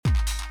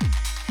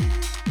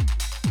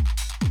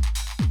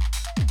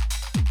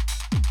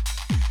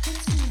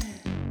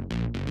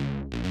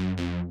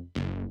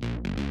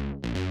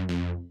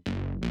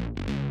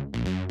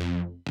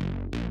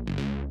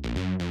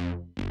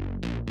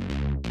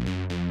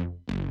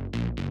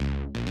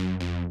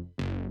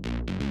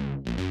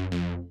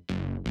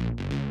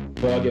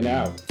bugging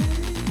out.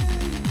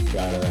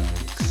 Got a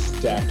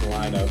stacked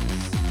lineup.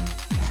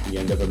 The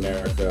end of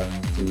America,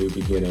 the new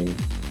beginning.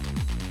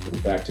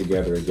 We're back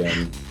together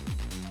again.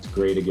 It's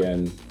great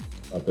again,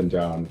 up and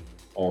down,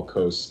 all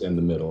coasts in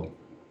the middle.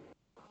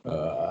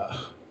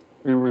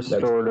 We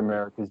restored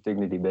America's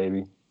dignity,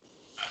 baby.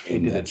 We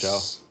did it, Joe.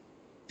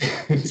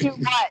 To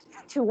what?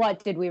 To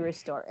what did we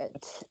restore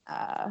it?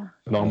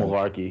 No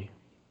malarkey.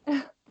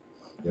 Yeah,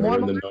 we're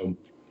in the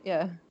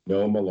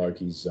no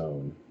malarkey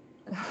zone.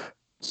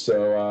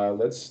 So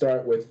let's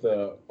start with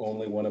the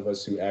only one of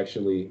us who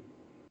actually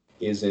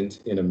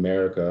isn't in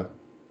America,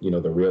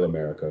 the real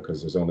America,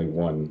 because there's only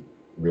one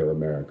real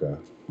America.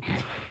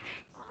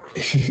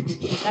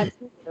 That's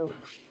true.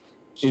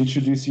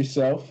 Introduce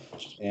yourself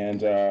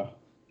and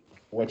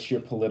what's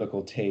your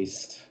political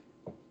taste?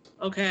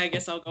 Okay, I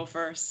guess I'll go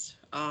first,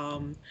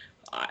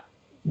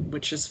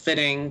 which is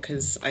fitting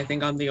because I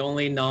think I'm the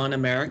only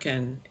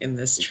non-American in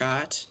this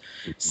chat.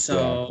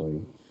 So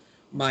Exactly.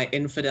 my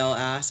infidel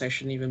ass, I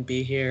shouldn't even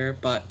be here.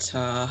 But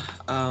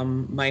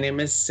my name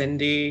is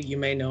Cindy. You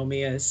may know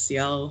me as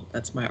CL.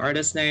 That's my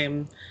artist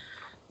name.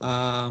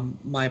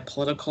 My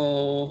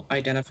political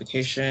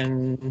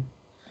identification,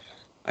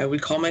 I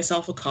would call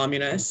myself a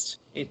communist.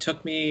 It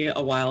took me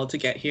a while to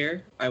get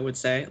here, I would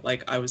say.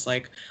 I was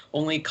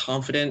only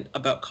confident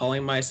about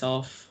calling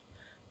myself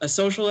a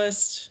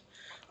socialist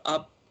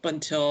up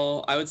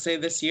until I would say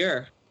this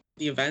year.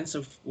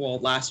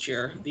 Last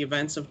year, the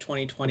events of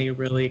 2020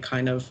 really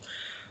kind of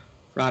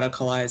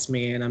radicalized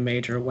me in a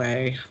major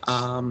way.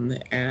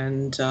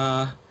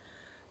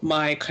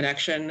 My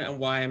connection and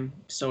why I'm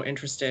so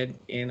interested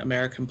in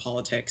American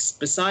politics,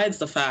 besides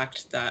the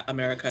fact that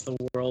America is the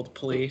world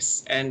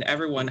police and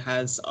everyone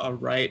has a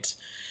right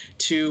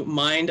to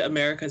mind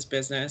America's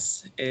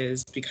business,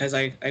 is because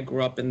I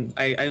grew up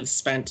I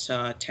spent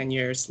 10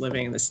 years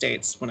living in the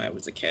States when I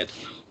was a kid.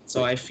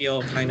 So I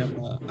feel kind of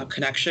a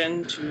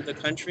connection to the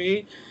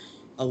country,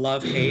 a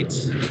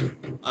love-hate,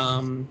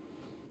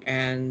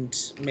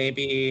 and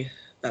maybe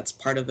that's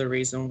part of the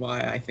reason why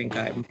I think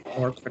I'm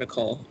more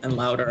critical and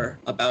louder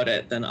about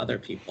it than other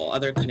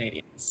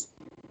Canadians.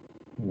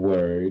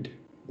 Word.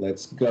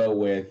 Let's go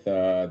with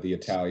the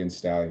Italian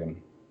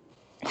stallion.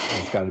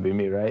 It's got to be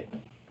me, right?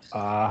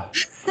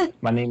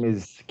 My name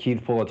is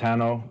Keith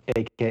Fulatano,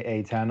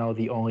 a.k.a. Tano,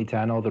 the only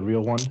Tano, the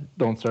real one.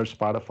 Don't search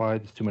Spotify.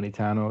 There's too many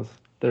Tanos.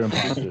 They're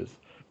imposters.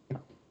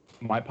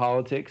 My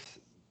politics,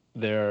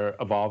 they're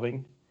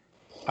evolving.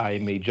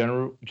 I'm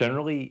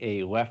generally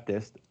a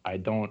leftist. I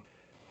don't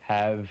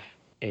have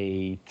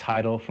a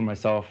title for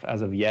myself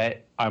as of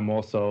yet. I'm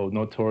also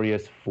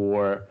notorious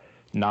for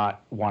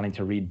not wanting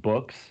to read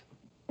books.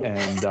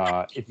 And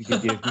if you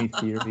could give me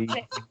theory,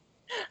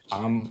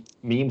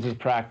 memes is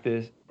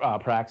praxis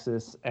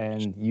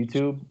and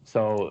YouTube.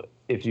 So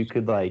if you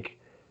could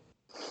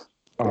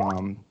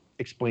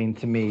explain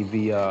to me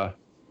the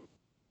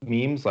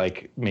memes,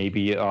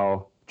 maybe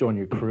I'll join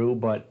your crew.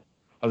 But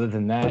other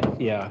than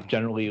that, yeah,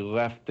 generally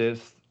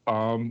leftist.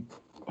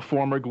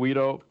 Former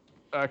Guido.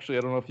 Actually,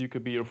 I don't know if you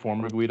could be a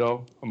former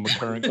Guido. I'm a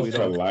current For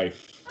Guido.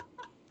 life.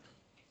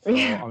 So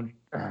I'm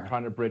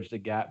trying to bridge the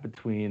gap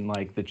between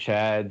the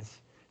Chads,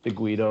 the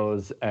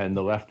Guidos, and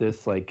the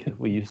leftists like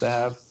we used to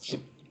have.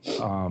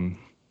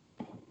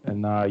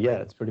 Yeah,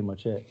 that's pretty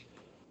much it.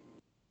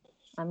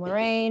 I'm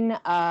Lorraine.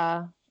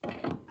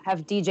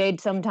 Have DJ'd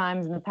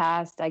sometimes in the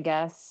past, I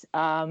guess.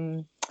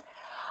 I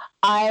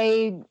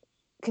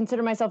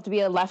consider myself to be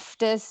a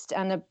leftist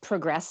and a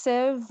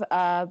progressive,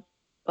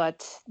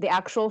 but the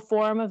actual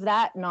form of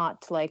that,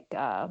 not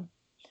the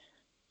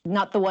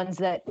ones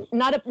that,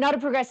 not a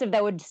progressive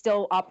that would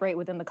still operate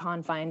within the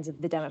confines of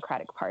the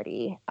Democratic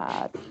Party.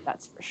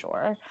 That's for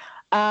sure.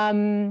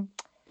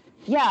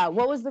 Yeah,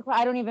 what was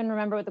I don't even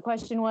remember what the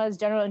question was.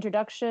 General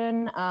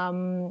introduction.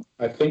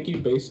 I think you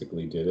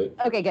basically did it.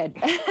 Okay, good.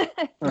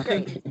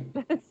 Great.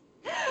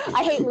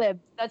 I hate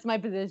libs. That's my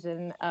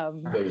position.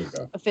 There you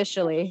go.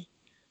 Officially.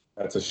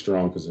 That's a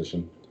strong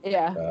position.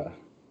 Yeah.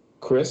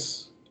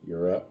 Chris,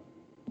 you're up.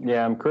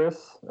 Yeah, I'm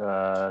Chris.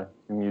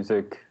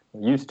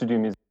 Used to do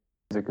music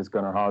as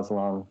Gunnar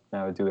Haslam.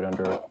 Now I do it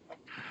under a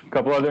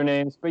couple other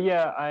names. But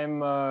yeah,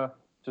 I'm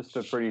just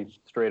a pretty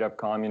straight up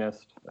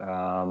communist.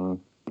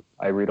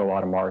 I read a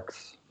lot of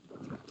Marx.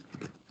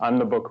 I'm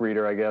the book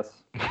reader, I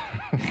guess.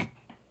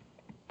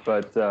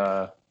 But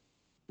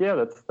yeah,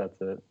 that's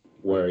it.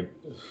 Word.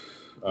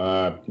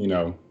 I'm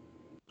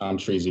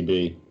Treasy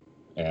B,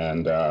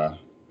 and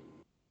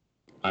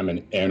I'm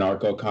an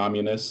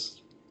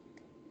anarcho-communist,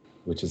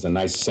 which is a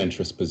nice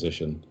centrist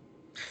position.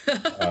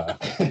 I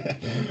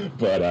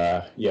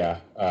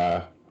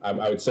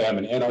would say I'm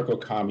an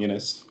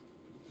anarcho-communist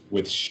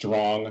with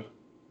strong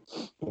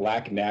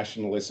Black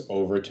nationalist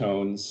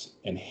overtones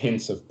and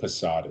hints of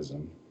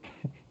Possadism.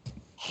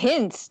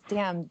 Hints?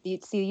 Damn. You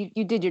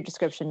did your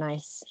description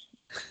nice.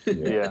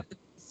 Yeah.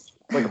 It's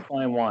like a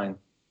fine wine.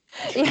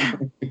 Yeah.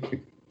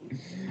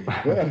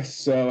 Yeah,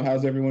 so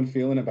how's everyone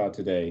feeling about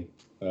today?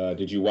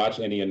 Did you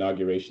watch any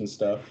inauguration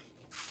stuff?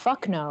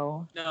 Fuck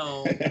no.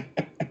 No.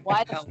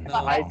 Why Hell the no.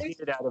 fuck? I did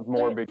it out of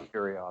morbid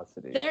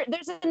curiosity.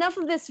 There's enough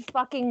of this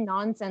fucking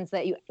nonsense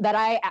that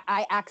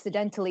I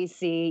accidentally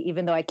see,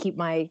 even though I keep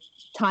my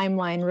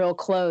timeline real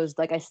closed.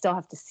 Like I still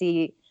have to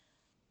see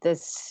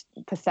this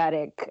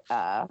pathetic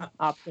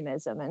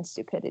optimism and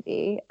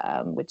stupidity,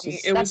 which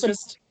is it was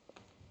just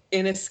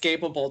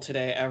inescapable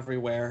today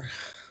everywhere.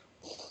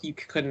 You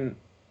couldn't,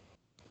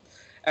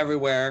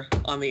 everywhere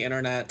on the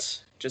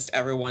internet, just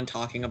everyone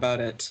talking about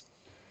it.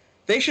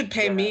 They should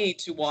pay me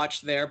to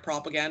watch their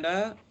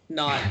propaganda,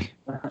 not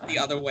the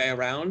other way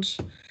around.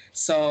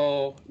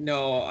 So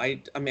no,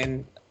 I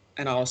mean,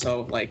 and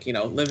also like, you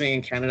know, living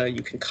in Canada,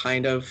 you can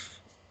kind of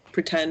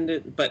pretend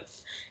it,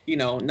 but you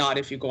know, not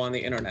if you go on the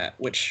internet,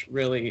 which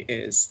really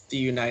is the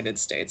United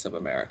States of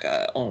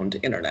America owned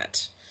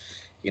internet,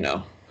 you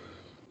know.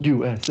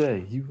 USA.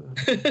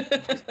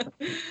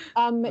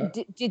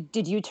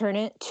 Did you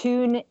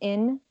tune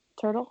in,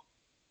 Turtle?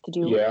 Did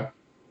you? Yeah,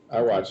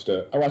 I watched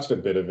a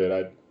bit of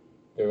it.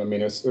 I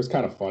mean, it was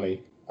kind of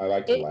funny. I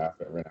like to laugh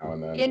every now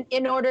and then.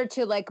 In order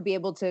to like be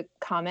able to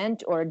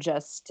comment, or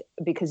just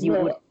because you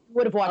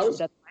would have watched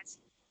it otherwise?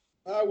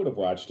 I would have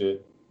watched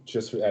it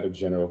just out of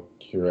general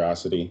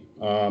curiosity.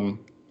 I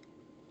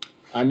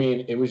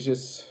mean, it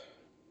was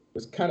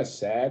kind of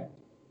sad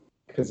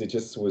because it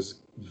just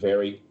was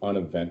very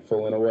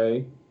uneventful in a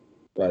way.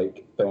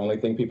 Like the only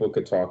thing people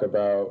could talk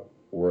about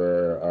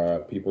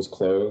were people's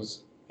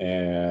clothes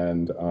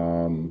and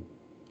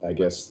I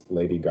guess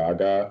Lady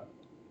Gaga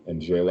and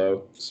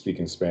J-Lo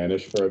speaking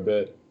Spanish for a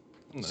bit.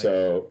 Nice.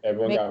 So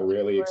everyone got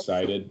really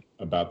excited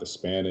about the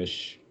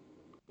Spanish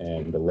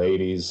and the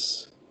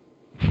ladies.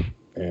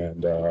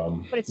 And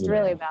what it's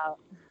really about.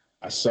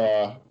 I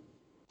saw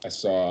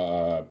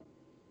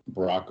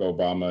Barack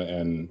Obama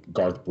and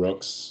Garth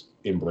Brooks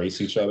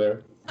embrace each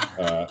other.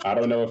 I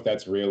don't know if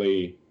that's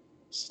really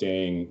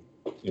staying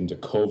into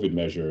COVID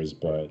measures,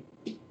 but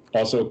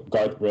also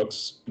Garth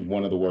Brooks,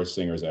 one of the worst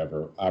singers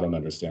ever. I don't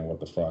understand what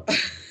the fuck.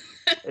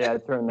 Yeah, I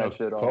turned that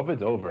shit off.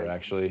 COVID's over,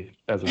 actually,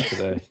 as of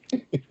today.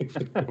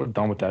 We're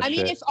done with that shit.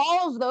 I mean, if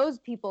all of those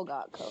people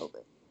got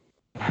COVID.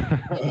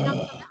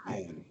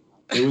 Man.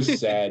 It was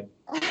sad.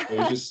 It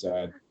was just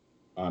sad,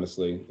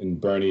 honestly. And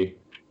Bernie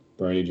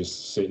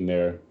just sitting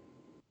there.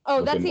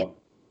 Oh, that's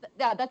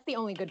the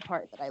only good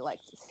part that I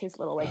liked. His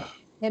little, like,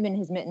 him in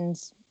his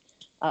mittens,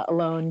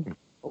 alone,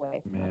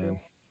 away. Man.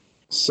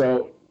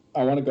 So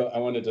this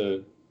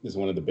is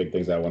one of the big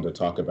things I wanted to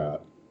talk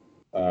about.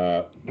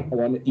 How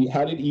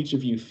did each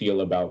of you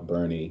feel about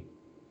Bernie,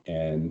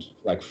 and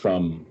like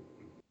from,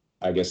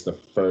 I guess, the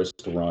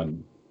first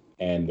run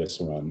and this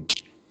run,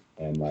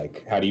 and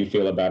like, how do you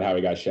feel about how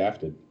he got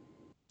shafted?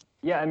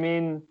 Yeah, I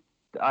mean,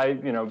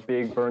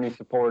 big Bernie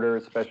supporter,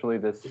 especially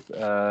this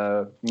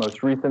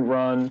most recent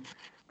run.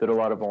 Did a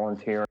lot of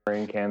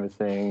volunteering,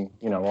 canvassing,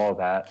 all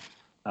that.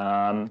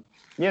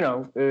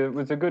 It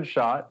was a good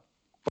shot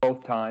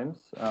both times,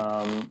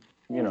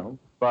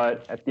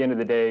 but at the end of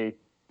the day,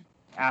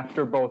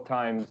 after both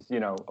times,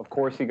 of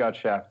course he got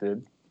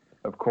shafted.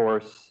 Of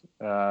course,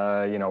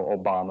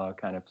 Obama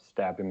kind of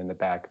stabbed him in the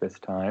back this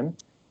time.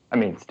 I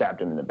mean,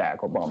 stabbed him in the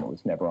back. Obama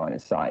was never on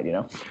his side,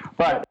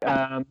 But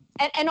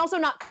and also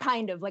not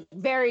kind of, like,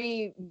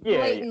 very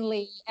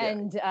blatantly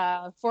and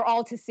for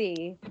all to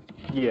see.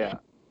 Yeah,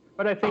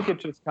 but I think it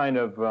just kind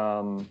of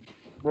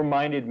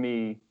reminded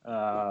me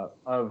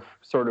of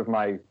sort of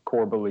my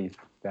core belief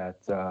that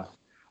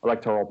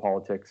electoral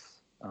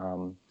politics,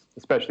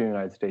 especially in the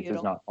United States,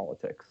 is not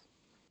politics.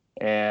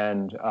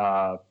 And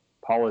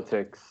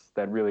politics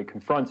that really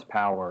confronts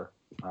power,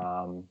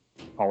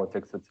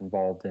 politics that's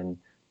involved in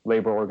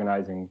labor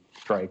organizing,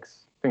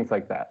 strikes, things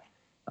like that.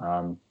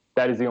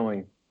 That is the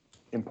only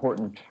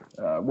important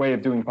way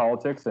of doing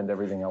politics, and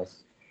everything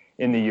else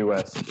in the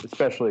U.S.,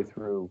 especially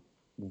through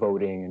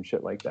voting and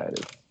shit like that,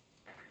 is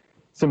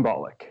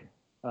symbolic.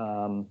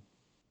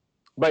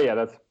 But yeah,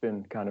 that's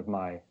been kind of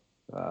my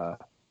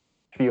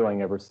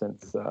feeling ever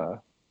since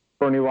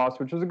Bernie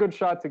lost, which was a good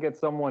shot to get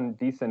someone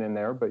decent in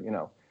there. But,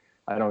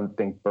 I don't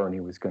think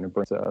Bernie was going to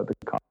bring the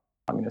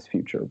communist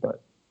future,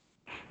 but.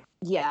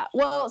 Yeah,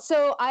 well,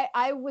 so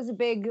I was a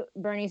big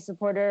Bernie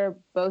supporter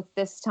both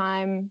this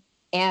time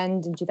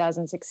and in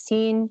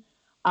 2016.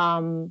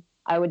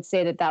 I would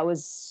say that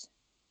was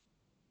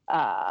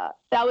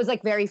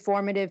like very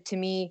formative to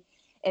me,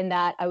 in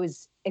that I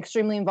was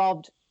extremely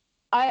involved.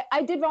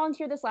 I did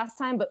volunteer this last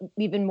time, but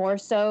even more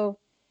so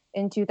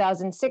in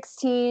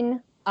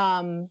 2016,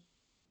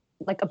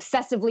 like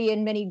obsessively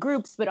in many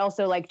groups, but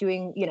also like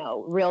doing,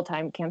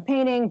 real-time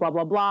campaigning, blah,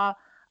 blah, blah.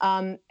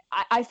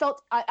 I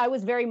felt I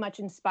was very much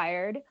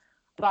inspired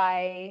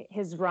by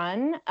his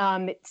run.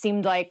 It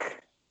seemed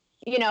like,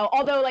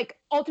 although like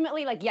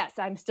ultimately, like, yes,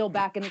 I'm still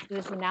back in this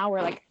position now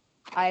where like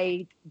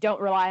I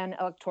don't rely on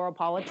electoral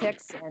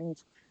politics,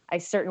 and I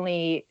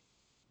certainly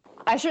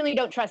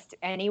don't trust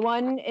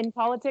anyone in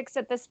politics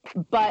at this.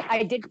 But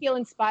I did feel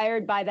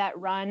inspired by that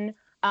run.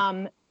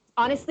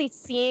 Honestly,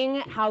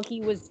 seeing how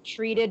he was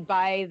treated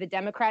by the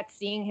Democrats,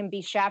 seeing him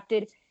be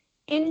shafted,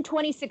 in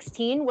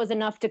 2016 was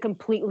enough to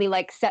completely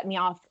like set me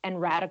off and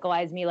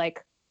radicalize me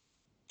like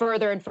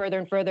further and further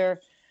and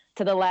further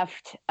to the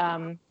left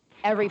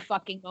every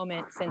fucking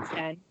moment since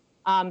then.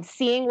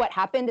 Seeing what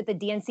happened at the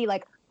DNC,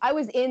 like I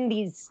was in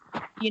these,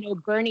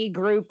 Bernie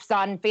groups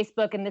on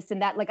Facebook and this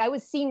and that. Like I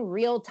was seeing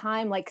real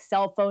time, like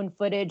cell phone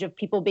footage of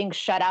people being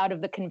shut out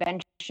of the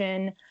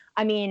convention.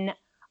 I mean,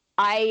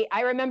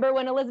 I remember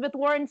when Elizabeth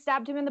Warren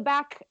stabbed him in the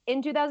back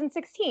in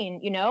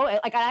 2016,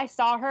 like I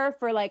saw her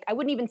for like, I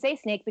wouldn't even say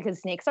snake because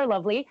snakes are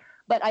lovely,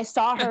 but I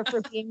saw her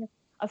for being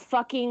a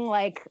fucking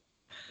like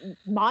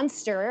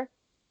monster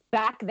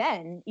back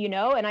then,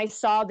 and I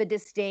saw the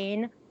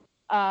disdain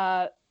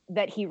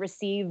that he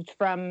received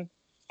from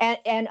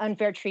and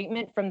unfair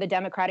treatment from the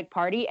Democratic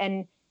Party.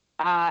 And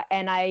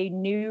I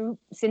knew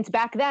since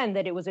back then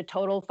that it was a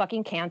total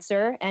fucking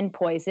cancer and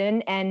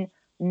poison, and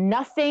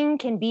nothing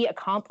can be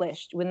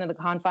accomplished within the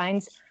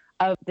confines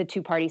of the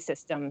two-party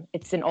system.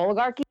 It's an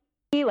oligarchy.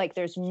 Like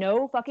there's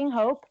no fucking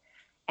hope.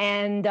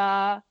 And,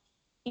 I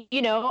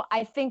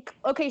think,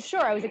 okay, sure,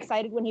 I was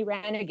excited when he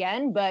ran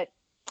again, but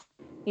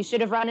he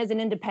should have run as an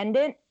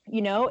independent.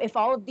 If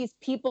all of these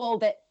people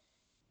that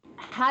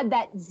had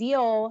that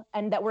zeal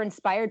and that were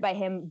inspired by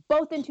him,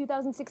 both in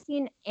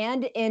 2016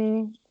 and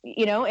in,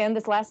 and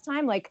this last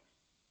time, like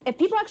if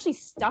people actually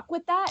stuck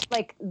with that,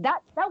 like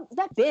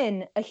that's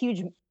been a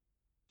huge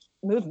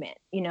movement,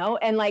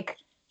 and like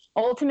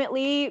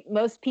ultimately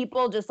most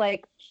people just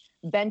like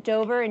bent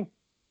over and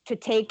to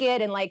take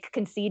it and like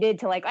conceded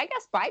to like, I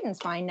guess Biden's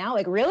fine now.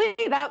 Like really,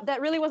 that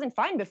really wasn't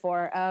fine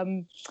before.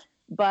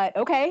 But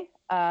okay,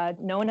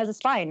 no one has a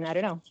spine. I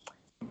don't know.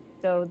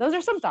 So those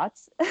are some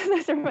thoughts.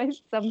 Those are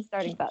some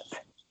starting thoughts.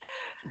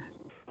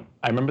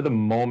 I remember the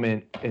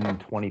moment in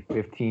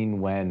 2015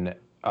 when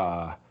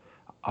I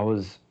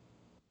was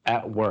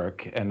at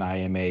work and I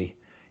am a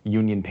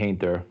union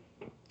painter.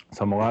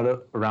 So I'm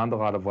around a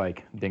lot of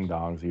like ding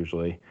dongs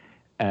usually.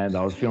 And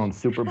I was feeling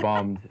super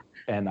bummed.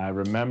 And I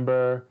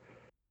remember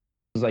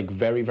it was like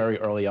very, very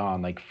early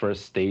on, like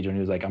first stage when he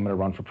was like, I'm going to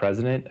run for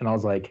president. And I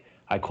was like,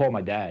 I called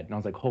my dad and I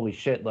was like, holy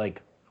shit,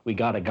 like we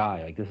got a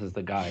guy, like this is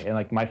the guy. And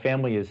like my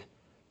family is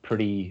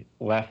pretty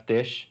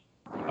leftish.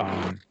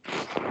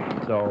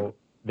 So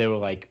they were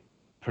like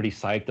pretty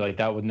psyched, like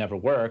that would never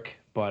work,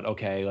 but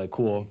okay, like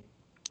cool.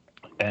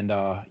 And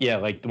yeah,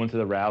 like went to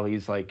the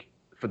rallies like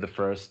for the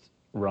first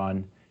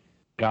run,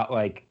 got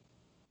like,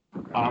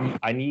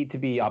 I need to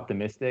be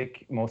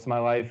optimistic most of my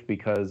life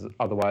because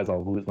otherwise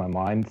I'll lose my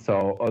mind.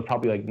 So I was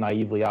probably like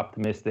naively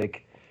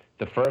optimistic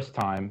the first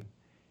time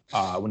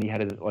when he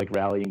had his like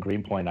rally in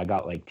Greenpoint. I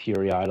got like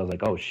teary eyed. I was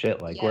like, oh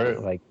shit, like yes.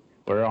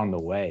 we're on the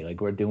way, like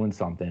we're doing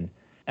something.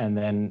 And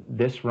then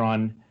this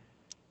run,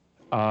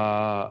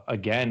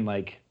 again,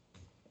 like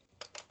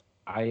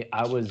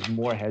I was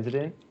more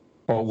hesitant.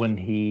 But when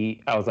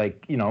I was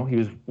like, he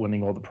was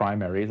winning all the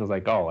primaries. I was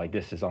like, oh, like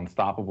this is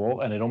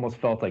unstoppable, and it almost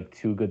felt like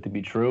too good to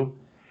be true.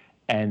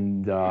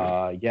 And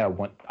also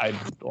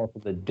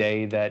the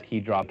day that he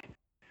dropped,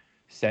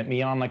 sent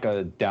me on like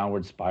a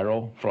downward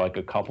spiral for like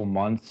a couple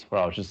months, where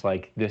I was just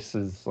like, this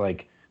is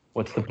like,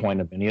 what's the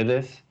point of any of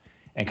this?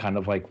 And kind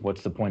of like,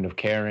 what's the point of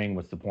caring?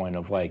 What's the point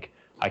of like,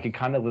 I could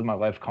kind of live my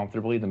life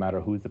comfortably no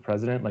matter who's the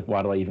president. Like,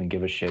 why do I even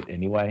give a shit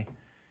anyway?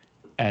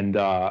 And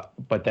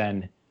but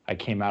then I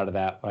came out of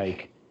that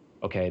like,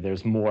 okay,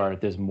 there's more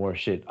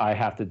shit I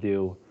have to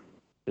do.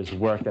 There's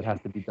work that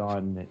has to be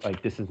done.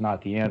 Like, this is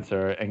not the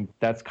answer. And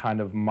that's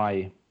kind of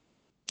my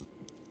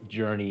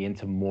journey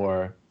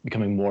into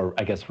becoming more,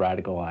 I guess,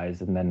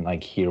 radicalized. And then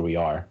like, here we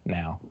are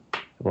now,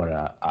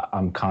 where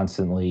I'm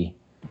constantly,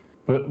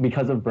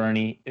 because of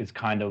Bernie is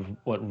kind of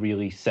what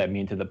really set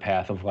me into the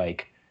path of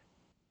like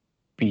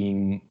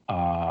being,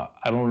 I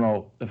don't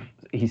know if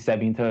he set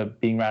me into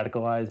being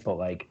radicalized, but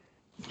like,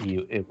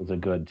 it was a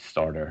good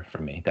starter for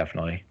me,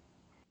 definitely.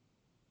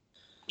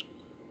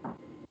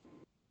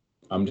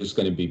 I'm just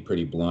going to be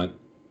pretty blunt.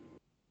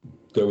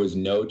 There was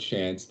no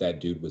chance that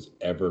dude was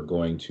ever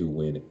going to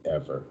win,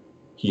 ever.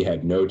 He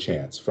had no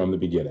chance from the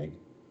beginning.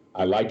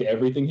 I liked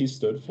everything he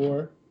stood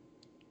for,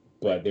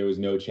 but there was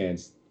no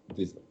chance.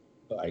 It's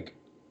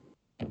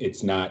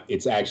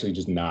actually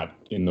just not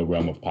in the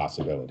realm of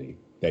possibility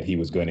that he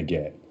was going to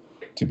get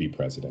to be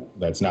president.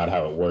 That's not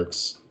how it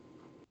works.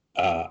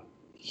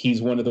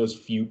 He's one of those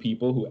few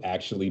people who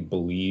actually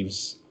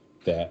believes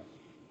that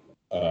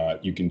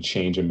you can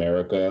change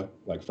America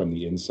like from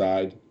the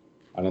inside.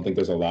 I don't think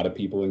there's a lot of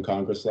people in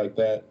Congress like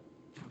that,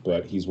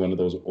 but he's one of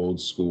those old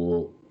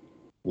school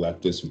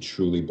leftists who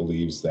truly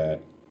believes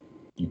that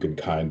you can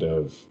kind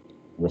of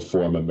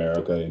reform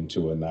America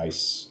into a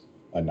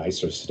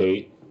nicer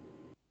state.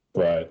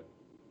 But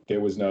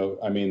there was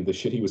the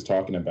shit he was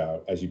talking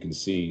about, as you can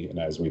see, and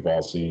as we've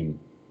all seen,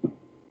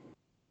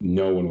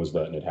 no one was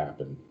letting it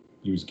happen.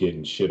 He was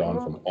getting shit on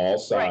from all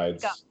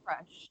sides. Right, got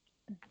crushed.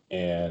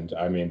 And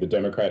I mean, the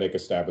Democratic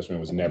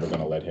establishment was never going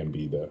to let him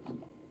be there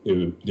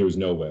was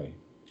no way.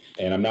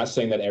 And I'm not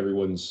saying that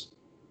everyone's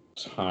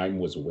time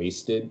was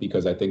wasted,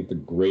 because I think the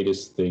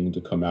greatest thing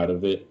to come out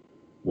of it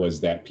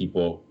was that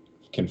people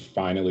can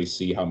finally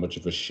see how much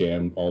of a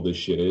sham all this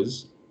shit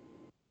is.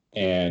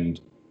 And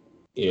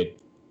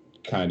it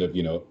kind of,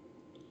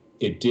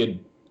 it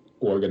did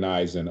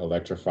organize and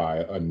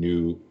electrify a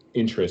new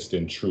interest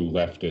in true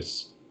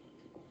leftist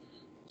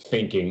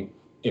thinking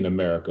in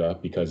America,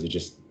 because it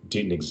just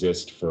didn't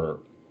exist, for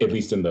at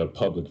least in the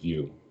public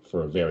view,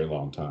 for a very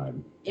long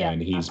time. Yeah.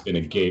 And he's been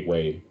a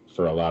gateway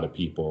for a lot of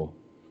people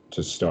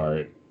to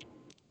start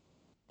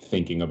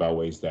thinking about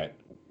ways that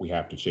we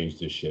have to change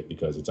this shit,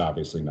 because it's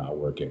obviously not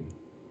working.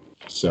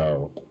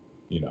 So,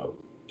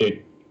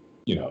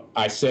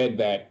 I said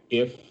that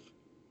if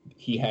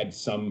he had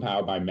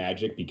somehow by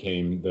magic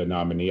became the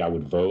nominee, I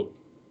would vote.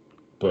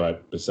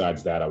 But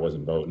besides that, I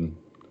wasn't voting,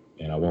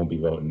 and I won't be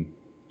voting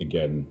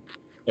again,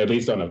 at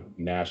least on a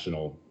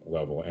national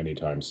level,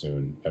 anytime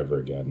soon, ever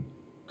again,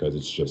 because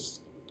it's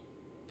just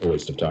a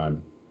waste of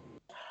time.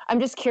 I'm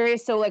just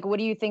curious. So, what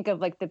do you think of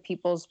the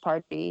People's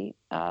Party,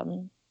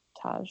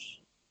 Taj?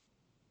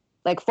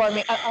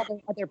 Forming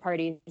other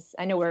parties.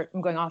 I know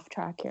I'm going off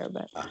track here,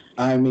 but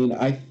I mean,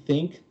 I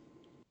think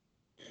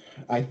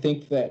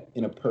that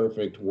in a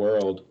perfect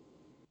world,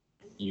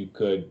 you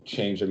could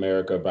change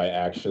America by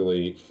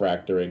actually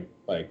fracturing,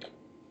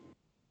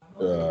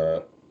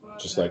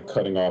 just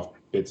cutting off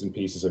bits and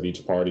pieces of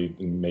each party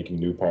and making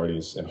new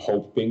parties and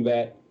hoping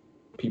that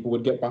people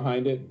would get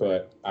behind it.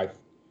 But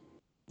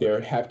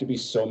there have to be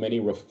so many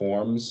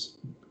reforms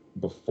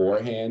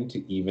beforehand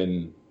to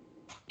even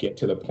get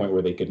to the point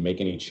where they could make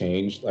any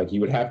change.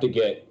 You would have to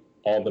get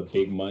all the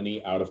big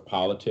money out of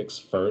politics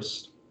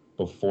first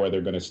before they're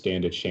going to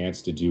stand a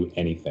chance to do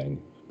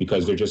anything,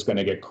 because they're just going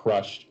to get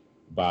crushed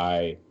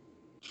by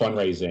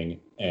fundraising,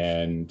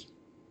 and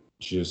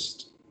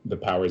just the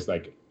powers,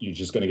 you're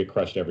just going to get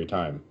crushed every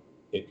time.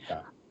 It's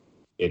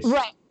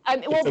right.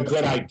 It's a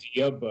good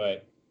idea,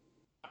 but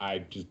I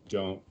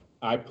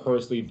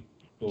personally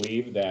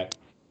believe that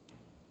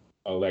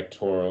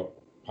electoral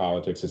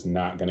politics is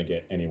not going to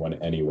get anyone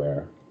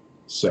anywhere.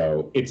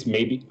 So it's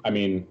maybe,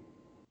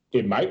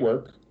 it might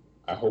work.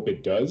 I hope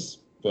it does,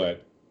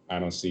 but I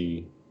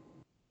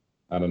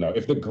don't know.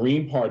 If the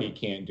Green Party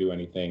can't do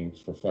anything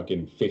for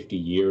fucking 50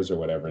 years or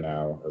whatever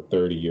now, or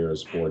 30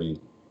 years, 40,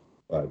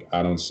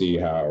 I don't see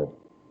how.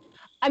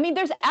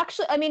 There's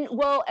actually,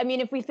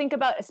 if we think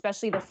about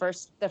especially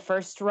the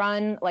first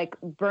run,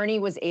 Bernie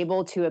was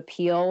able to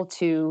appeal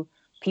to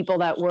people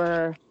that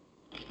were,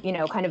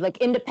 kind of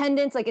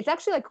independents. It's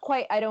actually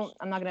quite, I'm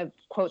not going to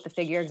quote the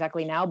figure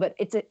exactly now, but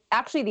it's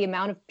actually the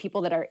amount of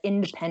people that are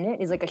independent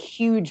is a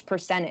huge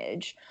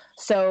percentage.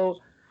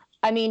 So,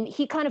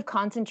 he kind of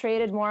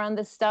concentrated more on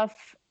this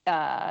stuff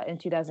in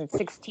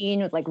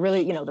 2016 with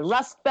really, the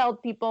Rust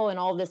Belt people and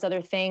all this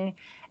other thing.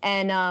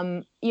 And,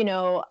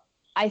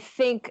 I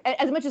think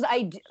as much as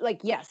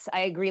yes, I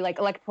agree,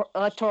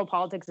 electoral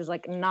politics is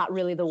not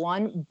really the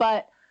one,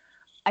 but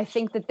I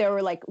think that there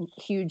were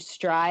huge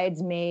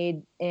strides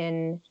made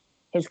in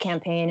his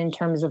campaign in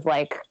terms of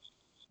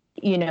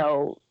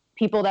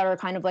people that are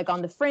kind of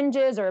on the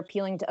fringes or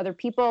appealing to other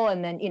people,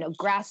 and then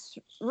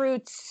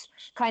grassroots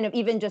kind of,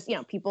 even just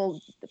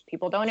people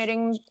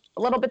donating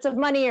little bits of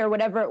money or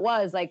whatever it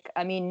was.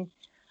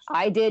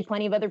 I did,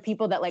 plenty of other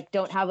people that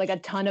don't have a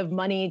ton of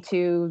money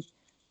to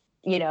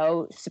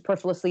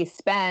superfluously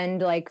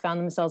spend, found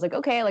themselves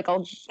okay,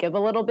 I'll give a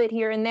little bit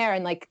here and there,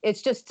 and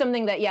it's just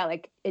something that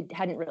it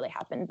hadn't really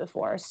happened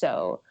before.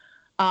 So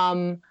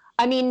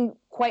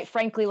quite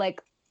frankly,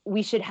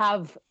 we should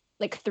have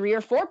 3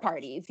 or 4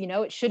 parties.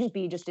 It shouldn't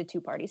be just a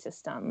 2-party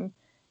system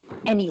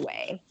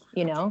anyway.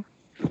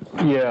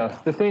 Yeah,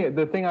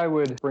 the thing I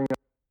would bring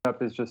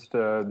up is just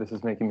this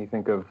is making me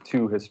think of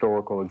 2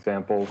 historical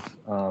examples.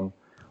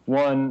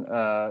 One,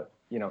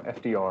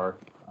 FDR,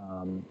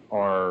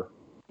 are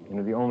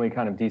the only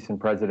kind of decent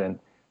president.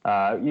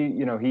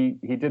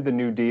 He did the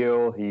New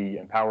Deal, he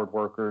empowered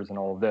workers and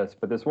all of this,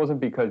 but this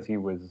wasn't because he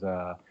was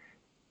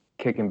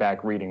kicking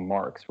back reading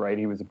Marx, right?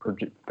 He was a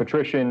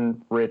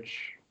patrician,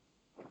 rich,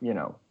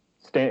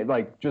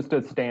 just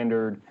a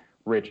standard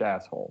rich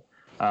asshole.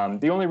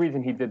 The only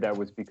reason he did that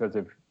was because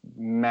of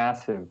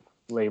massive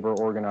labor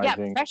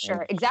organizing. Yeah,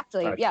 pressure,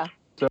 exactly, pressure. Yeah.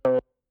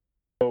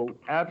 So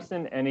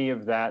absent any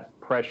of that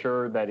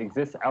pressure that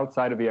exists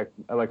outside of the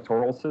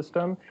electoral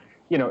system,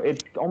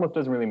 it almost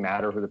doesn't really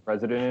matter who the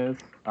president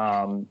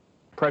is.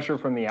 Pressure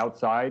from the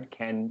outside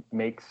can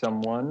make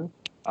someone,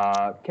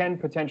 can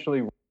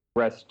potentially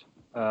wrest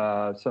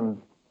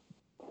some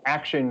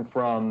action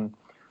from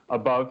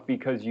above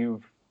because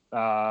you've,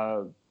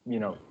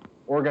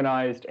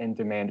 organized and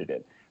demanded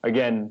it.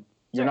 Again,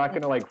 you're not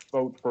going to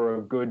vote for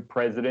a good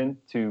president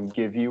to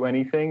give you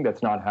anything.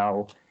 That's not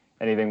how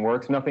anything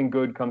works. Nothing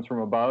good comes from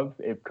above.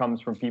 It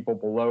comes from people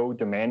below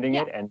demanding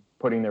it and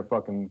putting their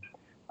fucking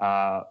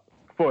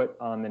foot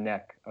on the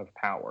neck of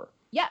power.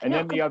 Yeah. And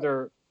then the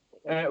other,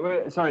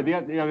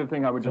 the other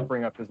thing I would just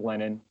bring up is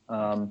Lenin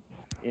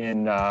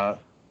in the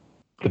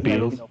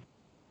Beatles.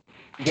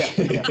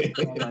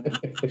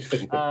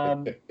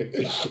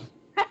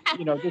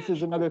 This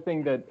is another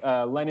thing that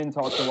Lenin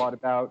talked a lot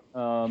about,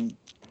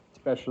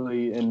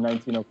 especially in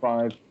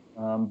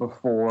 1905,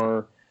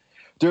 before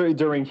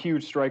during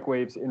huge strike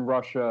waves in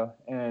Russia,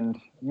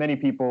 and many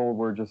people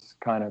were just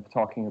kind of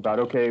talking about,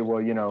 okay,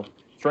 well,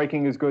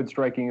 striking is good,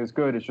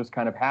 it just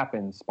kind of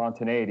happens,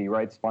 spontaneity,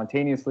 right?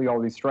 Spontaneously,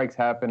 all these strikes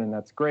happen, and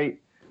that's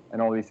great,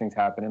 and all these things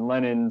happen. And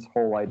Lenin's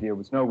whole idea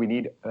was, no, we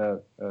need an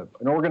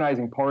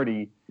organizing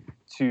party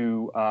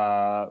to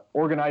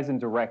organize and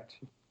direct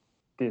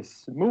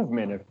this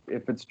movement.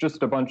 If it's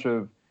just a bunch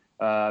of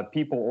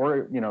people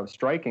or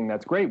striking,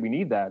 that's great, we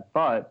need that,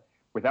 but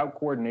without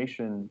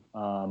coordination,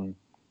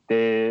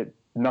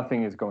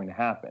 nothing is going to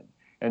happen.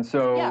 And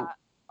so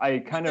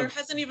there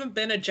hasn't even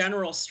been a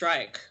general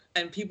strike,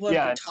 and people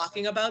have been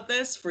talking about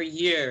this for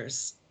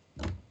years.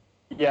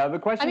 Yeah, the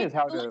question is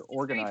how to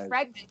organize. Very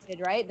fragmented,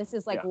 right? This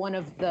is one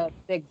of the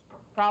big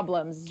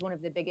problems. This is one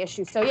of the big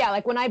issues. So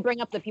when I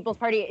bring up the People's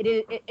Party,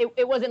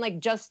 it wasn't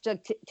just to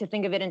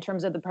think of it in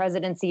terms of the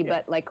presidency,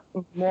 but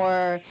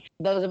more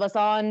those of us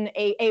on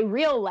a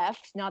real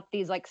left, not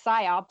these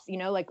psyops.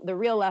 The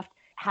real left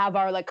have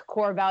our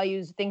core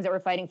values, things that we're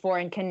fighting for,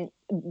 and can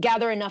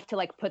gather enough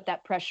to put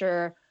that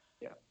pressure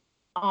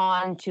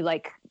on to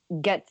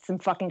get some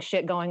fucking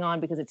shit going on,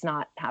 because it's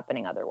not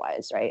happening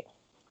otherwise, right?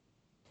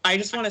 I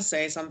just want to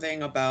say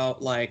something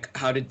about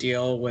how to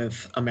deal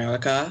with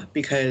America,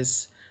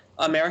 because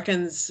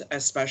Americans,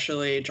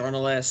 especially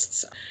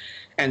journalists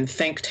and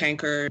think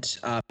tankers,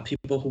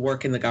 people who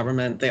work in the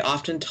government, they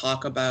often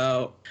talk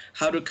about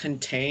how to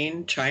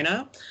contain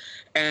China.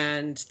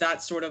 And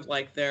that's sort of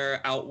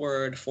their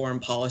outward foreign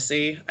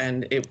policy,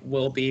 and it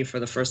will be for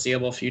the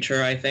foreseeable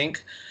future, I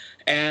think.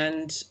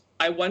 And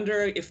I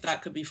wonder if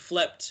that could be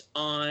flipped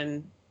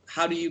on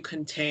how do you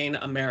contain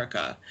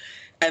America?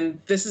 And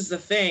this is the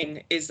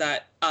thing, is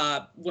that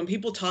when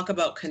people talk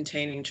about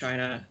containing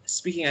China,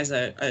 speaking as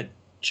an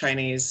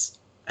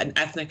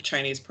ethnic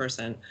Chinese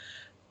person,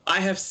 I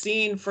have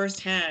seen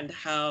firsthand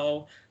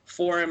how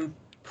foreign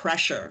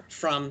pressure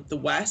from the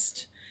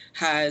West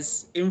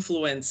has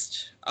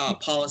influenced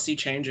policy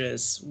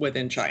changes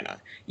within China,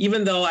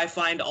 even though I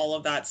find all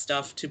of that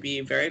stuff to be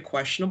very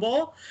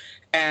questionable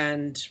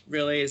and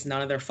really is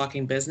none of their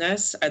fucking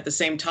business. At the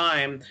same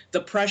time,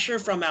 the pressure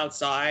from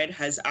outside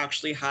has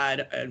actually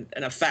had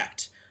an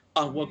effect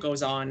on what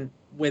goes on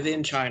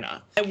within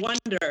China. I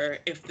wonder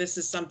if this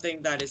is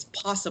something that is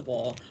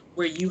possible,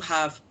 where you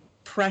have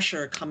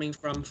pressure coming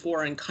from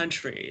foreign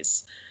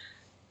countries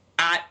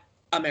at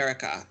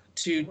America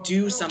to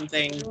do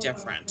something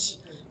different,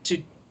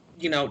 to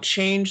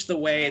change the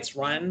way it's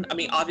run. I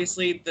mean,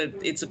 obviously,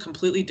 it's a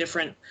completely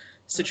different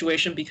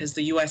situation because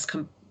the U.S.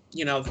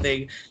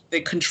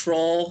 they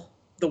control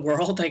the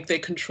world. They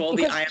control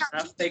the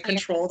IMF, they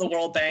control the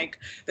World Bank,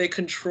 they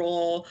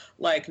control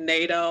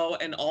NATO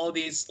and all of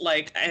these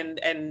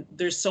and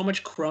there's so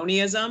much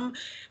cronyism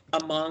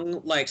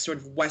among sort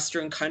of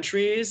Western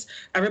countries.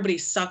 Everybody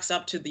sucks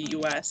up to the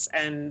US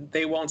and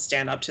they won't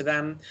stand up to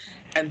them.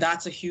 And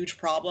that's a huge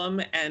problem.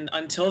 And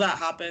until that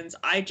happens,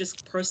 I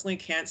just personally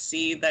can't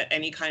see that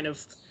any kind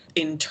of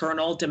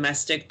internal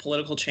domestic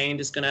political change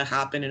is going to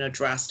happen in a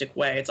drastic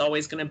way. It's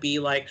always going to be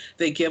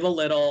they give a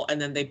little and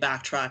then they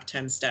backtrack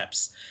 10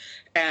 steps.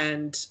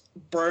 And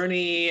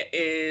Bernie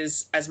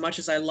is, as much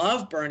as I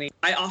love Bernie,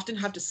 I often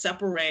have to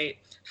separate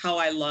how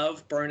I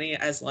love Bernie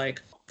as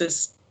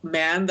this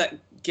man that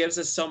gives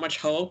us so much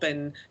hope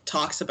and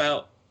talks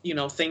about,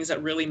 things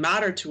that really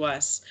matter to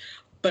us,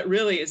 but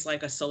really is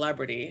a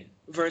celebrity,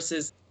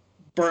 versus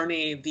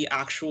Bernie, the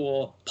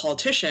actual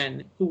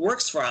politician who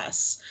works for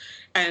us.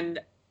 And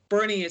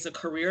Bernie is a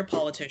career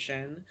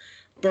politician.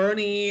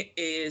 Bernie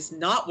is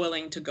not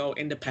willing to go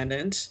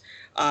independent.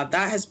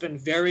 That has been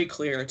very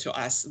clear to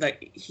us,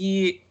 that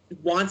he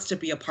wants to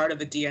be a part of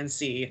the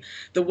DNC.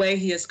 The way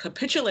he has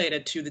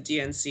capitulated to the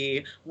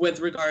DNC with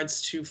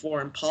regards to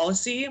foreign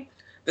policy,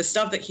 the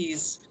stuff that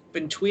he's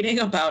been tweeting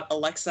about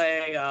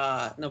Alexei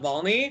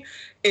Navalny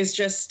is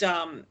just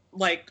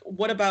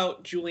what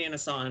about Julian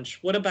Assange?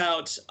 What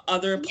about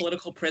other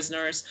political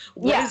prisoners?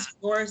 What is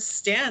your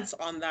stance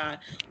on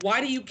that?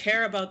 Why do you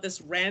care about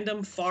this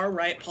random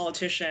far-right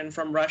politician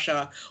from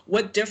Russia?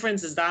 What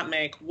difference does that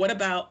make? What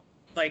about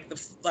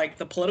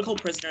the political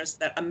prisoners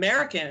that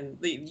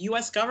the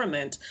U.S.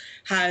 government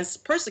has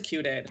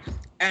persecuted?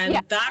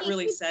 And that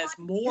really says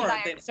more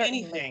than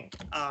anything.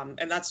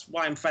 And that's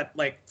why I'm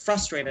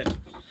frustrated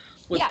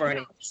with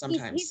Bernie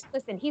sometimes.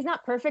 He's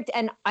not perfect,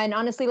 and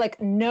honestly,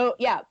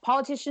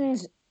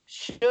 politicians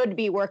should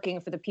be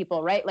working for the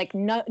people, right?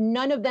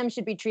 None of them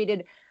should be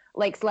treated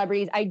like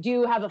celebrities. I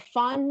do have a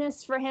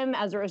fondness for him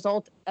as a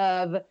result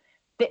of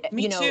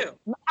Me too.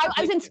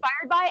 I was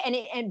inspired by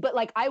it, but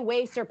I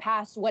way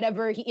surpassed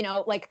whatever he,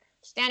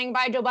 standing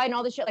by Joe Biden,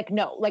 all this shit.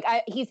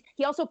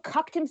 He also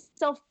cucked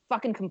himself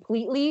fucking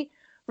completely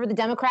for the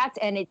Democrats,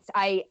 and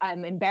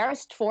I'm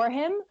embarrassed for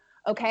him.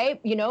 Okay,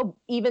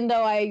 even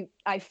though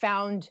I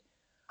found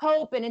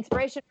hope and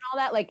inspiration and all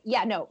that,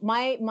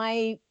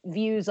 my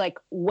views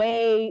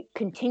way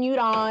continued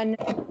on,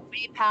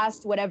 way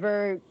past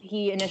whatever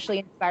he initially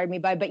inspired me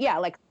by. But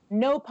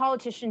no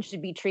politician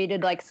should be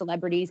treated like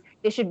celebrities.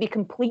 They should be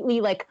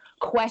completely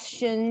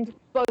questioned,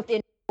 both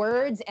in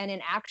words and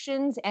in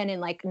actions and in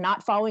like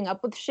not following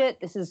up with shit.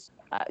 This is,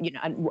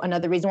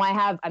 another reason why I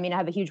have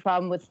a huge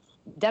problem with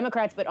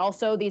Democrats, but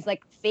also these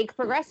like fake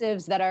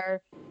progressives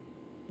that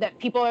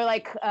people are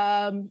like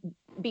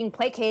being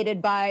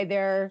placated by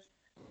their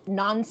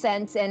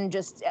nonsense and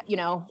just,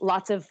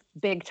 lots of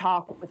big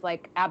talk with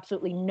like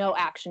absolutely no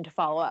action to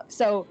follow up.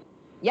 So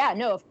yeah,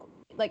 no,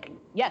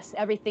 yes,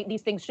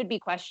 these things should be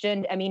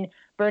questioned. I mean,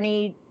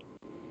 Bernie,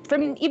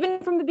 from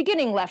the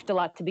beginning, left a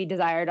lot to be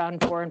desired on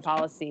foreign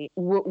policy.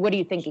 What are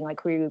you thinking?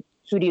 Like, who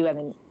do you have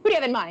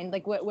in mind?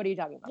 Like, what are you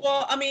talking about?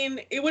 Well, I mean,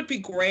 it would be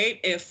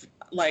great if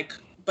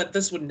but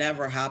this would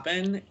never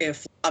happen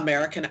if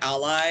American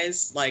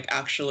allies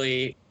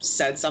actually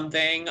said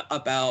something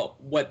about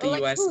what the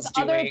U.S. is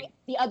doing.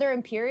 The other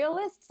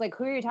imperialists? Like,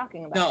 who are you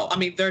talking about? No, I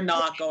mean, they're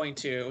not going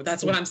to.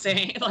 That's what I'm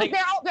saying. Like,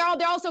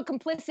 they're also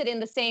complicit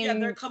in the same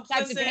they're complicit,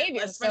 types of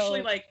behavior,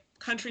 especially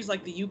countries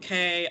like the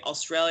UK,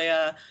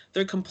 Australia.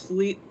 They're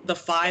the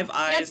Five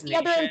Eyes That's the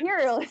other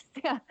imperialists.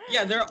 Yeah.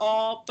 Yeah, they're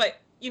all, but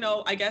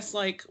I guess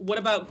what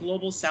about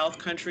global South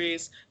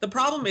countries? The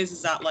problem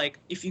is that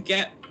if you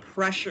get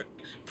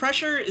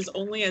pressure is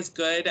only as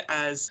good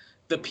as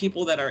the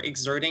people that are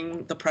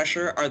exerting the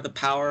pressure are the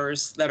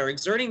powers that are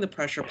exerting the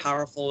pressure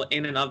powerful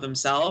in and of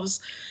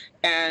themselves.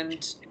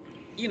 And,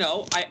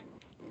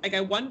 I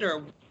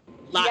wonder,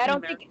 Latin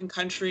American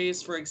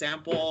countries, for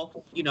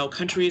example,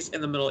 countries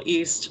in the Middle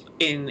East,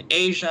 in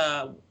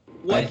Asia,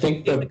 what I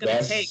think is it going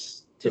to take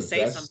to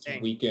say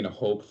something? We can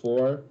hope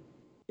for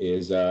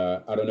is, I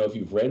don't know if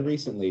you've read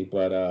recently,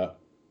 but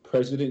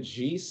President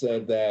Xi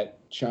said that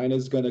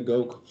China's going to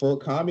go full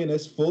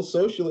communist, full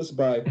socialist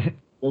by,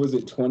 what was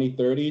it,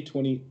 2030,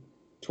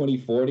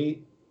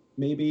 2040,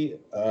 maybe?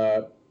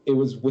 It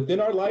was within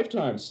our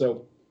lifetime.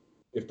 So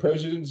if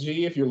President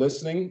Xi, if you're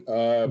listening,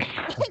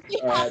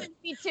 you have to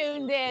be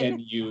tuned in.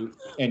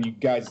 And you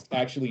guys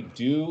actually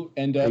do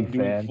end up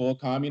doing full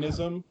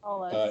communism,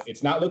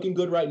 it's not looking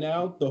good right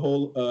now. The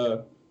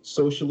whole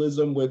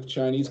socialism with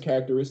Chinese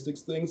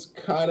characteristics things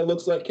kind of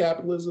looks like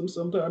capitalism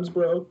sometimes,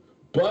 bro.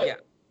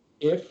 But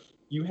if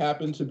you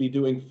happen to be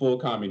doing full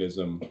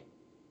communism,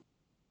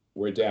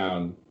 we're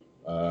down.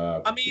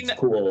 I mean,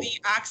 cool.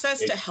 The access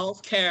to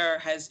healthcare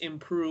has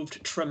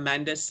improved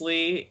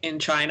tremendously in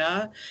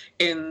China,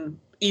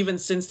 even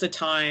since the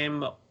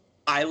time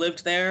I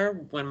lived there.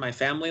 When my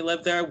family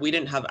lived there, we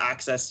didn't have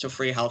access to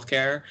free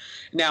healthcare.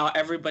 Now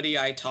everybody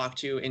I talk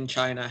to in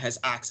China has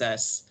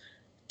access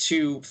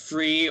to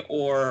free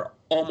or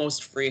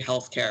almost free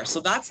healthcare. So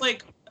that's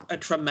a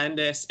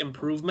tremendous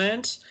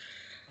improvement.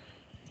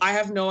 I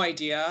have no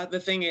idea. The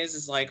thing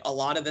is a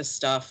lot of this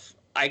stuff,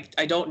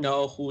 I don't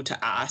know who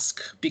to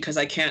ask because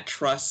I can't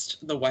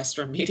trust the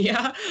Western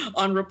media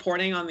on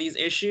reporting on these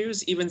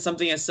issues. Even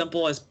something as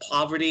simple as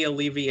poverty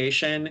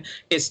alleviation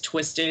is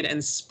twisted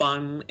and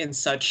spun in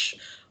such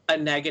a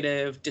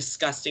negative,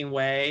 disgusting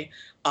way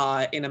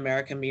in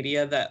American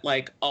media that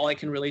all I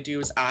can really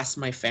do is ask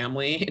my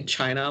family in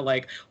China,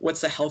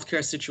 what's the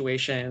healthcare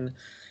situation?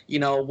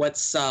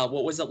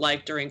 What was it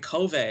like during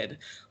COVID?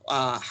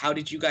 How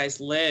did you guys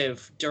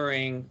live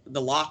during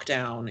the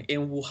lockdown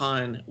in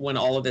Wuhan when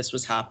all of this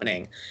was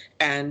happening?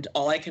 And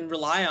all I can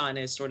rely on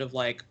is sort of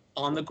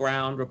on the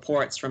ground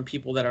reports from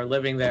people that are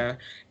living there.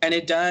 And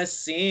it does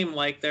seem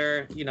like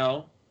they're,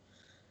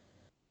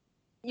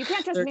 you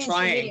can't trust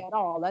mainstream media at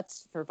all.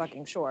 That's for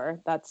fucking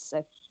sure.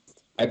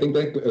 I think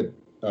that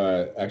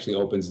actually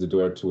opens the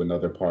door to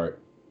another part,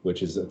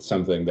 which is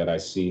something that I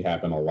see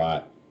happen a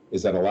lot,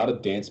 is that a lot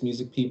of dance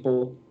music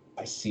people,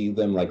 I see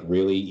them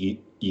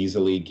really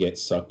easily get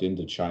sucked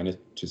into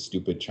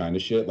stupid China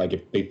shit.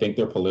 If they think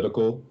they're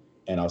political,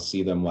 and I'll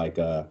see them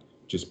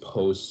just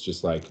post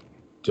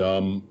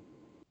dumb,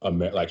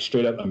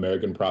 straight up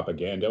American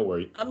propaganda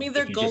where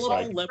they're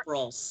gullible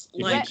liberals.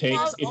 If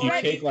you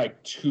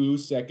take 2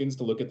 seconds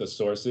to look at the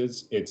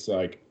sources, it's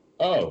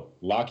oh,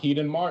 Lockheed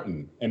and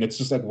Martin, and it's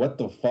just what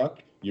the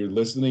fuck? You're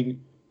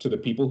listening to the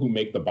people who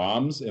make the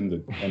bombs and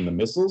the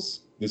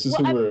missiles? This is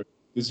who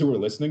we're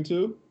listening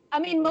to? I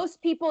mean,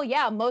 most people,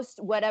 most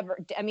whatever.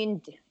 I mean,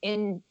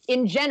 in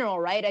general,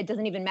 right? It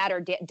doesn't even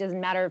matter. It doesn't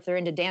matter if they're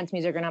into dance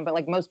music or not.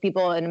 But most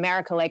people in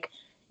America, are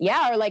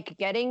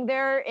getting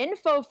their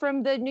info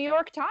from the New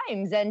York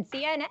Times and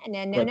CNN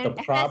and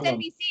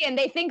MSNBC, and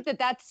they think that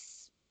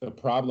that's the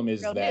problem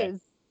is that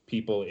news.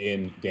 People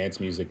in dance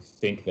music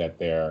think that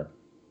they're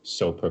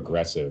so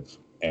progressive.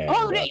 And,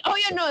 they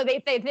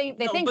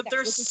think. But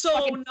they're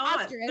so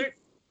not.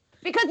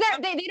 Because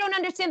they don't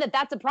understand that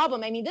that's a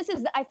problem. I mean, this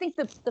is, I think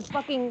the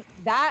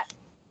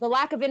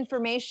lack of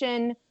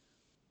information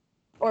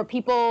or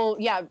people,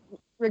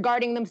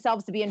 regarding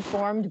themselves to be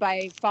informed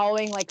by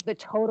following the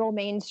total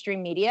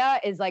mainstream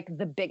media is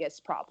the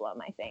biggest problem,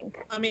 I think.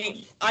 I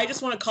mean, I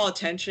just want to call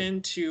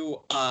attention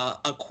to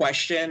a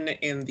question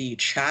in the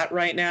chat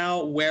right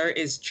now. Where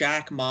is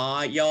Jack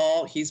Ma,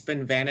 y'all? He's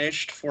been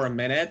vanished for a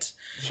minute.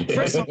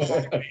 First of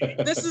all,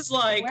 this is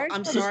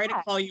I'm sorry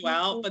to call you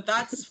out, but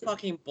that's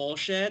fucking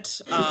bullshit.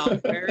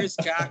 Where is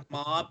Jack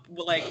Ma?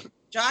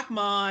 Jack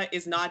Ma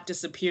is not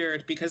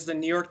disappeared because the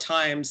New York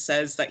Times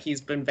says that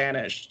he's been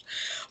vanished.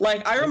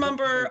 Like, I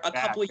remember a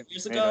couple of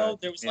years ago,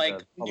 there was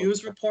like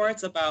news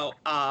reports about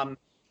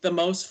the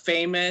most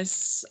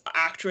famous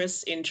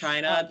actress in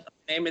China.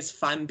 Her name is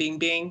Fan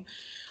Bingbing.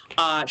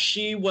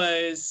 She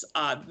was,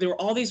 there were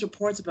all these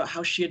reports about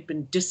how she had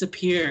been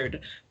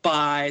disappeared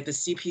by the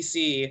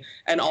CPC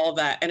and all of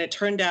that. And it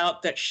turned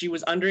out that she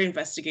was under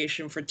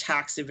investigation for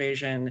tax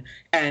evasion,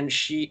 and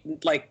she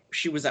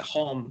was at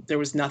home. There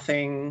was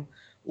nothing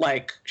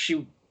like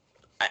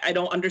I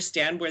don't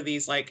understand where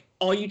these, like,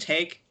 all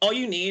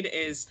you need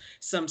is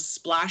some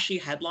splashy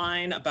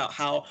headline about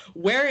how,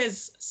 where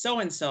is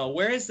so-and-so?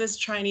 Where is this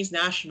Chinese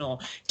national?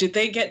 Did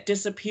they get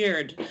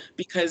disappeared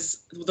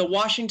because the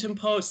Washington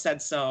Post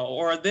said so?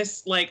 Or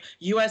this, like,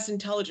 U.S.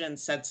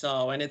 intelligence said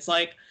so? And it's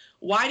like,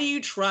 why do you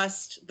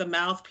trust the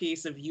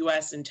mouthpiece of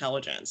U.S.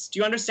 intelligence? Do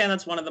you understand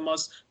that's one of the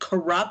most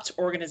corrupt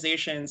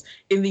organizations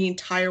in the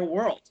entire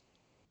world?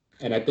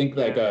 And I think,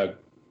 like, I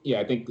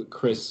think,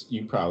 Chris,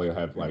 you probably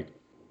have, like,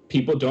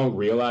 people don't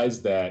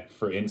realize that,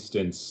 for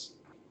instance,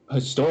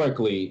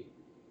 historically,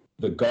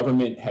 the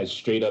government has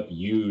straight up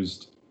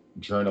used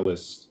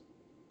journalists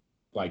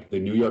like the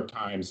New York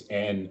Times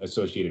and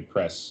Associated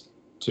Press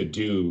to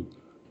do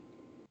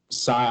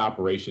PSY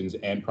operations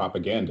and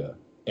propaganda.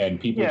 And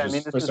people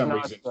for some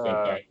reason think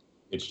that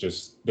it's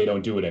just, they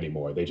don't do it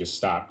anymore. They just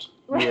stopped.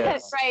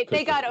 Right, right.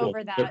 They got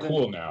over that. They're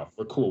cool now.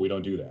 We're cool. We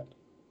don't do that.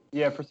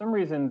 Yeah, for some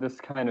reason,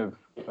 this kind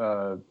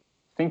of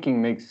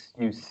thinking makes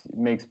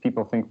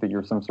people think that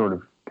you're some sort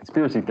of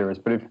conspiracy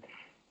theorist. But if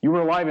you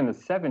were alive in the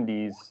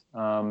 70s,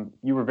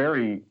 you were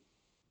very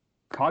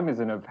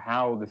cognizant of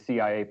how the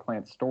CIA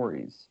plants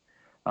stories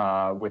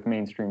with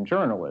mainstream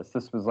journalists.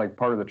 This was like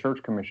part of the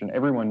Church Commission.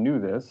 Everyone knew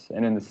this.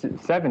 And in the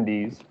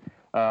 70s,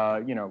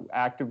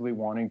 actively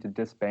wanting to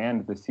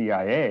disband the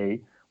CIA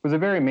was a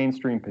very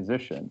mainstream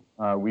position.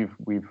 We've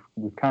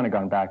kind of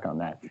gone back on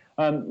that.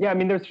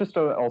 There's just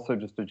also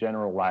just a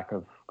general lack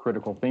of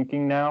critical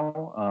thinking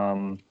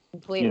now.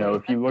 Completely.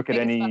 If you look at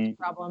any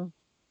problem.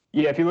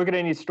 Yeah, if you look at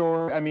any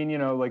story,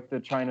 like the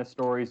China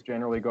stories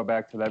generally go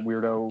back to that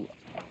weirdo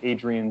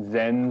Adrian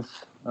Zenz.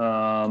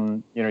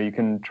 You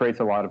can trace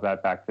a lot of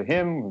that back to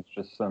him, who's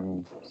just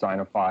some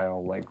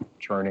Sinophile, like,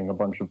 churning a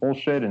bunch of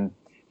bullshit. And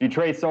if you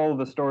trace all of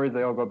the stories,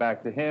 they all go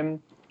back to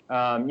him.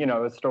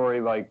 A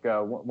story like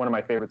one of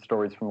my favorite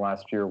stories from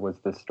last year was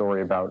this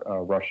story about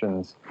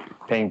Russians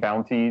paying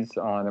bounties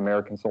on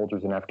American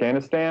soldiers in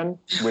Afghanistan,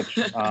 which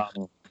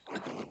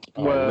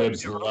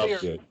libs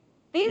loved it.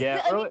 In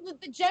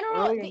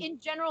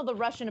general, the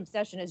Russian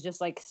obsession is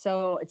just like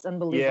it's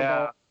unbelievable.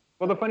 Yeah.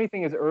 Well, the funny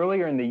thing is,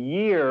 earlier in the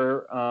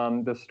year,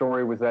 the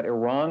story was that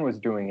Iran was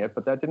doing it,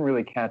 but that didn't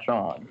really catch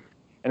on.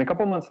 And a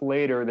couple months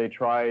later, they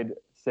tried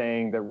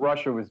saying that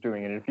Russia was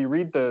doing it. And if you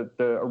read the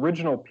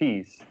original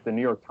piece, the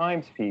New York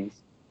Times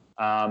piece,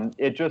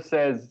 it just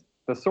says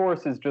the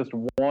source is just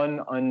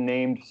one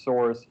unnamed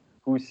source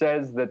who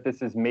says that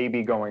this is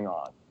maybe going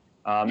on.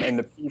 And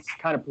the piece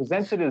kind of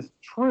presents it as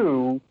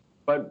true,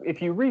 but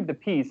if you read the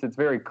piece, it's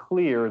very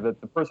clear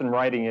that the person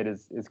writing it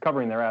is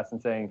covering their ass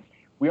and saying,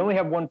 we only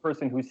have one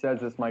person who says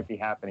this might be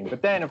happening.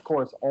 But then, of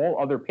course, all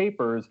other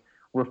papers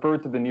refer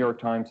to the New York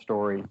Times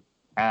story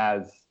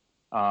as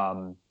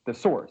the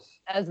source.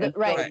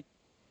 Right.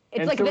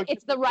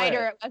 It's the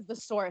writer as the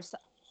source,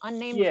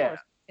 unnamed source.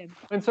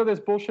 And so this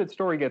bullshit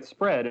story gets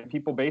spread, and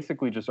people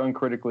basically just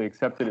uncritically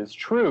accept it as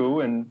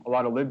true, and a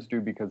lot of libs do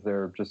because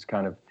they're just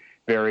kind of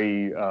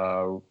very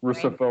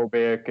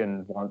Russophobic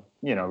and want,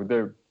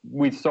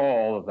 we saw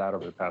all of that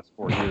over the past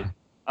 4 years.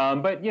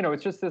 But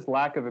it's just this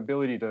lack of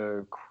ability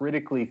to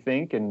critically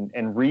think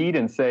and read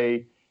and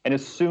say and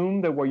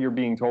assume that what you're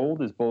being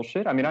told is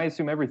bullshit. I mean, I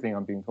assume everything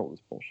I'm being told is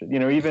bullshit.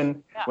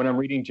 Even when I'm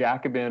reading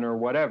Jacobin or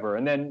whatever,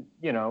 and then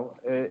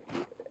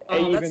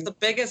that's the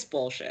biggest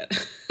bullshit.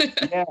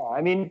 Yeah,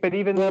 but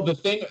even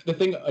the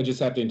thing I just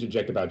have to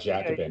interject about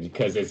Jacobin,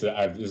 because it's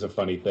a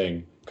funny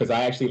thing, because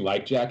I actually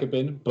like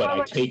Jacobin, but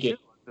I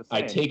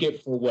take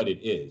it for what it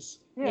is.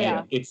 Yeah.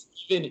 And it's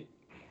even.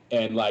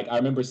 And, like, I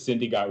remember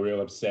Cindy got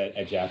real upset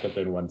at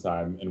Jacobin one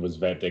time and was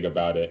venting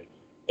about it.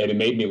 And it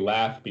made me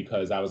laugh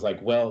because I was like,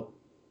 well,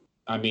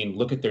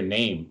 look at their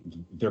name.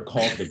 They're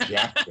called the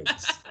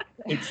Jacobins.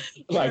 It's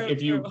like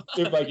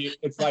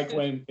it's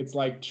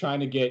like trying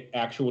to get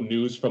actual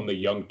news from the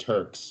Young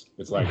Turks.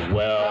 It's like,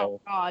 well,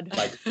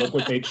 look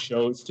what they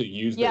chose to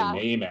use their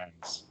name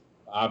as.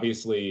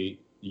 Obviously,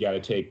 you got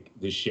to take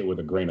this shit with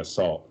a grain of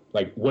salt.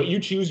 Like, what you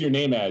choose your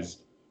name as,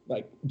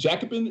 like,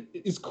 Jacobin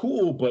is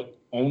cool, but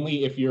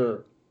only if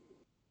you're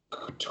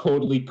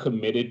totally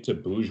committed to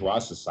bourgeois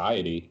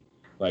society.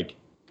 Like,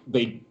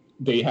 they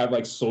have,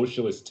 like,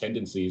 socialist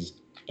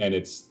tendencies, and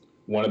it's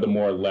one of the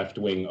more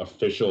left-wing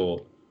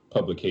official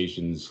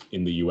publications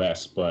in the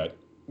U.S. But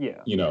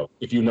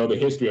if you know the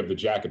history of the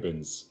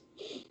Jacobins,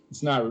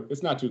 it's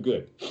not too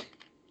good.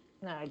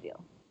 Not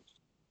ideal.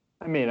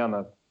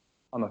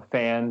 I'm a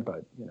fan,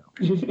 but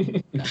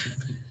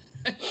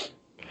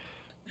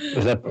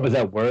Was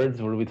that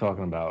words? What are we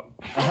talking about?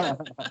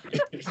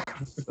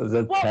 Was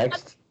that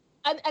text?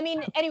 I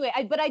mean, anyway,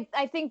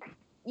 I think,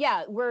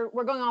 yeah, we're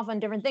going off on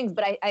different things,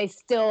 but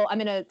I'm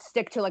gonna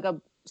stick to like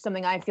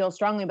something I feel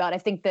strongly about. I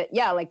think that,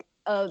 yeah, like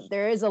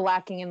there is a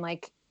lacking in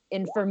like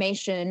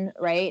information,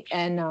 right?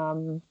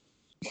 And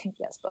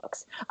yes,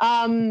 books,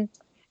 and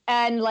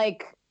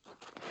like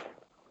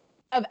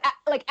of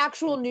like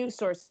actual news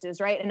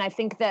sources, right? And I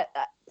think that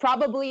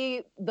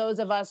probably those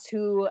of us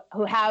who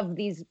have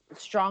these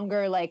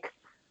stronger like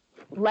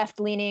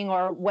left-leaning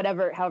or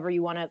whatever, however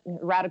you want to,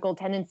 radical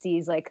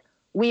tendencies, like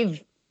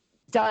we've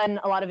done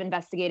a lot of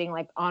investigating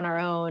like on our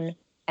own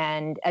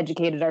and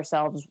educated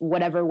ourselves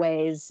whatever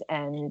ways,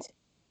 and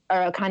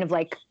are kind of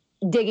like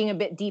digging a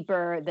bit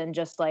deeper than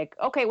just like,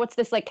 okay, what's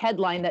this like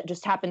headline that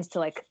just happens to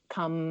like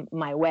come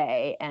my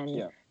way. And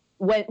yeah.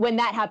 When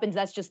that happens,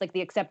 that's just like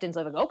the acceptance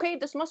of like, okay,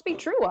 this must be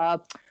true.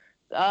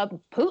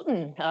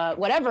 Putin,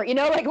 whatever, you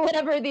know, like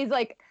whatever these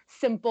like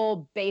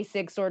simple,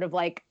 basic sort of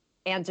like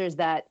answers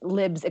that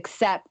libs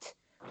accept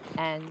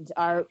and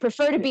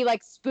prefer to be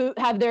like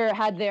have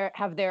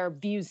their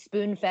views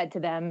spoon fed to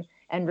them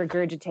and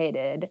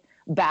regurgitated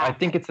back. I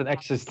think it's an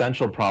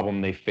existential problem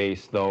they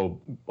face, though.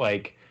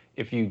 Like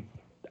I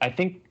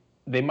think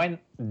they might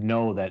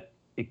know that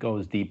it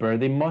goes deeper.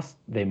 They must.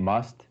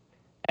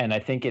 And I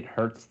think it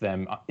hurts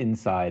them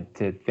inside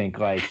to think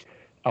like,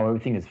 oh,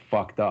 everything is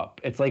fucked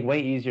up. It's like way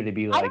easier to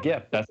be like,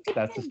 yeah,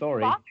 that's the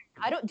story.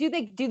 Do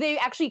they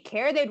actually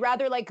care? They'd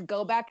rather like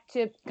go back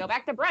to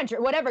brunch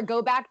or whatever,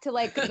 go back to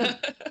like to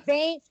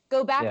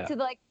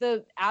like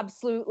the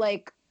absolute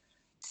like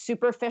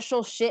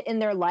superficial shit in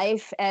their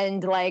life,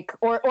 and like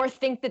or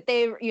think that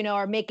they, you know,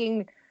 are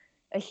making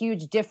a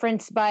huge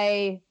difference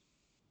by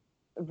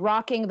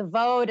rocking the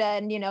vote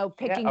and, you know,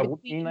 picking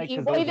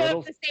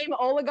the same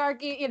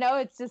oligarchy, you know.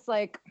 It's just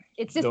like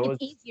it's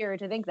easier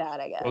to think that,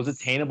 I guess. Those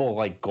attainable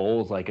like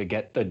goals, like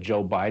get the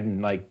Joe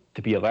Biden like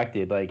to be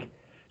elected, like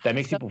that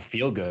makes people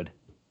feel good.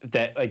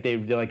 That like they're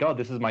like, oh,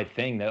 this is my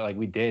thing that like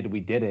we did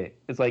it.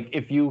 It's like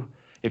if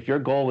your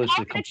goal is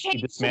to completely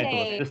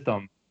dismantle the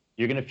system,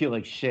 you're gonna feel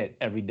like shit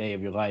every day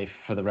of your life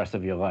for the rest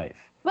of your life.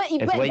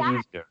 It's way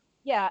easier.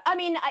 Yeah, I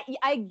mean,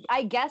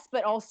 I guess,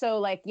 but also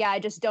like, yeah, I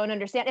just don't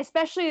understand,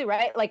 especially,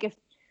 right? Like if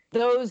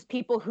those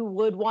people who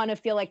would want to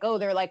feel like, oh,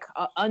 they're like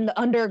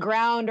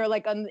underground or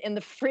like in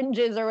the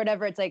fringes or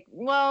whatever, it's like,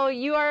 well,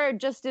 you are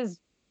just as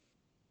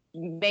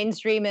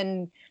mainstream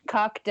and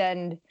cucked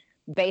and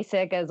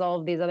basic as all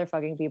of these other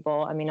fucking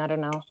people. I mean, I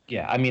don't know.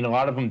 Yeah, I mean, a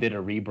lot of them did a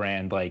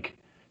rebrand, like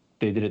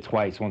they did it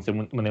twice. Once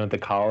when they went to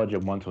college,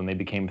 and once when they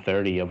became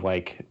 30. Of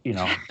like, you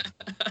know.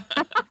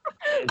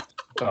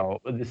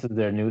 So this is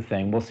their new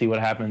thing. We'll see what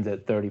happens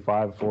at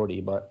 35, 40,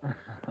 but.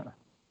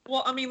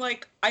 Well, I mean,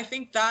 like, I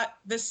think that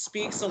this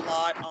speaks a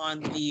lot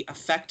on the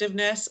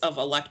effectiveness of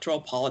electoral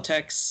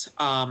politics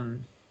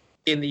in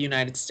the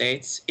United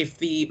States. If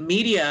the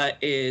media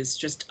is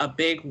just a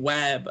big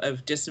web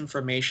of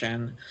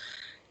disinformation,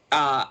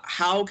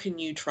 how can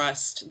you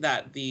trust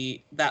that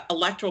that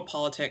electoral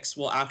politics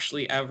will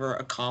actually ever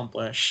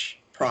accomplish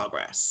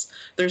progress?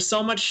 There's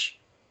so much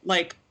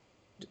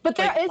but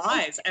there is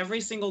lies every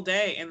single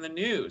day in the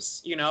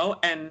news, you know,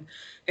 and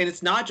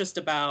it's not just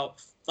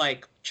about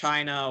like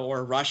China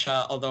or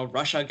Russia, although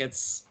Russia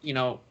gets, you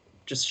know,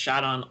 just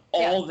shat on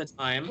all the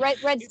time. Right,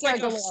 it's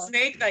like a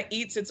snake that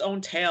eats its own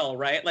tail,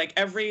 right? Like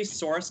every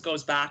source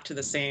goes back to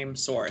the same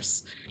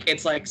source.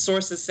 It's like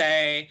sources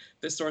say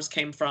this source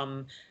came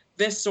from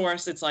this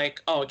source. It's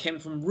like, oh, it came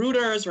from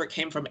Reuters or it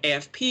came from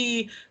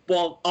AFP.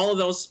 Well, all of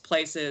those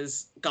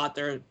places got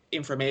their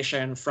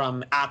information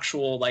from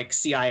actual like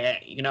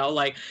CIA, you know,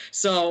 like,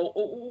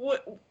 so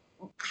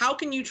how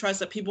can you trust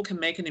that people can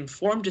make an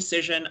informed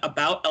decision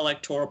about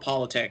electoral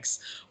politics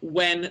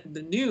when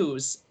the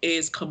news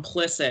is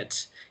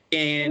complicit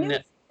in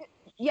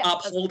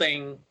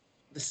upholding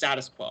the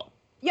status quo?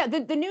 Yeah,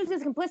 the news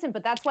is complicit,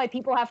 but that's why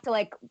people have to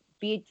like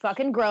be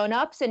fucking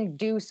grown-ups and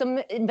do some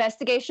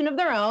investigation of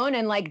their own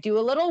and like do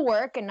a little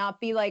work and not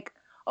be like,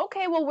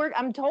 okay, well,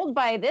 I'm told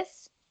by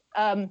this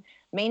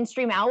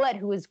mainstream outlet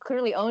who is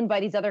clearly owned by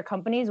these other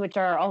companies, which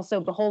are also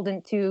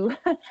beholden to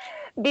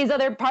these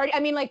other parties. I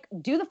mean, like,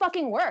 do the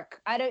fucking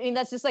work.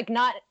 That's just like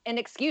not an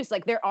excuse.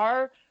 Like there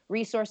are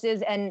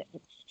resources, and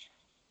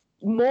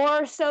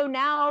more so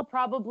now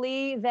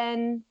probably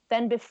than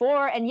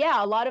before. And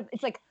yeah, a lot of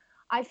it's like,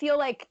 I feel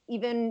like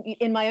even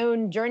in my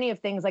own journey of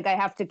things, like I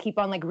have to keep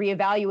on like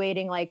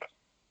reevaluating, like,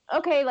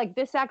 okay, like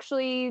this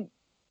actually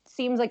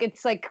seems like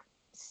it's like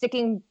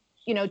sticking,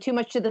 you know, too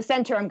much to the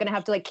center. I'm going to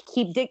have to like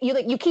keep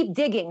you keep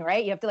digging,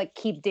 right? You have to like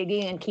keep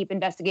digging and keep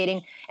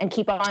investigating and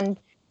keep on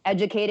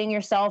educating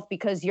yourself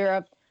because you're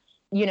a,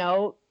 you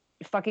know,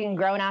 fucking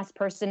grown ass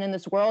person in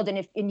this world. And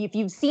if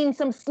you've seen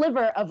some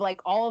sliver of like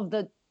all of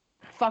the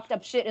fucked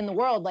up shit in the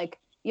world, like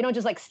you don't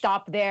just like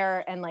stop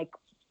there and like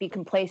be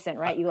complacent,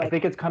 right? I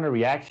think it's kind of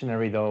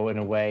reactionary though, in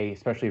a way,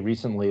 especially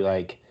recently.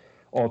 Like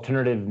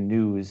alternative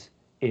news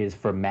is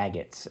for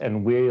maggots,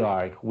 and we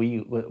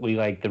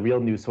like the real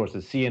news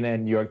sources,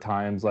 CNN, New York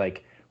Times.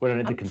 Like we're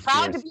not into conspiracy.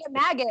 Proud to be a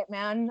maggot,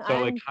 man.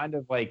 So like kind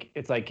of like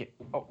it's like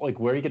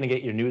where are you going to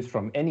get your news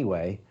from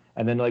anyway?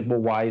 And then like, well,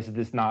 why is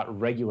this not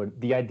regular?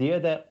 The idea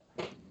that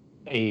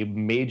a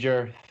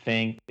major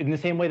thing, in the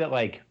same way that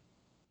like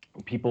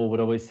people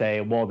would always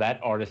say, well, that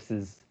artist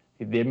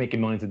they're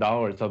making millions of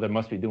dollars, so they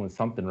must be doing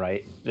something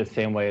right. The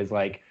same way as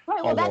like,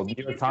 Right, well, New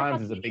York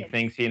Times is a big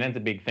thing, CNN's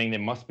a big thing. They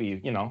must be,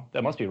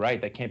 that must be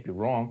right. That can't be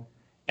wrong.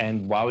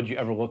 And why would you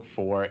ever look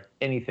for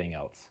anything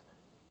else,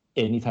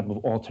 any type of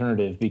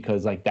alternative?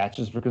 Because like that's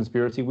just for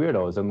conspiracy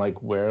weirdos, and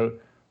like we're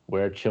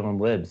chilling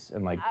libs,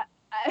 and like.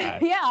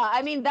 Yeah,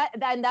 I mean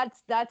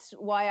that's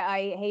why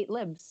I hate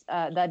libs.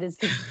 That is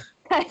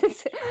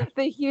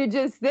the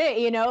hugest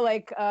thing,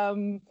 like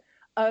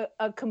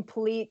a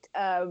complete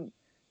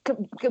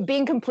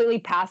being completely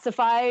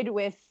pacified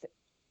with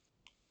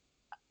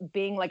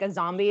being like a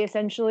zombie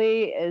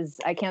essentially is,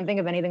 I can't think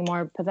of anything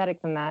more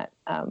pathetic than that.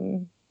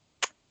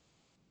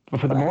 But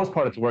for the most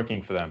part, it's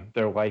working for them.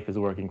 Their life is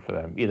working for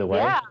them either way.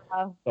 Yeah.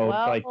 So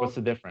well, like, what's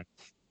the difference?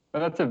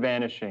 Well, it's a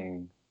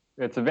vanishing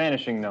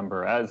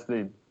number as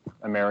the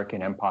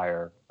American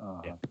empire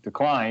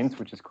declines,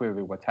 which is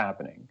clearly what's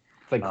happening.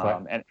 It's like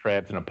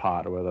crabs in a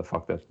pot, or whatever the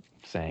fuck that's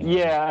saying.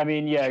 Yeah, I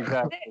mean, yeah,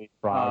 exactly.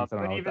 Frogs,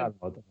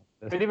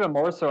 but even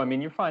more so, I mean,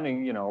 you're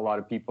finding, a lot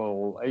of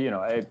people,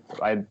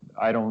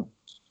 I don't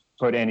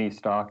put any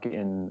stock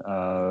in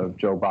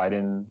Joe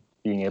Biden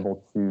being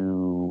able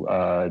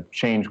to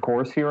change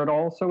course here at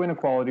all. So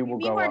inequality will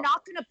go up. We're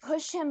not going to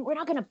push him. We're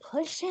not going to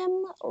push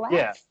him left.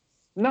 Yeah.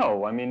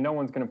 No, I mean, no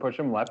one's going to push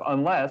him left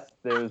unless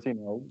there's,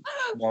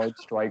 large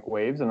strike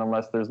waves and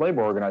unless there's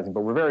labor organizing.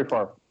 But we're very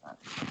far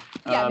from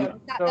that. Yeah,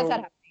 that's not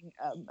happening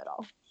at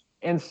all.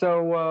 And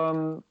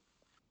so,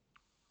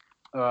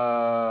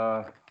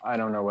 I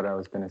don't know what I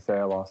was going to say.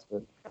 I lost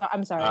it.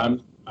 I'm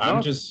sorry.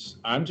 I'm just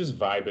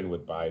vibing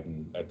with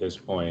Biden at this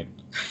point.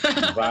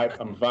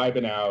 I'm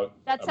vibing out.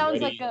 That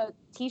sounds like a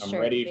T-shirt. I'm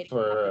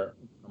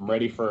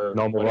ready for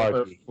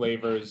whatever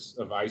flavors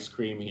of ice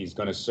cream he's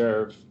going to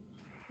serve.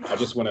 I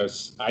just want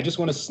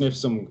to sniff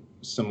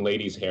some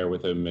ladies' hair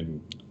with him,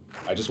 and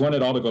I just want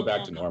it all to go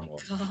back to normal.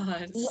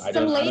 God. I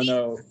don't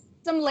know.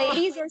 Some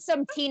ladies or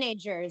some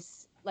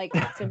teenagers, like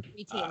some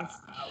preteens.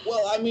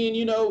 Well, I mean,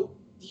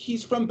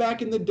 he's from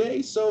back in the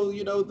day, so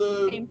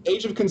the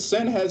age of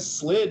consent has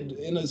slid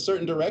in a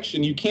certain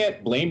direction. You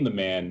can't blame the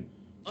man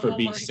for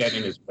being set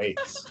in his ways.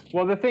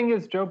 Well, the thing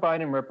is, Joe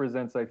Biden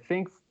represents, I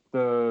think,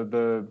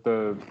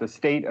 the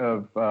state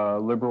of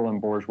liberal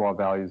and bourgeois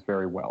values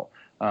very well.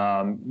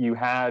 You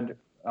had,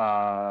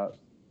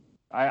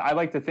 I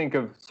like to think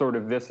of sort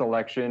of this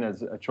election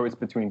as a choice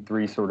between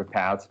three sort of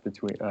paths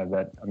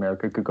that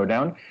America could go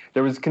down.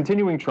 There was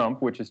continuing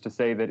Trump, which is to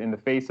say that in the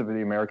face of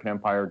the American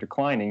empire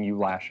declining, you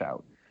lash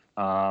out.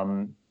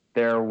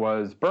 There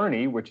was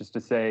Bernie, which is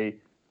to say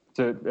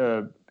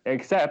to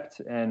accept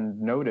and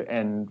note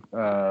and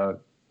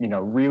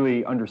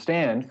really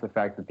understand the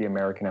fact that the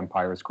American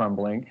empire is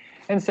crumbling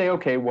and say,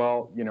 okay,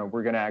 well,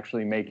 we're going to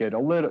actually make it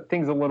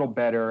things a little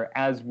better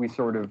as we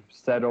sort of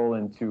settle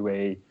into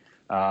a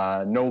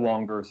no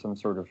longer some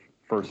sort of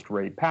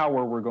first-rate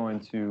power. We're going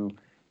to,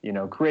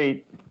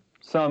 create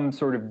some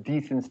sort of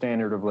decent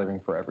standard of living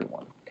for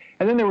everyone.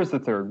 And then there was the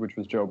third, which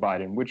was Joe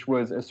Biden, which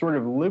was a sort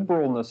of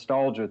liberal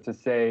nostalgia to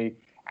say,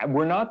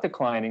 we're not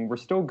declining, we're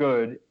still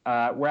good,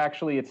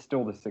 it's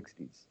still the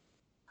 60s.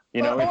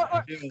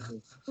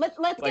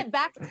 Let's get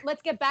back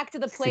to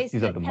the place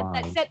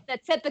that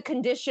set the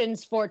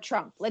conditions for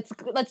Trump.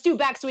 Let's do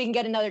back so we can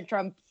get another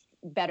Trump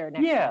better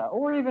next time.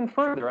 Or even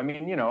further. I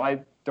mean,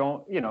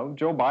 Joe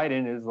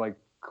Biden is like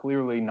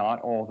clearly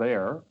not all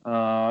there,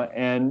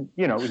 and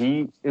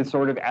he is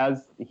sort of,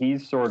 as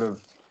he's sort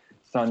of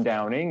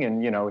sundowning,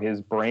 and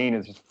his brain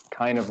is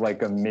kind of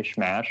like a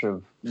mishmash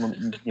of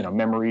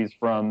memories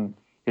from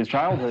his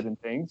childhood and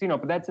things,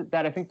 but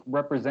that I think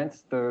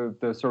represents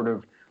the sort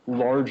of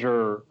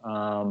larger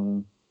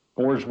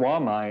bourgeois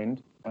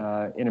mind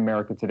in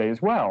America today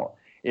as well,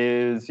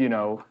 is,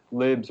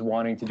 libs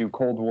wanting to do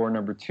Cold War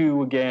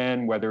 #2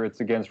 again, whether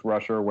it's against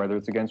Russia or whether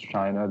it's against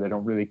China. They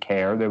don't really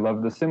care. They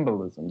love the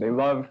symbolism. They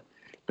love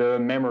the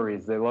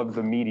memories. They love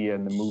the media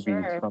and the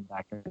movies from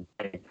back in the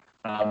day.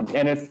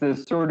 And it's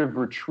this sort of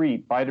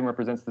retreat. Biden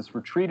represents this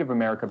retreat of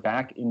America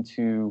back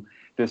into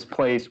this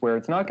place where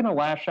it's not going to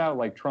lash out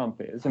like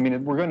Trump is. I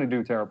mean, we're going to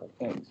do terrible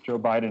things. Joe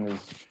Biden is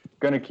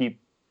going to keep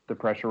the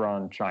pressure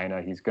on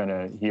China.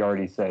 He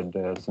already said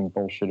some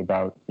bullshit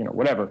about,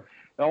 whatever.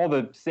 All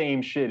the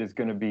same shit is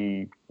going to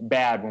be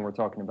bad when we're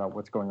talking about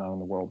what's going on in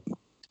the world.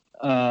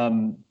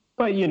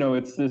 But,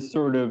 it's this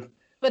sort of...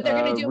 But they're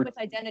going to do it with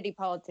identity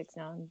politics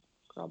now.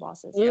 Girl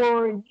bosses.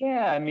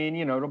 I mean,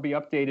 it'll be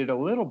updated a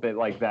little bit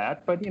like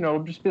that, but,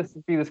 it'll just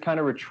be this kind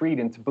of retreat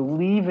into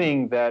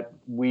believing that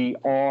we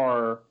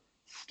are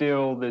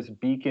still this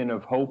beacon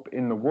of hope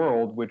in the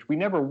world, which we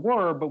never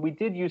were, but we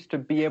did used to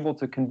be able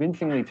to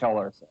convincingly tell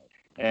ourselves.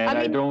 And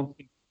I don't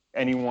think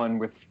anyone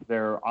with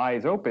their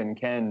eyes open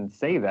can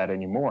say that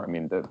anymore. I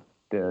mean,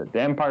 the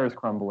empire is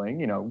crumbling,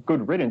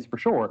 good riddance for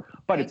sure,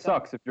 but it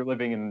sucks if you're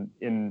living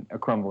in a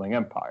crumbling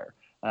empire.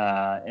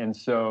 And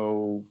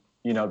so...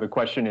 the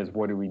question is,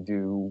 what do we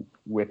do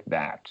with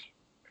that?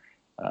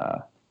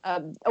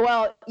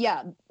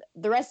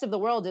 the rest of the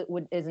world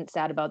isn't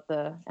sad about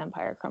the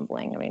empire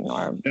crumbling. I mean,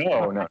 nor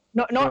No.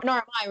 nor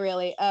am I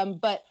really.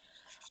 But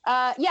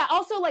yeah,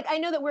 also like I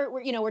know that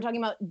we're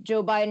talking about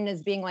Joe Biden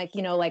as being like,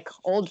 like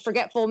old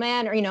forgetful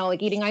man, or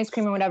like eating ice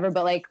cream or whatever,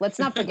 but like let's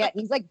not forget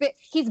he's like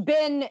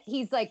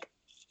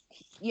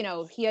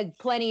he had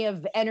plenty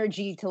of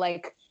energy to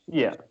like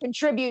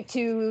contribute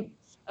to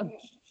a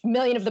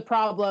million of the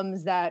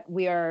problems that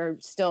we are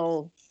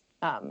still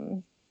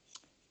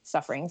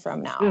suffering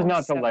from now. Just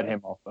not to let him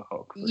off the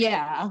hook.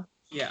 Yeah.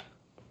 Yeah.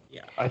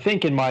 I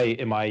think in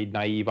my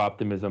naive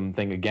optimism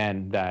thing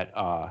again that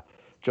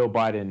Joe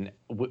Biden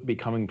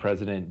becoming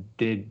president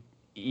did,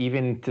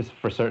 even just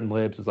for certain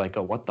libs, was like,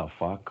 oh, what the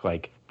fuck?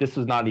 Like, this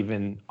is not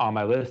even on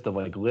my list of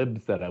like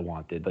libs that I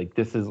wanted. Like,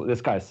 this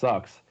guy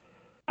sucks.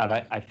 And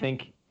I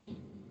think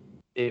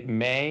it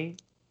may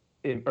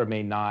or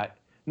may not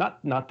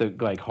the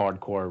like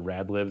hardcore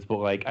rad libs, but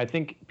like I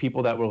think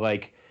people that were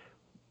like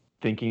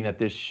thinking that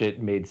this shit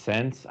made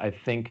sense, I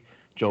think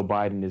Joe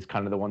Biden is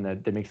kind of the one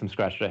that makes them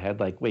scratch their head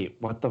like, wait,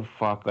 what the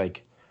fuck?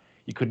 Like,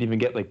 you couldn't even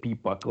get like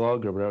Pete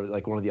Buttigieg or whatever,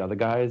 like one of the other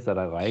guys that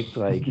I liked.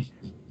 Like,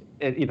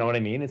 you know what I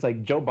mean? It's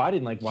like Joe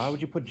Biden, like, why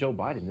would you put Joe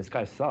Biden? This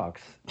guy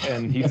sucks.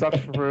 And he sucks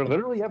for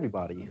literally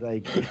everybody.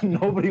 Like,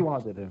 nobody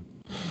wanted him.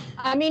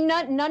 I mean,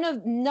 none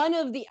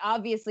of the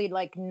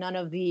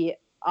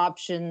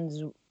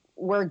options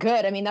were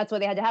good. I mean, that's why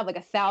they had to have like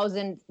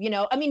 1,000,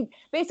 I mean,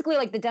 basically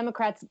like the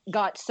Democrats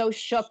got so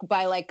shook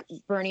by like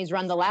Bernie's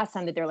run the last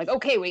time that they're like,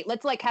 okay, wait,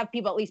 let's like have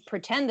people at least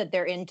pretend that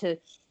they're into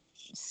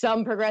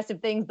some progressive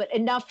things, but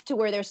enough to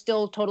where they're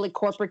still totally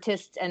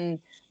corporatists. And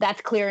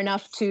that's clear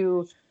enough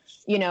to,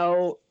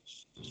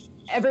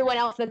 everyone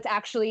else that's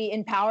actually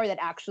in power, that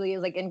actually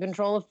is like in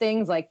control of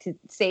things, like to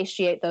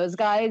satiate those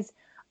guys.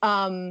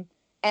 And,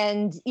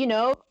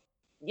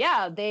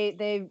 yeah,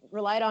 they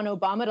relied on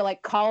Obama to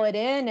like call it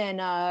in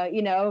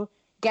and,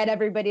 get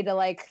everybody to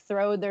like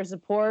throw their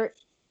support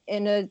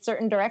in a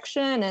certain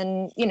direction.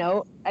 And,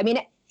 I mean,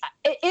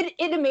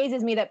 it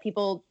amazes me that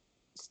people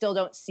still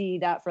don't see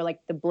that for like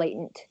the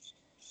blatant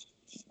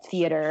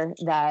theater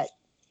that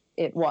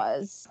it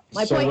was.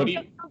 My point,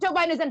 Joe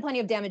Biden has done plenty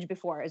of damage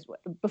before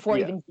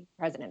even being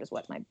president is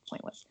what my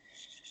point was.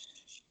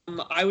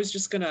 I was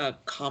just going to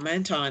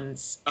comment on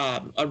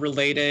a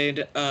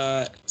related,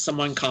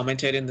 someone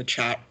commented in the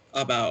chat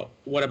about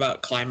what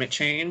about climate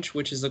change,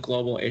 which is a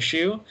global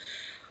issue.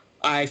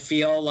 I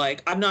feel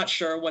like I'm not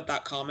sure what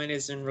that comment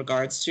is in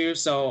regards to,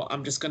 so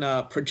I'm just going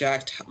to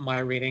project my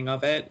reading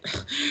of it,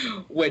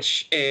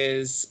 which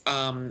is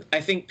I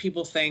think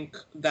people think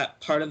that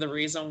part of the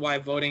reason why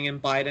voting in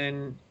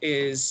Biden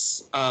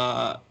is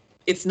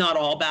it's not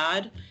all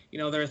bad.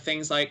 There are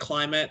things like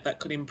climate that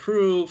could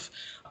improve,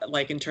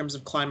 like in terms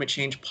of climate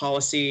change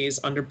policies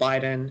under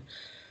Biden.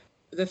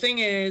 The thing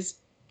is,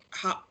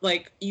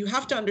 you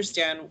have to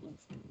understand,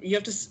 you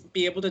have to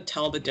be able to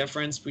tell the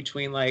difference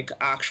between like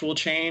actual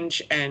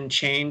change and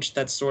change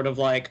that's sort of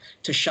like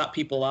to shut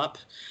people up.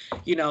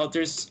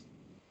 There's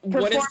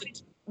what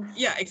is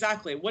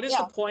exactly. What is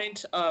the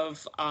point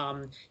of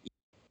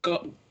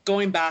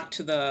going back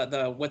to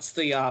the what's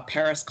the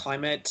Paris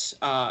climate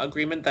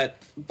agreement that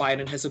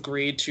Biden has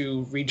agreed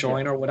to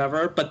rejoin or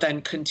whatever, but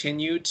then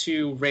continue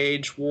to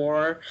wage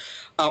war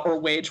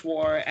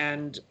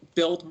and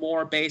build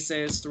more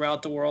bases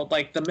throughout the world.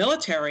 Like the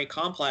military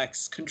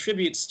complex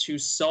contributes to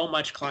so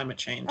much climate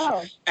change.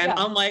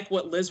 Unlike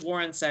what Liz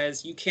Warren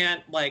says, you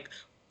can't like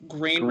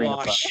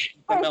greenwash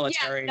the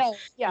military.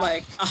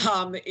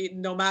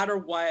 No matter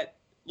what,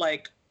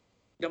 like,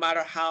 no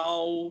matter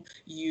how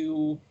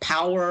you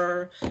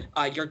power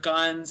your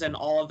guns and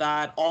all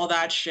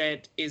that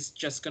shit is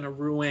just going to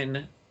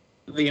ruin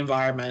the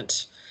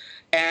environment.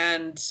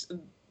 And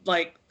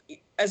like,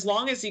 as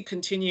long as the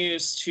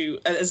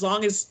DNC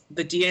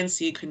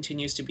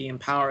continues to be in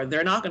power,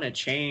 they're not going to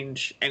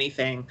change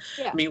anything.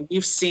 I mean,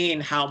 we've seen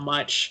how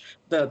much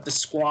the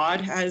squad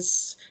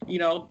has,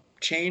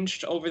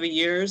 changed over the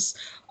years.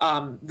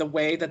 The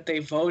way that they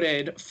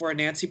voted for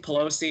Nancy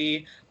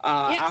Pelosi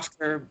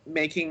after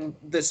making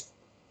this,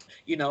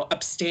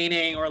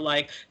 abstaining or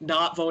like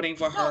not voting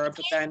for her,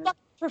 but then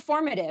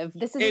performative.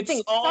 This is the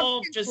thing.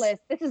 All just,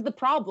 this is the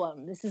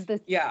problem.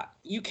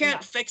 You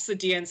can't fix the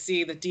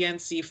DNC. The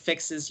DNC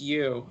fixes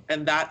you,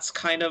 and that's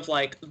kind of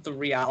like the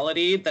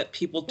reality that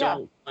people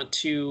don't want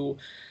to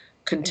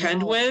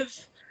contend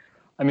with.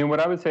 I mean,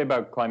 what I would say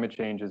about climate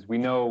change is we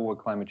know what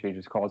climate change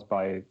is caused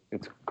by.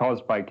 It's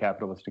caused by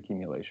capitalist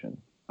accumulation.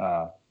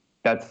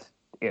 That's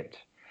it.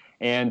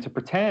 And to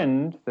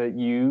pretend that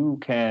you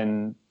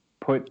can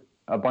put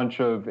a bunch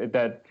of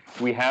that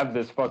we have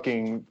this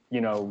fucking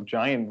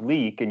giant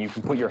leak and you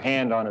can put your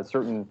hand on a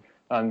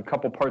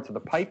couple parts of the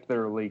pipe that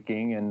are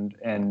leaking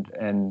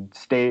and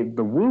stay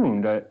the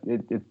wound.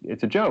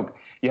 It's a joke.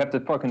 You have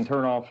to fucking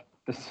turn off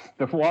the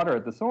water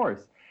at the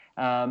source.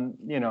 And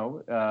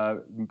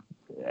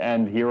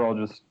here I'll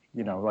just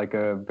like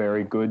a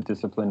very good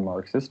disciplined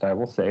Marxist, I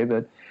will say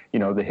that,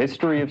 the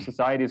history of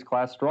society is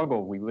class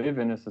struggle. We live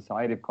in a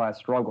society of class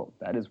struggle.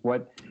 That is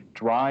what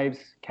drives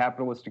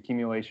capitalist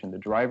accumulation. The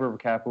driver of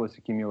capitalist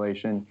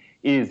accumulation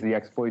is the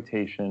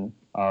exploitation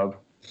of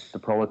the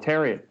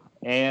proletariat.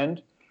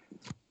 And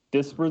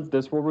this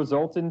will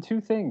result in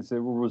two things. It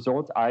will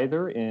result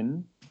either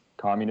in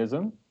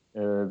communism,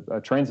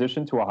 a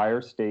transition to a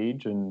higher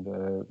stage and,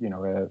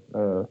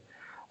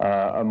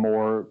 a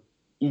more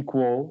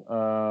equal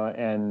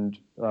and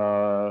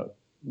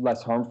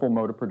less harmful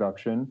mode of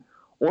production,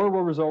 or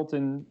will result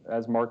in,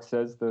 as Marx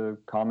says, the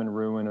common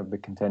ruin of the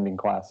contending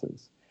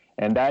classes.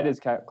 And that is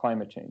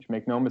climate change.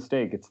 Make no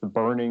mistake, it's the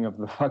burning of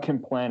the fucking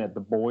planet, the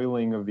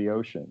boiling of the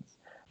oceans.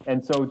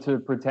 And so to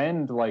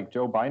pretend like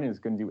Joe Biden is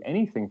going to do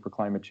anything for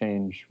climate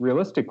change,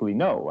 realistically,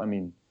 no. I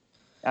mean,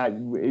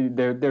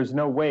 there's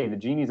no way. The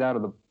genie's out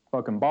of the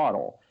fucking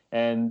bottle.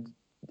 And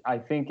I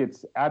think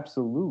it's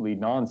absolutely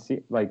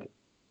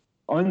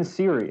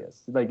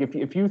unserious. Like,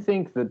 if you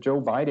think that Joe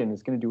Biden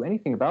is going to do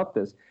anything about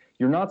this,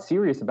 you're not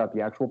serious about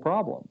the actual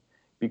problem,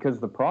 because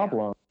the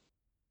problem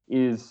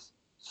is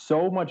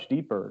so much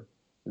deeper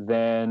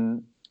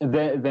than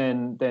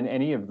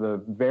any of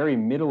the very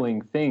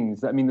middling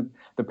things. I mean,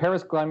 the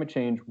Paris climate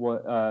change,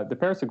 the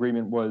Paris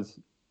Agreement was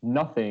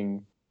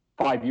nothing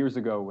 5 years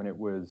ago when it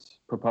was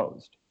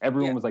proposed.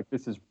 Everyone was like,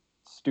 this is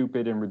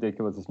stupid and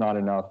ridiculous. It's not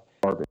enough,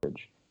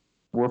 garbage.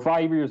 We're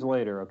 5 years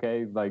later,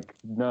 okay? Like,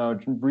 no,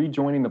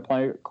 rejoining the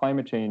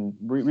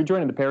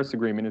Paris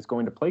Agreement is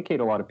going to placate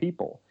a lot of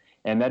people,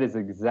 and that is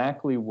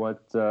exactly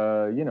what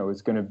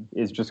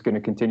is just going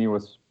to continue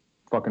us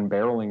fucking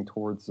barreling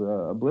towards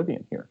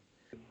oblivion here.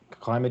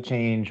 Climate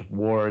change,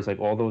 wars, like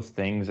all those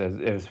things,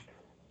 as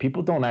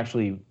people don't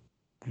actually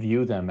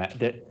view them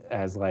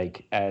as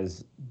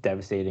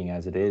devastating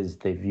as it is.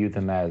 They view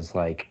them as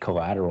like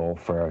collateral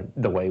for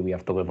the way we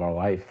have to live our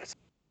life.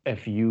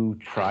 If you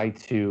try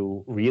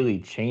to really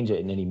change it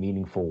in any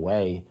meaningful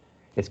way,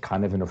 it's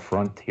kind of an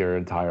affront to your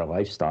entire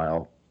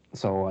lifestyle.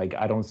 So like,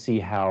 I don't see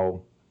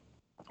how,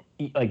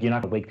 like, you're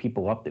not gonna wake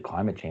people up to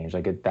climate change.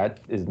 Like,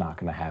 that is not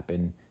gonna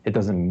happen. It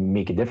doesn't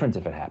make a difference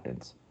if it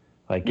happens.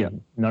 Like,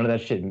 none of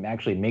that shit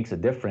actually makes a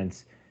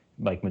difference,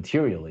 like,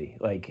 materially.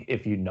 Like,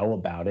 if you know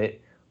about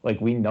it,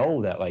 like, we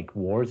know that, like,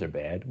 wars are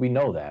bad. We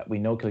know that. We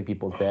know killing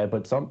people is bad,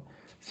 but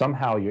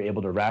somehow you're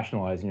able to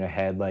rationalize in your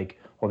head, like,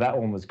 well, that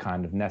one was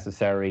kind of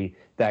necessary.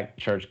 That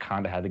church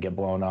kind of had to get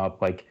blown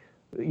up. Like,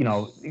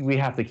 we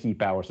have to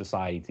keep our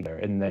society together.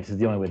 And this is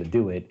the only way to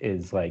do it,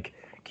 is, like,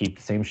 keep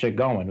the same shit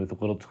going with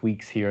little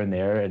tweaks here and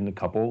there and a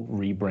couple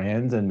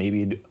rebrands and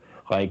maybe,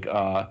 like,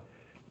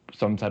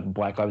 some type of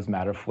Black Lives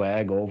Matter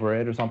flag over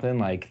it or something,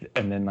 like,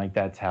 and then, like,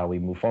 that's how we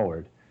move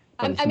forward.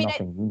 But it's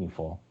nothing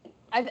meaningful.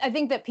 I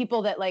think that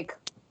people that, like,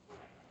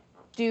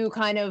 do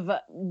kind of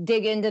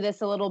dig into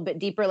this a little bit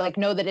deeper, like,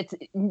 know that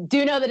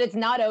it's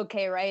not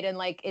okay, right? And,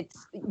 like,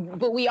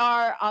 but we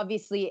are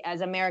obviously,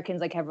 as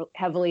Americans, like,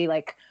 heavily,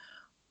 like,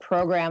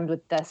 programmed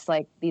with this,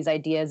 like, these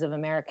ideas of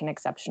American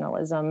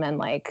exceptionalism, and,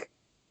 like,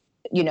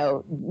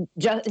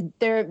 just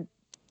there's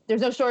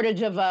no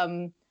shortage of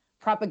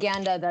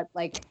propaganda that,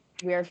 like,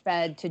 we're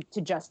fed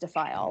to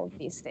justify all of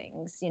these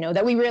things,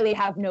 that we really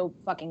have no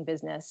fucking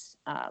business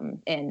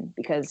in,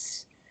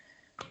 because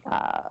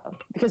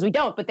we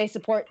don't, but they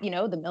support,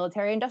 the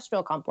military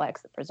industrial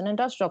complex, the prison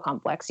industrial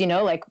complex,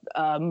 like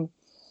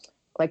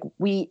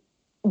we,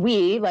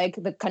 like,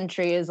 the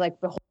country is, like,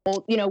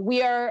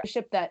 we are a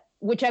ship that,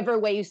 whichever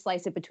way you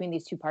slice it between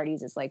these two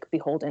parties, is, like,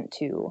 beholden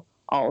to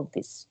all of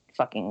these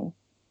fucking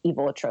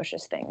evil,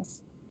 atrocious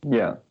things.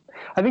 Yeah.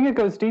 I think it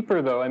goes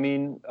deeper, though. I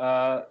mean,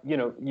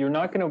 you're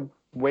not going to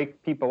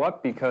wake people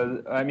up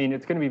because, I mean,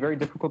 it's going to be very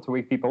difficult to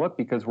wake people up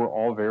because we're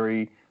all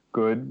very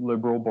good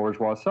liberal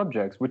bourgeois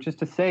subjects, which is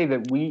to say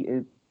that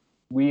we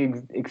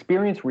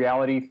experience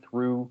reality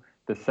through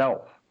the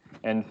self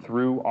and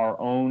through our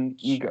own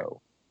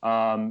ego.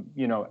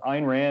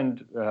 Ayn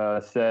Rand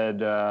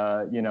said,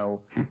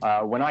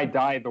 when I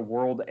die, the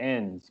world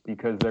ends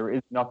because there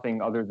is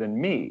nothing other than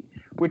me,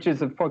 which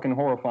is a fucking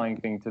horrifying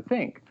thing to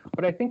think.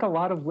 But I think a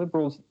lot of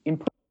liberals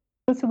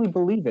implicitly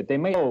believe it. They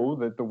may know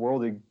that the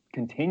world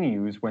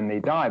continues when they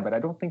die, but I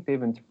don't think they've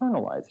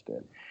internalized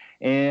it.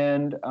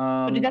 And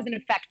but it doesn't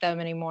affect them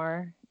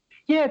anymore.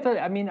 Yeah,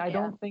 I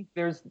don't think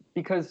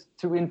because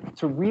to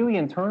really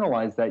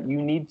internalize that,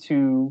 you need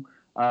to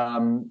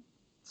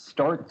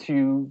start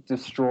to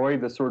destroy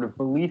the sort of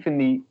belief in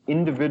the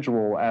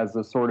individual as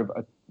a sort of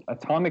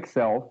atomic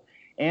self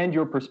and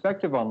your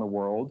perspective on the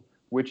world,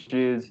 which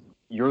is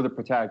you're the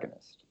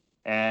protagonist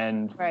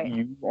and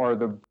you are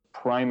the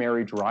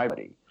primary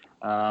driver.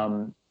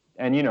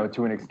 And,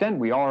 to an extent,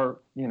 we are,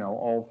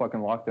 all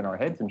fucking locked in our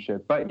heads and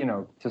shit. But,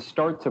 to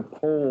start to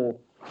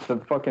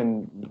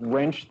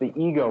wrench the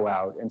ego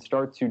out and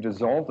start to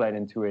dissolve that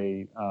into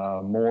a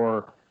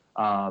more,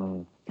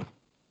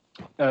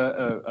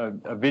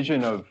 a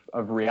vision of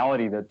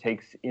reality that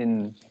takes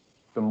in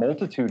the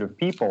multitude of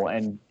people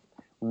and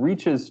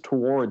reaches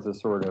towards a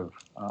sort of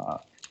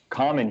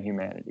common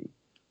humanity.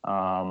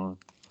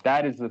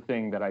 that is the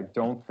thing that I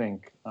don't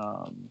think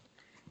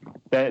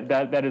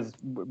that is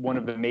one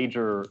of the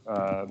major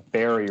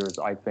barriers,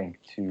 I think,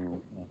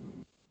 to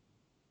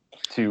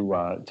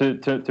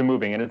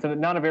moving. And it's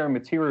not a very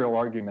material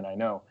argument, I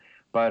know,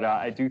 but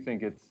I do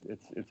think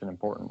it's an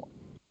important one.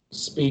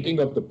 Speaking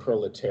of the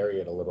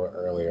proletariat a little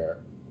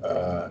earlier,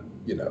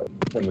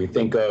 when we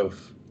think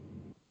of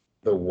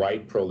the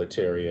white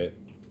proletariat,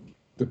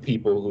 the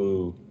people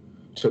who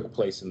took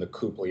place in the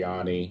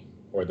Kupliani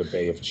or the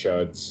Bay of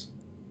Chuds,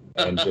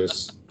 and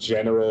just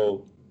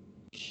general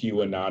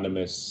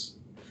QAnonymous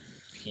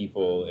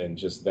people and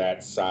just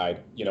that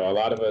side. A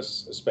lot of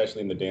us,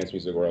 especially in the dance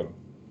music world,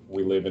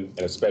 we live in,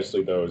 and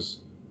especially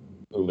those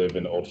who live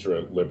in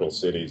ultra liberal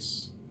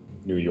cities,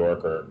 New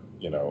York or,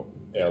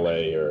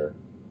 LA or,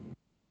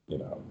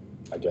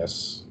 I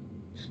guess,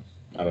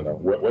 I don't know.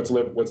 What's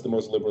the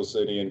most liberal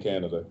city in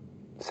Canada?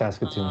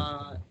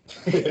 Saskatoon.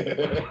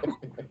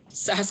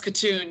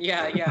 Saskatoon,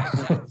 yeah.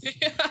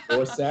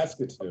 Or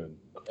Saskatoon.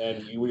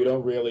 And we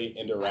don't really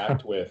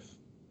interact with,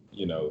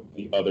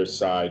 the other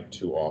side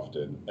too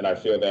often. And I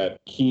feel that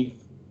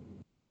Keith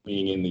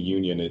being in the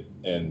union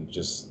and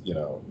just,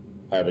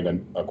 having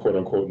a quote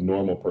unquote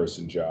normal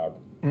person job,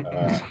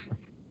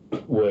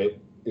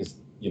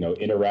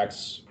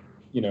 interacts,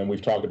 and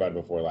we've talked about it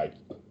before, like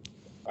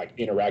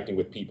interacting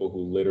with people who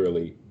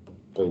literally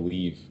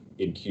believe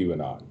in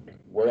QAnon.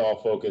 We're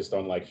all focused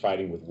on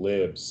fighting with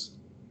libs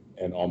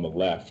and on the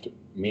left.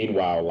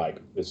 Meanwhile,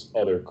 this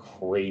other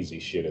crazy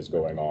shit is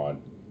going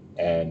on.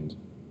 And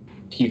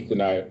Keith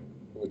and I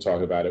were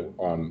talking about it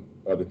on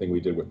other thing we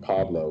did with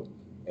Pablo.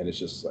 And it's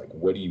just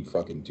what do you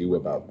fucking do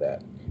about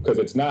that? Because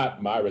it's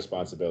not my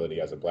responsibility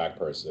as a black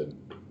person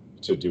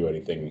to do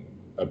anything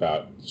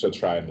to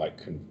try and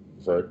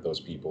convert those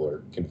people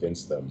or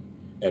convince them.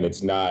 And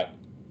it's not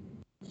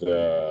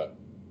the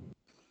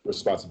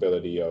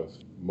responsibility of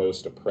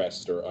most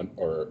oppressed or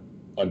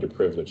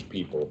underprivileged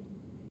people.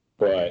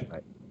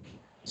 But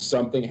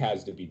something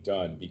has to be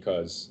done,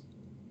 because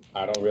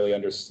I don't really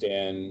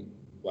understand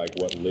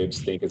what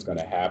libs think is going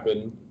to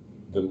happen.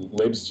 The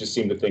libs just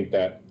seem to think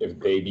that if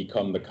they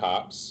become the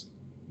cops,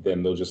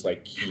 then they'll just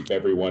keep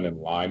everyone in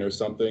line or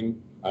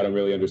something. I don't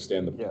really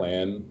understand the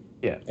plan.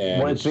 Yeah,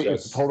 and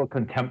it's total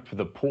contempt for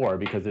the poor,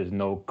 because there's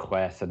no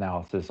class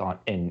analysis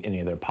in any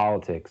of their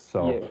politics.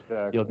 So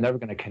exactly. You're never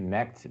going to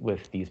connect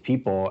with these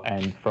people.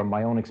 And from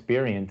my own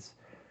experience,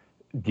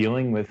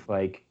 dealing with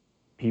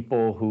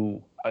people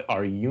who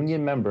are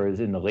union members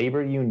in the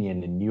labor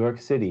union in New York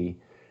City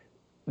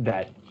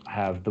that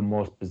have the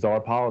most bizarre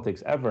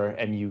politics ever,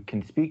 and you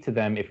can speak to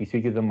them if you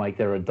speak to them like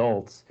they're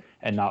adults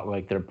and not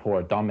like they're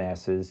poor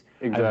dumbasses.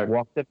 Exactly. I've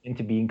walked them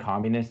into being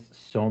communists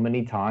so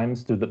many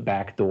times through the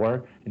back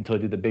door until I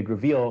do the big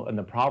reveal. And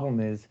the problem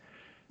is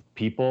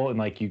people,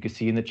 and you can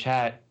see in the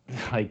chat,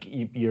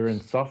 you're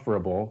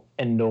insufferable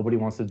and nobody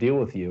wants to deal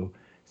with you.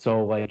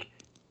 So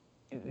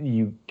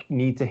you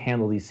need to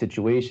handle these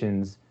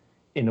situations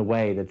in a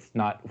way that's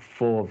not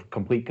full of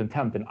complete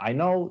contempt. And I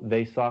know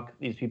they suck,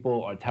 these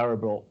people are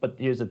terrible, but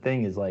here's the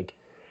thing is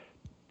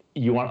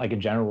you want a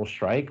general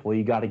strike? Well,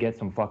 you got to get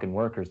some fucking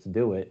workers to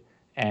do it.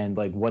 And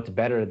what's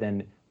better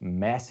than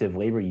massive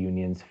labor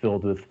unions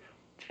filled with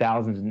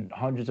thousands and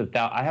hundreds of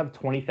thousands? I have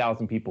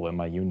 20,000 people in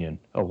my union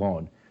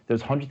alone.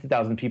 There's hundreds of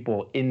thousands of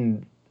people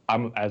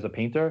as a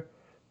painter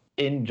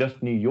in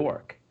just New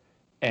York.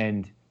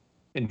 And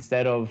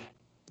instead of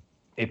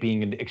it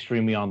being an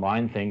extremely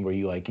online thing where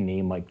you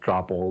name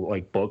drop all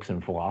books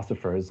and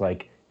philosophers,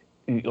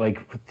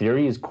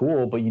 theory is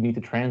cool, but you need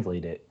to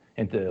translate it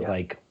into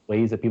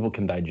ways that people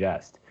can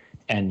digest.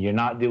 And you're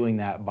not doing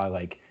that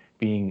by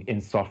being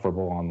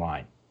insufferable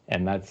online.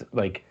 And that's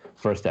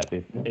first step.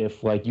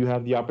 If you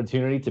have the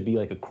opportunity to be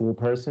a cool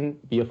person,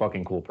 be a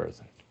fucking cool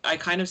person. I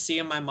kind of see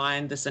in my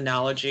mind this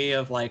analogy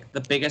of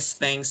the biggest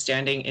thing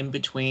standing in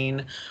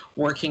between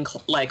working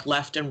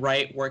left and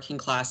right working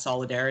class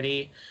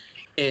solidarity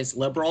is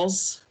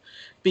liberals.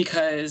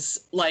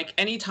 Because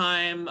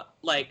anytime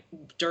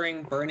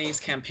during Bernie's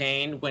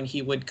campaign, when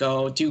he would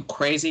go do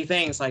crazy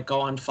things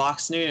go on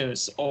Fox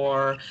News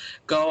or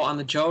go on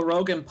the Joe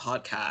Rogan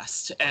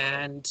podcast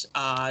and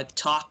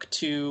talk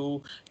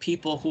to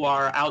people who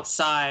are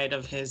outside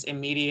of his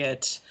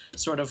immediate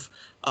sort of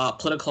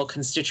political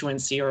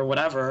constituency or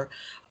whatever,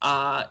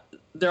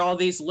 there are all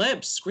these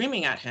libs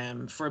screaming at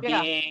him for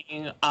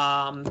being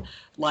I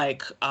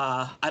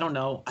don't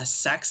know, a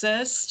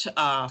sexist,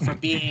 for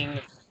being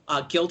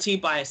guilty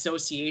by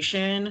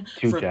association,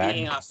 for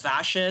being a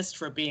fascist,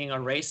 for being a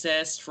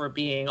racist, for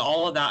being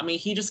all of that. I mean,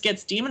 he just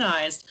gets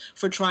demonized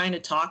for trying to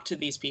talk to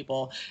these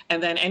people.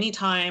 And then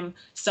anytime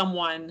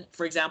someone,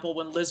 for example,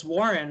 when Liz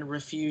Warren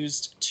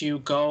refused to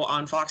go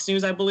on Fox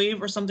News, I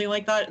believe, or something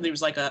like that, there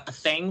was a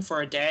thing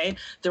for a day,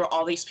 there were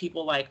all these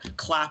people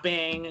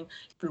clapping,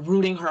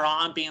 rooting her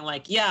on, being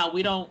yeah,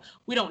 we don't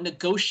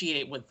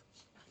negotiate with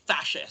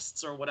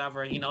fascists or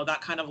whatever,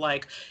 that kind of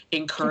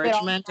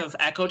encouragement of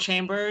echo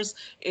chambers.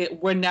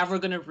 We're never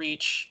going to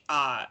reach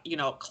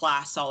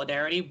class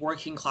solidarity,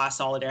 working class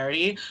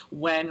solidarity,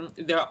 when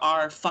there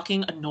are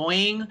fucking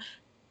annoying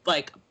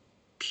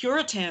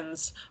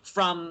Puritans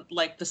from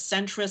like the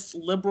centrist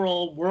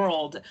liberal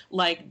world,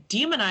 like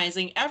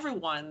demonizing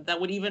everyone that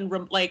would even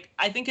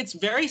I think it's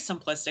very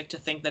simplistic to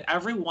think that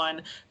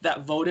everyone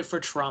that voted for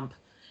Trump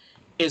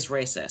is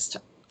racist.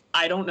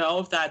 I don't know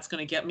if that's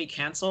going to get me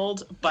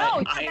canceled,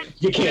 but I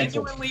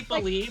genuinely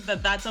believe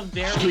that that's a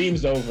very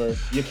stream's over.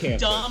 You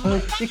canceled.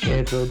 Dumb. You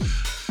canceled.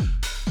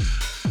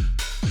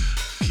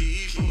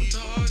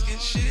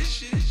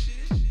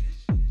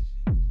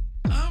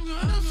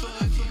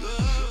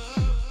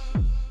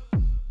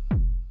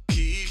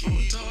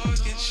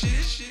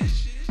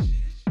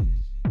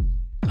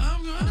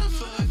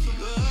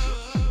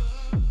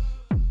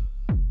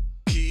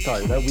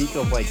 Sorry, that week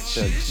of like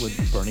when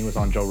Bernie was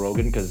on Joe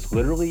Rogan, because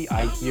literally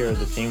I hear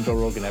the same Joe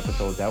Rogan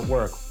episodes at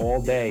work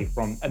all day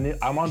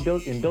I'm on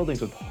in buildings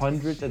with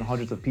hundreds and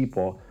hundreds of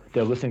people.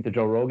 They're listening to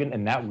Joe Rogan,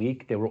 and that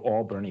week they were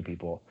all Bernie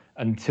people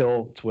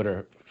until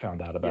Twitter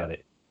found out about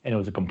it, and it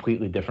was a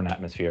completely different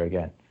atmosphere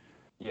again.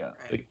 Yeah.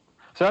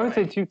 So I would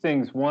say two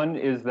things. One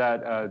is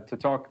that to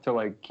talk to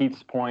like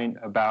Keith's point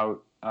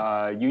about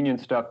union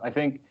stuff, I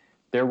think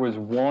there was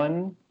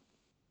one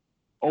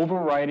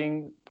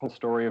overriding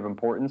story of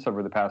importance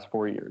over the past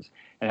 4 years.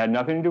 It had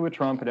nothing to do with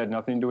Trump. It had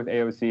nothing to do with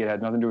AOC. It had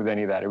nothing to do with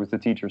any of that. It was the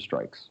teacher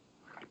strikes.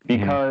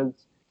 Because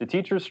the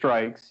teacher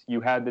strikes,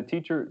 you had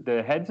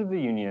the heads of the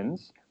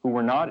unions who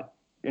were not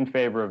in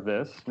favor of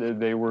this.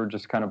 They were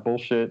just kind of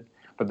bullshit.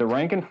 But the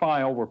rank and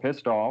file were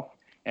pissed off.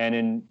 And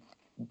in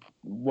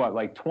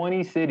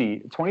 20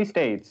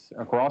 states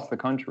across the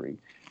country,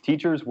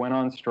 teachers went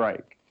on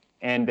strike.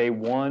 And they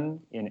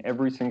won in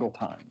every single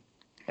time.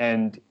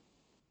 And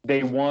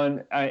they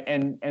won,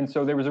 and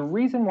so there was a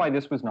reason why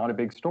this was not a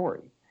big story.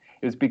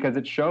 It was because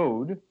it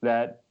showed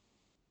that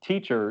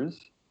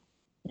teachers,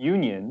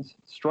 unions,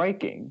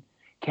 striking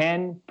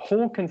can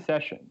pull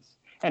concessions,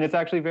 and it's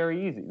actually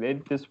very easy. They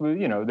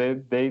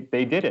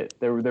did it.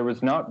 There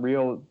was no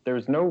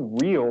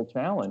real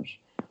challenge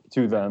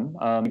to them.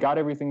 They got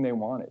everything they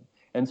wanted,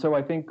 and so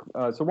I think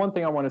so. One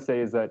thing I want to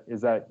say is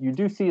that you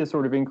do see a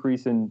sort of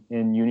increase in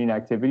union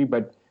activity,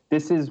 but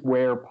this is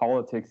where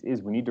politics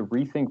is. We need to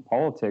rethink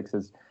politics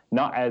as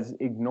not as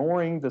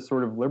ignoring the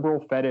sort of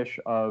liberal fetish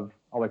of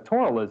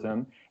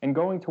electoralism and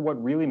going to what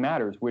really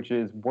matters, which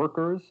is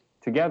workers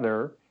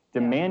together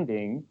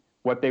demanding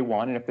what they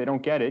want, and if they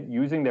don't get it,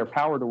 using their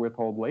power to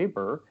withhold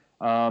labor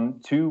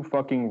to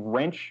fucking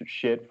wrench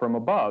shit from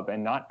above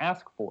and not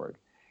ask for it.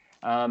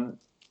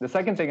 The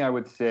second thing I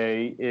would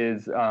say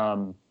is,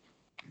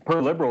 per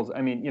liberals,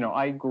 I mean,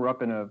 I grew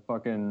up in a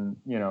fucking,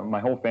 my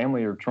whole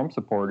family are Trump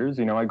supporters.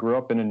 I grew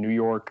up in a New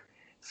York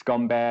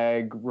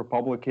scumbag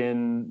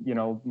Republican.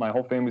 My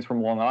whole family's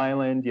from Long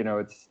Island.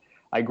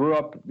 I grew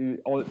up in.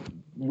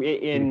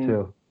 Me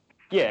too.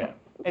 Yeah,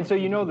 and so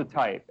the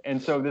type.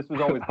 And so this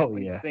was always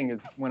the thing is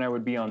when I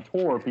would be on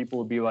tour, people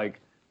would be like,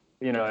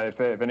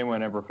 if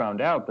anyone ever found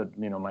out that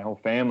my whole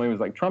family was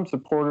like Trump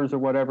supporters or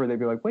whatever, they'd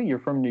be like, wait, you're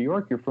from New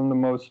York? You're from the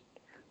most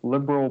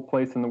liberal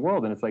place in the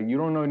world. And it's like, you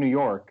don't know New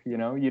York, you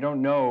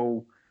don't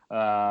know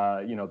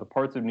the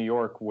parts of New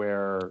York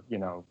where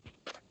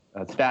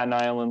Staten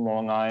Island,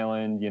 Long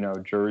Island,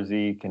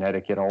 Jersey,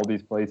 Connecticut, all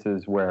these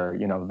places where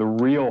the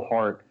real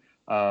heart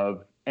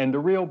of and the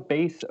real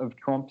base of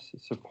Trump's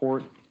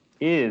support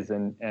is.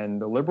 And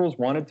the liberals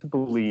wanted to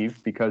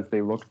believe, because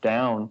they looked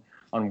down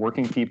on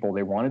working people,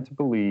 they wanted to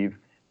believe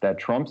that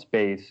Trump's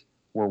base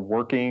were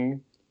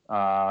working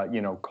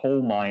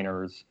coal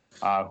miners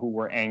who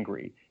were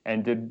angry.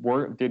 And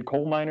did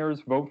coal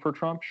miners vote for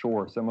Trump?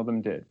 Sure, some of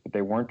them did, but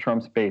they weren't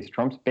Trump's base.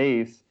 Trump's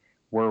base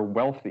were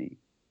wealthy.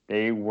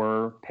 They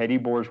were petty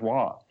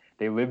bourgeois.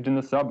 They lived in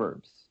the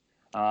suburbs.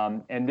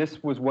 And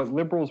this was what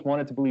liberals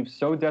wanted to believe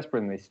so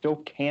desperately, and they still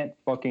can't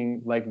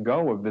fucking let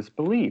go of this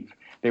belief.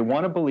 They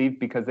want to believe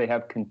because they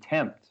have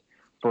contempt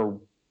for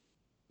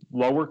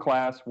lower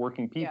class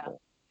working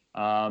people.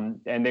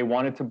 And they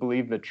wanted to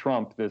believe that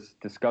Trump, this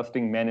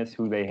disgusting menace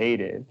who they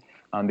hated,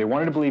 they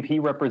wanted to believe he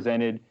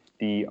represented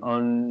the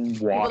unwashed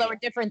people that were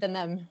different than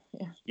them.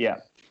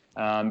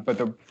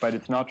 But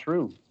it's not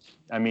true.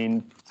 I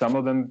mean, some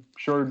of them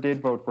sure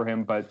did vote for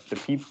him, but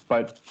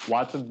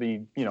lots of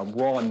the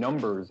raw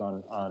numbers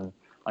on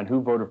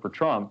who voted for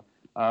Trump,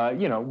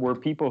 were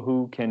people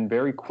who can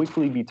very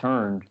quickly be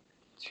turned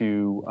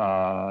to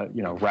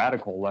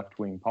radical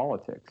left-wing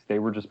politics. They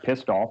were just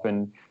pissed off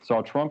and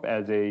saw Trump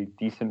as a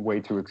decent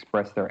way to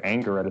express their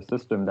anger at a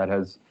system that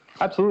has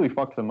absolutely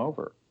fucked them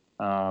over.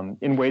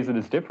 In ways that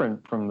is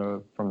different from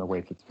the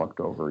ways it's fucked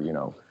over,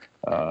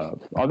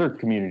 other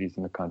communities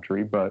in the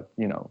country, but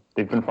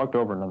they've been fucked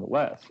over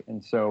nonetheless.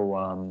 And so,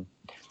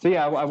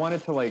 I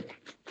wanted to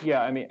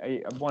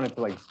I wanted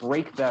to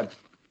break that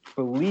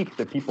belief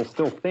that people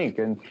still think,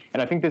 and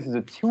I think this is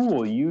a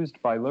tool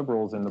used by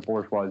liberals and the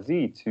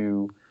bourgeoisie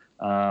to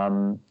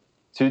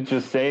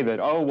just say that,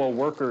 oh well,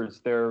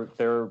 workers they're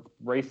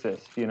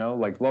racist,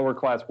 like lower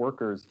class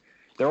workers.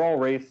 They're all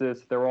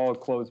racist. They're all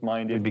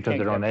closed-minded. Because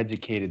they're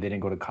uneducated. They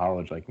didn't go to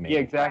college like me. Yeah,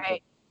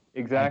 exactly.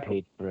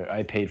 Exactly.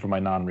 I paid for my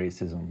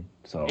non-racism,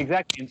 so.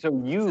 Exactly. And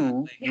so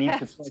you need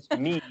to trust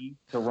me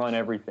to run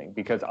everything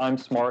because I'm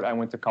smart. I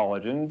went to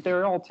college, and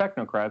they're all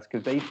technocrats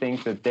because they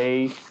think that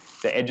the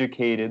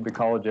educated, the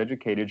college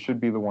educated,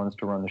 should be the ones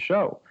to run the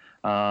show.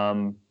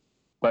 But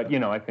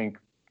I think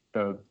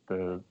if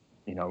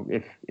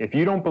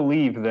you don't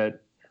believe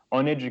that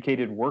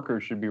uneducated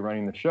workers should be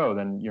running the show,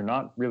 then you're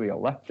not really a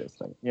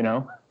leftist.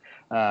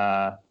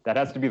 That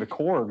has to be the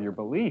core of your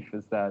belief.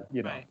 Is that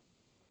Right.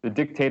 the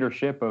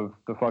dictatorship of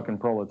the fucking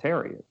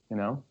proletariat,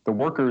 the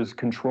workers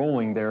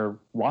controlling their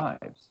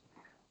lives.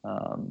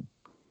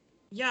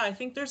 Yeah, I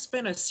think there's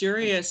been a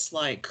serious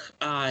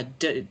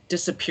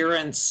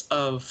disappearance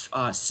of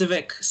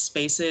civic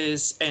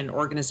spaces and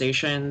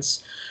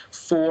organizations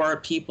for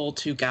people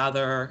to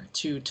gather,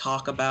 to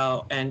talk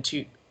about, and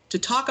to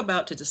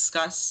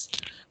discuss,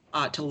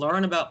 to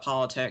learn about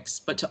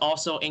politics, but to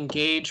also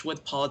engage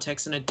with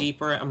politics in a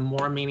deeper and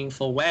more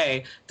meaningful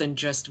way than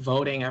just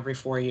voting every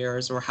 4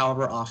 years or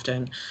however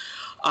often.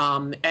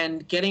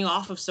 And getting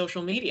off of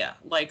social media.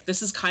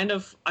 This is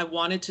I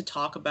wanted to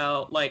talk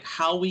about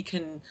how we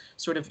can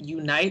sort of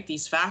unite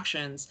these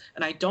factions.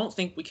 And I don't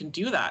think we can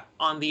do that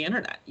on the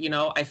internet.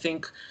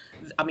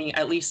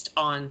 At least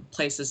on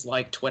places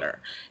like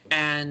Twitter.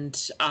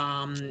 And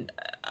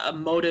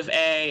Motive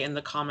A in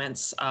the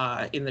comments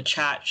in the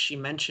chat, she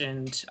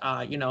mentioned,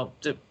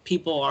 the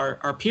people,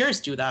 our peers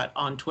do that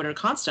on Twitter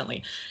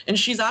constantly. And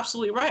she's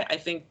absolutely right. I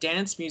think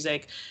dance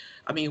music,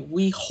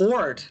 we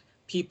hoard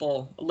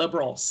people,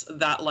 liberals,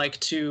 that like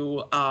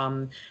to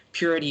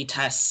purity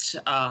test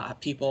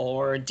people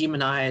or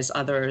demonize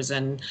others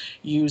and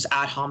use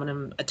ad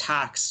hominem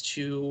attacks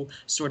to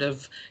sort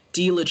of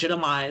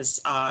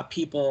delegitimize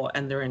people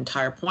and their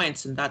entire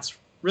points. And that's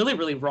really,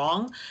 really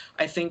wrong.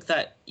 I think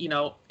that,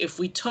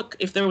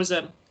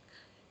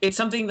 it's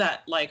something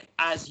that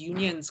as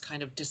unions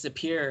kind of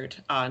disappeared,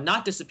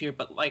 not disappeared,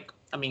 but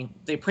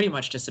they pretty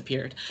much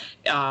disappeared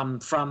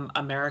from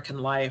American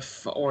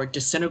life or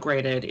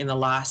disintegrated in the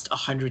last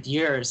 100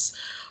 years.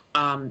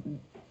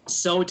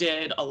 So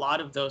did a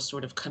lot of those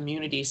sort of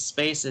community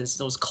spaces,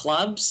 those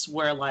clubs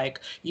where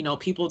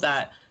people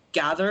that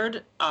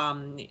gathered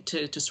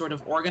to sort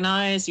of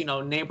organize,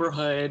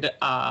 neighborhood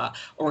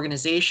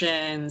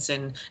organizations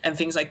and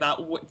things like that.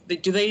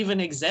 Do they even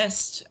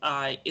exist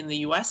in the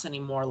U.S.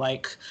 anymore?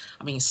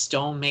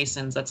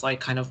 Stonemasons, that's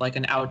kind of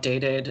an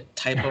outdated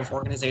type of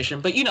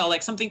organization. But,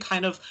 something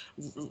kind of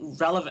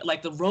relevant,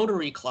 like the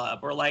Rotary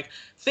Club or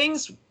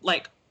things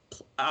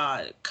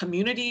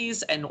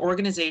communities and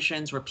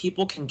organizations where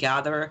people can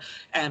gather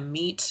and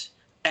meet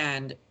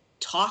and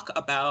talk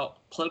about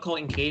political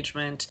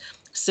engagement,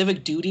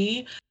 civic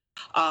duty,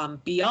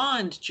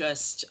 beyond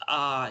just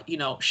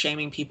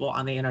shaming people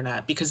on the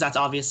internet, because that's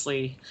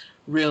obviously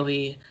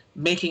really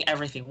making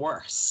everything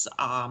worse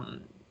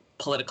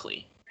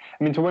politically.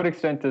 To what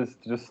extent does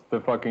just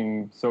the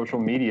fucking social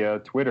media,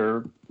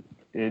 Twitter,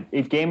 it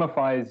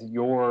gamifies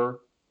your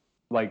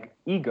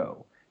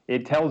ego?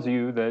 It tells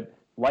you that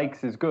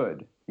likes is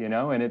good,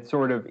 and it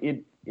sort of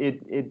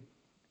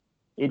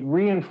it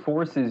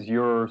reinforces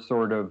your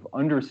sort of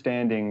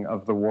understanding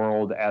of the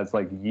world as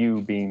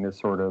you being this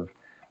sort of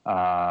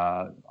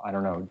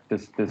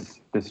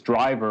this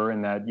driver,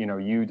 and that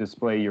you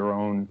display your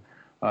own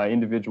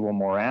individual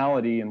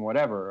morality and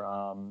whatever.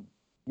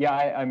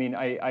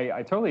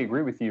 I totally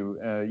agree with you.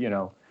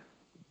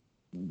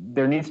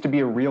 There needs to be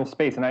a real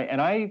space, and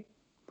I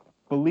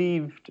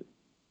believed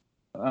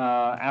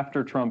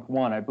after Trump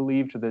won, I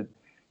believed that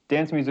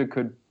dance music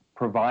could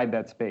provide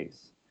that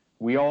space.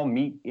 We all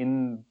meet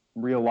in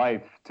real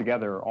life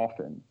together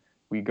often.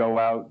 We go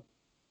out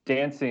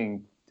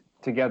dancing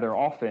together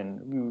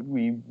often.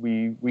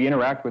 We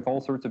interact with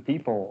all sorts of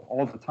people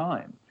all the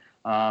time.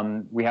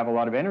 We have a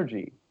lot of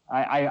energy.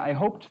 I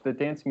hoped that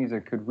dance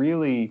music could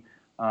really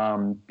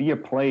be a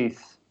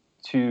place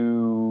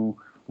to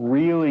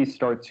really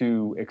start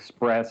to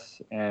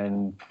express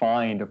and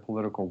find a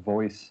political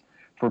voice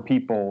for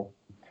people.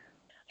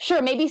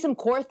 Sure, maybe some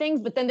core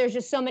things, but then there's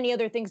just so many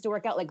other things to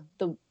work out,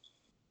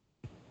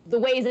 the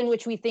ways in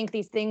which we think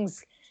these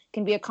things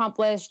can be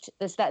accomplished,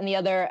 this, that, and the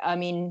other.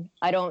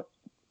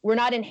 We're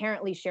not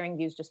inherently sharing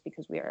views just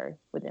because we are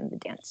within the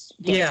dance.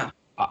 Yeah.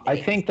 I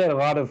think that a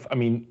lot of,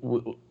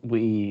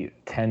 we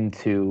tend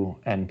to,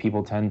 and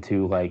people tend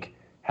to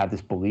have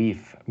this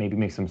belief, maybe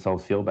makes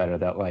themselves feel better,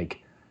 that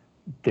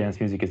dance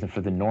music isn't for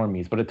the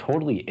normies, but it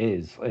totally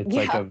is.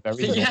 It's a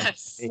very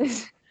yes.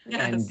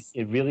 Yes. And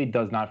it really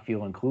does not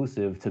feel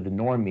inclusive to the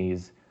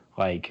normies,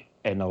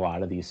 in a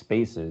lot of these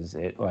spaces.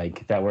 It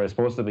that we're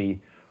supposed to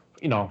be,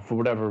 for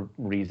whatever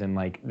reason,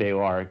 they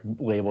are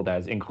labeled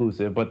as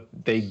inclusive, but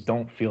they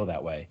don't feel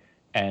that way.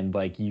 And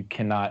you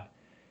cannot,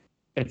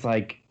 it's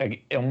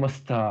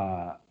almost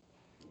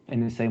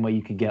in the same way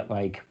you could get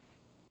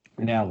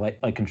now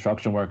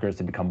construction workers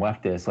to become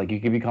leftists.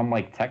 You could become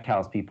tech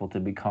house people to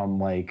become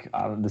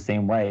the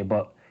same way,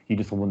 but you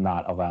just will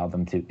not allow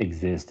them to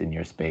exist in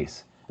your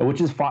space,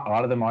 which is fine. A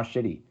lot of them are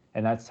shitty,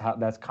 and that's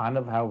kind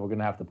of how we're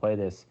gonna have to play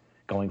this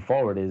going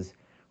forward. Is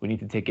we need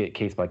to take it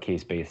case by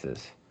case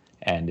basis,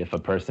 And if a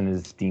person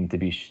is deemed to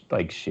be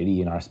shitty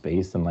in our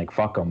space, then like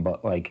fuck them.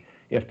 But like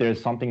if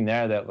there's something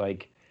there that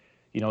like,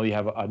 you know, you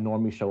have a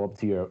normie show up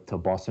to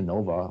Bossa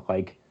Nova,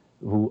 like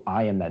who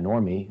I am that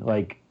normie,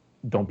 like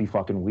don't be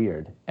fucking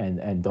weird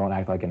and don't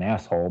act like an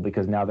asshole,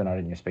 because now they're not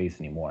in your space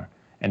anymore.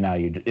 And now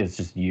it's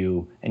just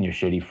you and your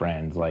shitty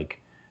friends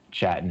like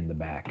chatting in the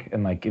back.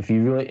 And like if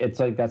you really, it's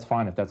like that's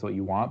fine if that's what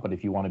you want, but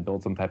if you want to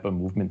build some type of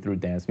movement through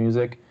dance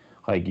music,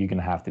 like you're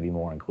gonna have to be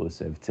more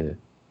inclusive to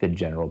the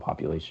general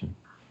population.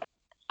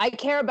 I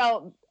care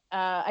about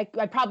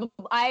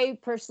I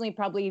personally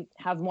probably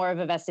have more of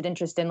a vested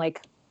interest in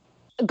like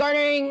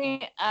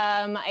garnering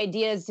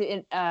ideas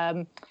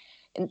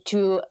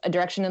into a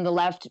direction in the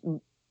left.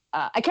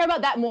 I care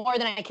about that more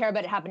than I care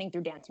about it happening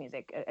through dance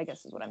music, I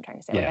guess is what I'm trying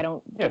to say. Yeah. Like I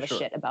don't give a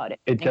shit about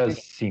it. It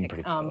does seem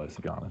pretty close,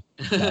 to be honest.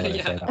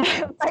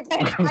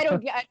 I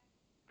don't get.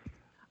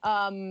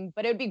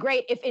 But it would be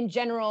great if, in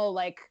general,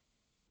 like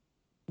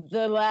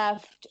the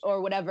left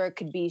or whatever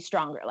could be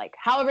stronger. Like,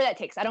 however that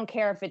takes. I don't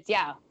care if it's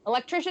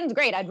electrician's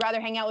great. I'd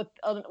rather hang out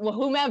with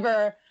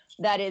whomever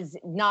that is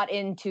not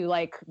into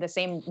like the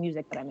same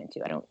music that I'm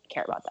into. I don't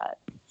care about that.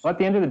 Well, at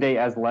the end of the day,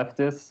 as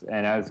leftists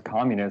and as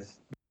communists,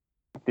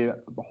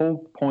 the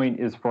whole point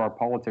is for our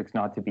politics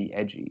not to be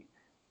edgy,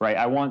 right?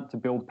 I want to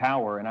build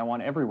power, and I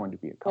want everyone to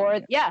be a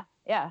communist. Yeah.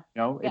 You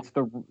know, it's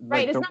the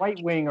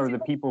right wing or the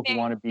people who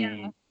want to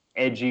be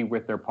edgy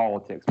with their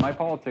politics. My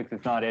politics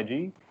is not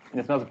edgy, and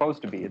it's not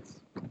supposed to be. It's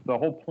the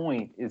whole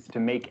point is to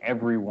make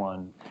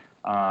everyone,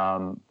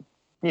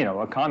 you know,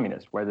 a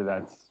communist, whether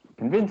that's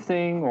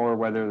convincing or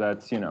whether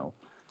that's, you know,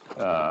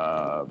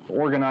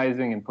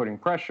 organizing and putting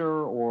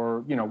pressure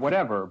or, you know,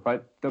 whatever.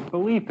 But the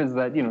belief is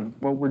that, you know,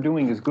 what we're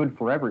doing is good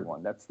for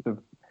everyone. That's the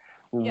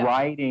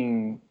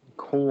riding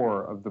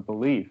core of the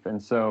belief.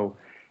 And so,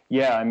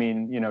 yeah, I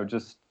mean, you know,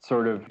 just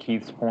sort of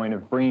Keith's point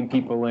of bringing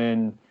people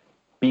in,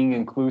 being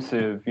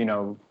inclusive, you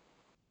know,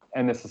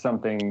 and this is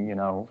something, you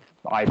know,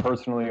 I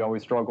personally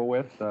always struggle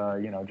with,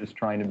 you know, just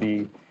trying to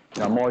be, you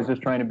know, I'm always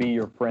just trying to be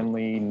your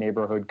friendly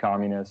neighborhood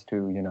communist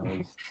who, you know,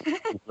 is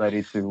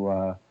ready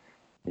to,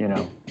 you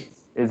know,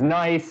 is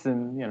nice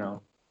and, you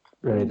know,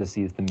 ready to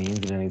seize the means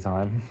at any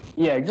time.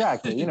 Yeah,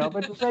 exactly. You know,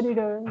 but ready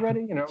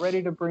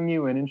to bring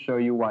you in and show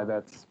you why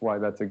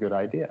that's a good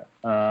idea.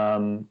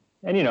 And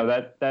you know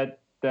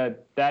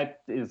that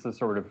is a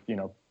sort of, you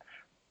know,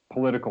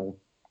 political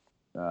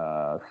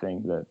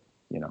thing that,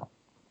 you know,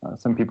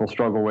 some people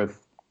struggle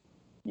with.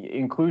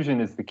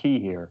 Inclusion is the key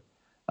here,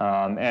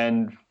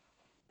 and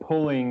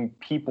pulling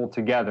people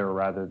together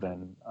rather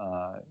than,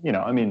 you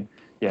know, I mean,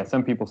 yeah,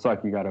 some people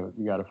suck. You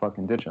gotta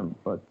fucking ditch them.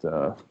 But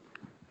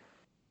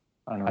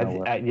I don't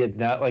know. Yeah,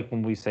 not like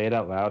when we say it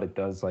out loud, it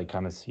does like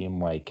kind of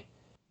seem like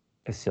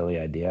a silly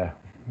idea.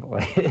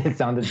 Like it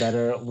sounded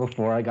better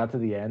before I got to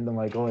the end. I'm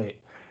like, oh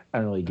wait, I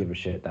don't really give a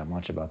shit that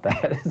much about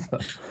that. So,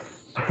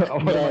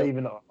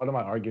 what am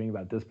I arguing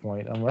about at this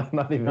point? I'm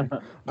not even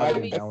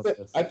down with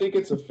this. I think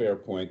it's a fair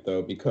point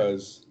though,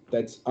 because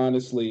that's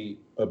honestly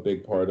a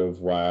big part of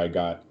why I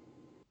got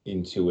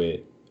into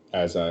it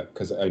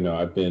because I know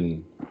I've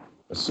been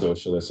a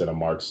socialist and a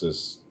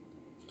Marxist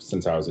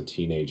since I was a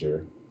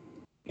teenager.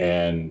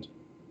 And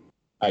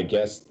I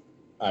guess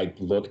the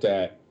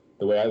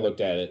way I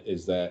looked at it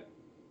is that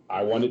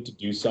I wanted to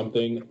do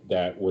something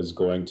that was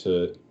going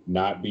to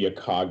not be a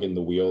cog in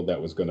the wheel that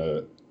was going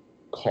to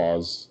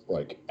cause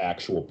like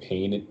actual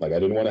pain. Like I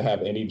didn't want to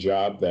have any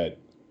job that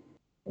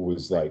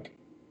was like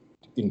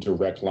in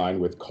direct line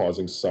with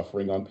causing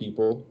suffering on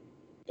people.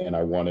 And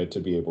I wanted to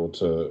be able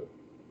to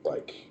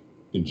like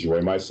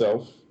enjoy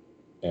myself.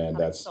 And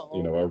that's,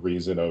 you know, a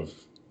reason of,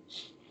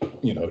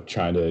 you know,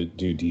 trying to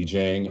do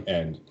DJing.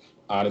 And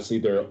honestly,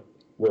 there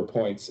were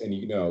points, and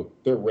you know,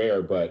 they're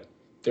rare, but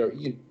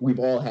we've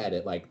all had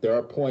it. Like there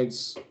are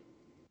points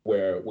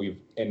where we've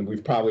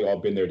probably all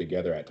been there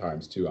together at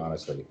times too,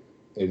 honestly.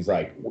 It's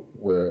like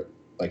where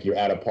like you're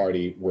at a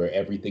party where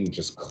everything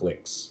just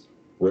clicks,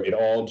 where it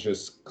all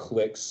just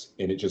clicks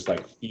and it just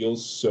like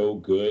feels so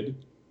good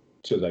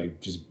to like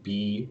just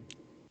be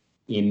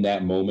in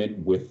that moment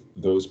with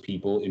those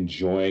people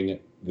enjoying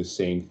the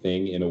same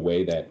thing in a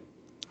way that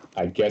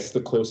I guess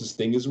the closest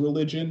thing is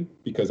religion,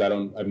 because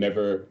I've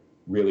never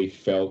really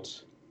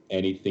felt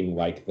anything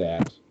like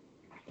that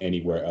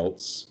anywhere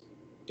else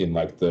in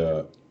like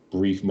the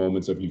brief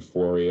moments of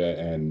euphoria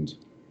and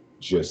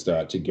just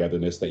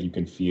togetherness that you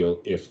can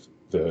feel if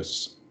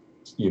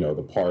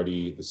the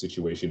party, the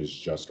situation is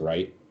just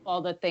right.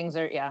 All the things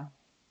are,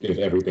 if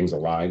everything's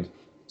aligned.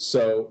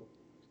 So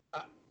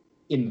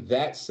in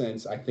that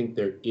sense, I think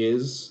there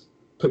is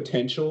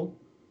potential,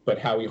 but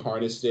how we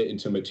harnessed it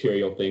into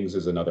material things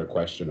is another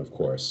question, of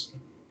course.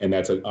 And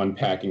that's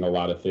unpacking a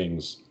lot of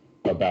things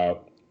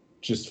about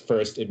just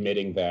first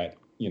admitting that,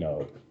 you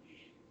know,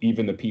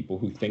 even the people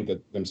who think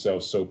that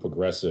themselves so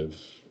progressive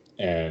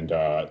and,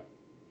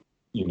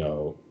 you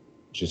know,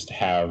 just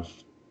have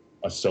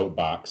a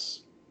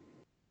soapbox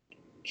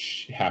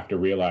have to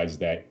realize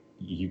that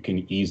you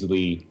can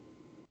easily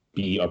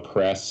be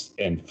oppressed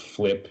and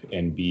flip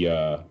and be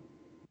a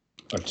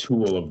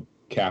tool of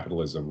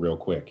capitalism real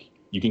quick.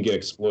 you can get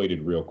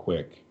exploited real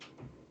quick,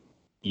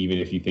 even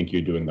if you think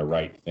you're doing the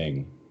right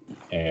thing.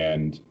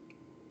 And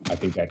I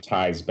think that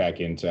ties back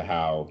into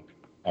how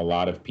a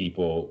lot of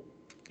people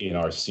in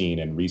our scene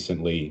and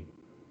recently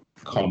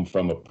come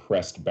from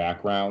oppressed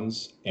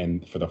backgrounds,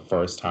 and for the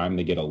first time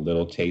they get a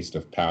little taste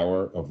of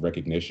power, of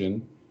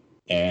recognition,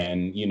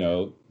 and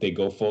they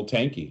go full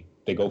tanky,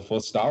 they go full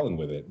Stalin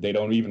with it. They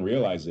don't even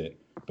realize it,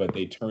 but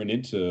they turn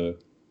into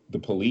the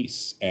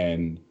police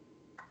and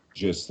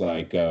just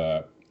like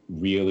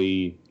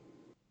really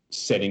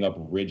setting up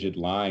rigid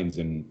lines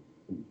and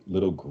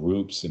little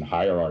groups and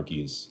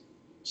hierarchies.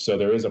 So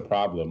there is a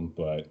problem,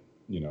 but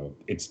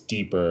it's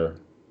deeper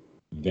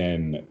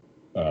than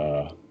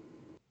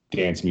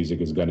dance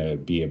music is going to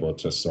be able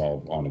to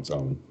solve on its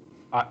own.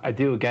 I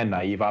do, again,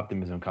 naive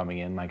optimism coming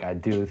in. Like, I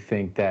do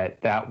think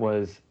that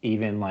was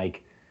even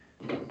like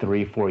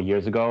 3-4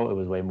 years ago, it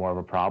was way more of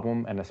a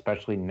problem. And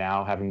especially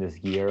now, having this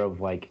year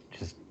of like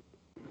just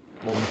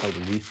almost like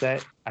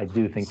reset, I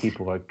do think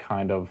people are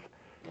kind of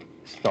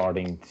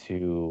starting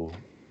to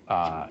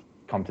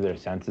come to their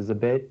senses a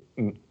bit.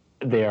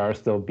 They are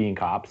still being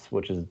cops,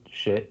 which is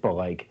shit, but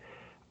like,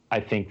 I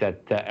think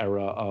that the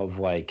era of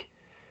like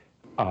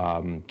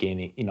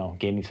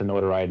gaining some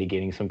notoriety,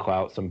 gaining some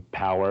clout, some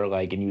power,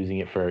 like, and using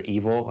it for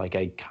evil, like,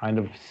 I kind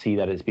of see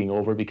that as being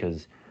over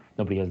because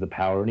nobody has the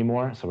power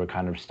anymore. So we're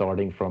kind of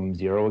starting from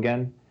zero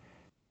again.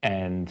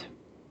 And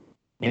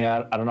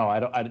yeah, I don't know.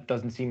 It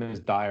doesn't seem as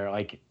dire.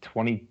 Like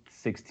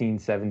 2016,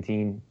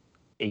 17,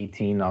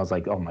 18, I was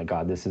like, oh my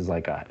God, this is a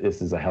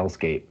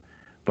hellscape.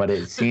 But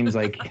it seems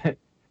like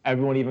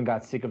everyone even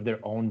got sick of their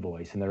own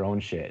voice and their own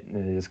shit.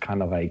 And it's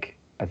kind of like,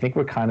 I think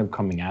we're kind of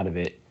coming out of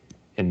it.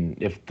 And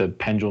if the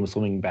pendulum's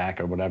swinging back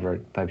or whatever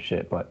type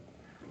shit, but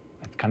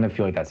I kind of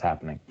feel like that's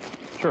happening.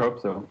 Sure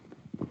hope so.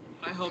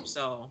 I hope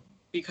so,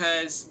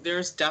 because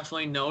there's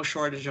definitely no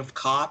shortage of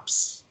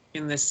cops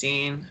in the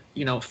scene,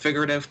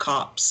 figurative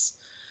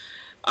cops.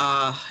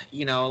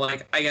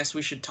 Like, I guess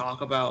we should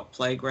talk about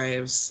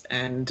Playgraves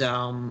and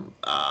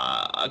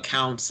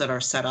accounts that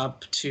are set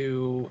up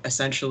to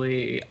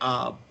essentially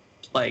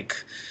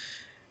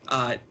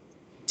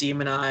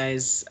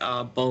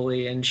demonize,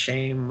 bully, and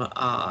shame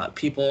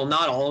people.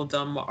 Not all of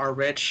them are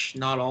rich.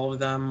 Not all of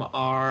them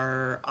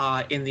are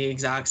in the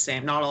exact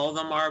same. Not all of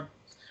them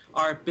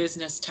are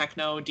business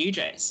techno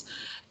DJs.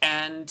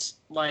 And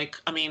like,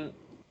 I mean,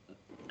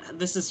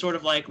 this is sort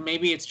of like,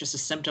 maybe it's just a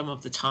symptom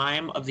of the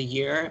time of the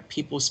year.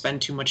 People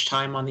spend too much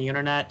time on the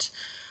internet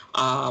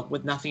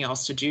with nothing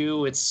else to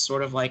do. It's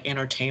sort of like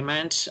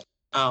entertainment.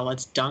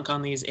 Let's dunk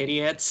on these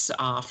idiots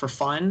for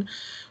fun.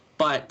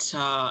 But,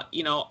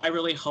 I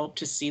really hope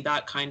to see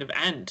that kind of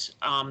end.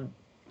 And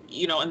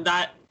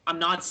that, I'm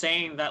not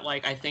saying that,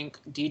 like, I think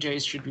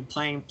DJs should be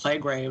playing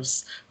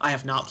Playgraves. I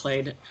have not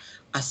played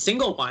a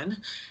single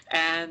one.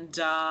 And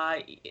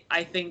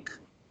I think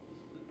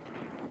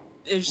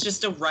there's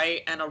just a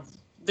right and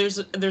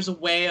there's a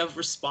way of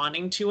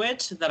responding to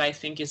it that I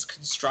think is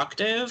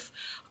constructive.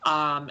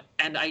 And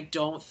I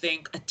don't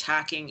think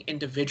attacking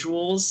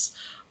individuals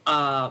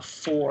and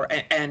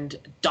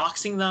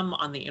doxing them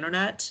on the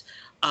internet,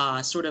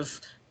 sort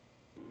of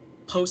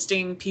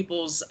posting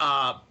people's,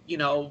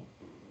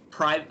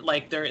 private,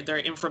 like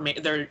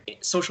their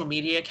social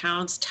media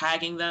accounts,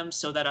 tagging them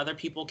so that other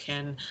people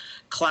can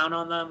clown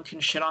on them, can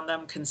shit on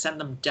them, can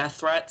send them death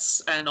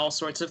threats and all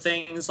sorts of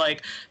things.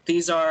 Like,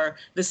 this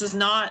is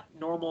not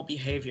normal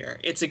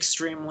behavior. It's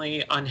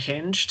extremely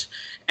unhinged.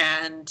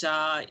 And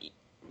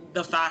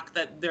the fact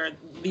that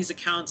these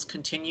accounts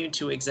continue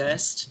to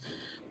exist,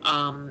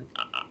 I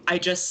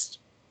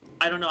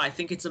don't know. I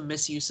think it's a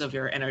misuse of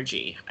your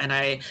energy.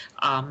 And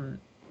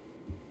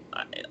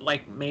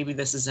like, maybe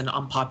this is an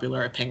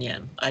unpopular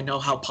opinion. I know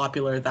how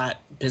popular that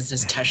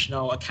Business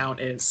Techno account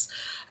is.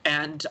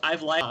 And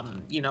I've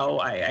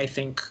I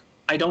think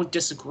I don't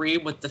disagree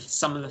with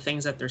some of the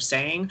things that they're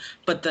saying,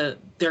 but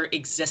their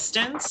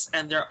existence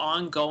and their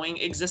ongoing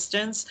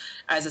existence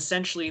as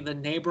essentially the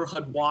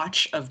neighborhood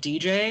watch of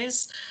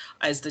DJs,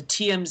 as the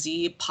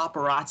TMZ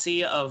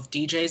paparazzi of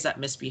DJs that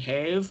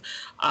misbehave,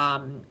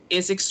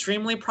 is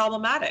extremely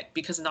problematic,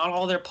 because not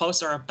all their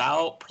posts are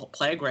about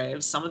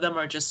Playgraves. Some of them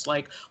are just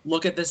like,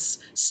 look at this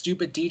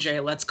stupid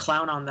DJ, let's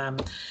clown on them.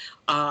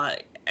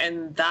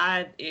 And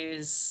that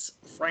is,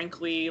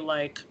 frankly,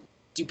 like,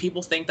 do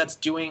people think that's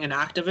doing an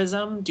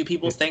activism? Do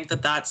people think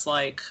that that's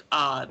like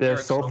they're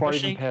so far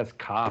even past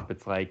cop?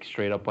 It's like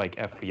straight up like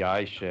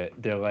FBI shit.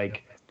 They're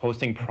like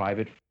posting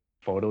private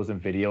photos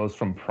and videos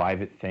from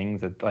private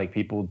things that like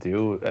people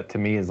do. That to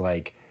me is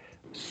like,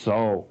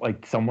 so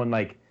like, someone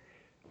like,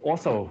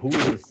 also, who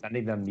is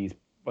sending them these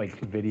like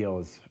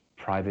videos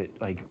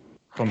private, like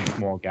from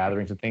small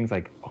gatherings and things?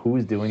 Like, who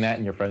is doing that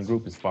in your friend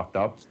group is fucked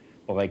up.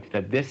 But like,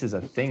 that this is a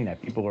thing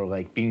that people are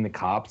like being the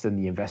cops and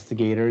the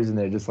investigators, and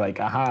they're just like,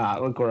 aha,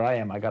 look where I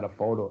am, I got a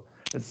photo.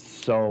 It's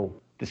so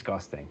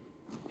disgusting.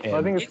 Well,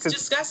 I think it's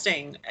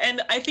disgusting.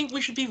 And I think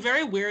we should be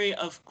very wary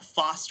of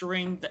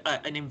fostering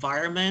an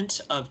environment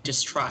of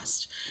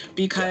distrust,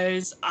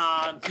 because,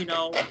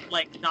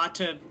 like, not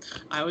to,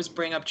 I always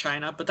bring up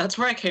China, but that's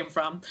where I came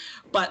from.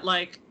 But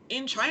like,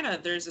 in China,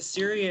 there's a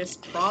serious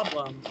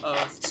problem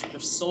of sort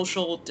of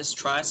social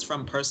distrust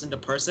from person to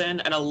person.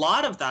 And a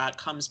lot of that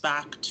comes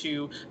back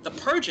to the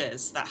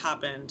purges that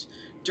happened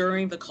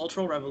during the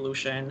Cultural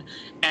Revolution.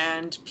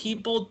 And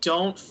people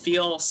don't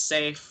feel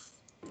safe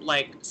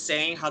like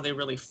saying how they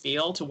really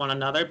feel to one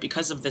another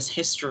because of this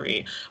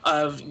history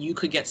of you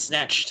could get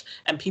snitched,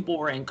 and people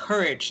were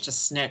encouraged to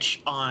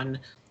snitch on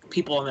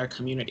people in their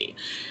community.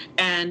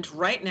 And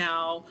right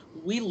now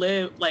we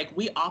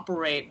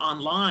operate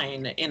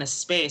online in a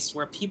space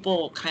where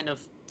people kind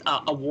of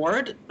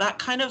award that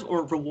kind of,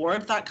 or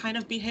reward that kind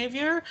of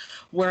behavior,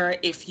 where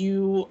if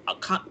you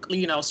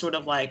sort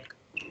of like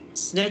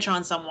snitch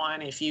on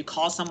someone, if you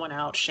call someone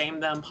out, shame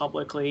them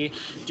publicly,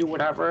 do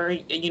whatever,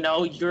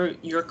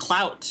 your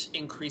clout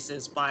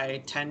increases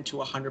by 10 to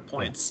 100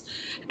 points.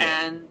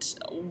 And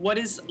what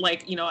is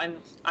and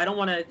I don't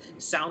want to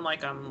sound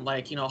like I'm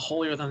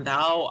holier than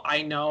thou.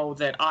 I know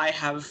that I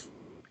have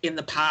in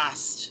the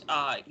past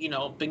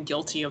been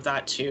guilty of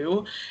that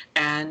too,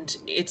 and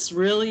it's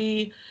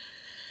really,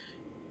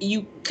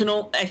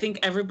 I think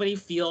everybody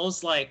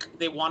feels like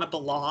they want to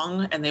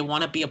belong and they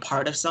want to be a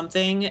part of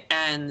something,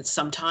 and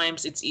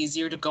sometimes it's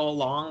easier to go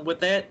along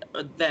with it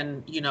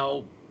than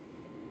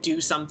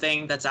do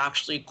something that's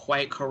actually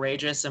quite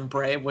courageous and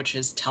brave, which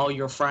is tell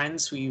your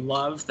friends who you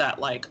love that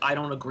I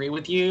don't agree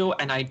with you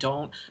and I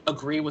don't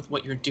agree with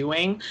what you're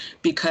doing,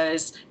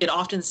 because it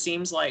often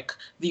seems like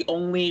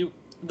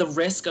the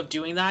risk of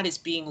doing that is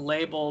being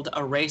labeled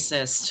a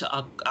racist,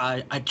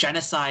 a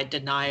genocide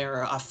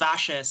denier, a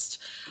fascist,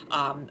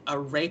 a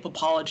rape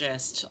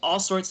apologist, all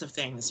sorts of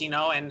things,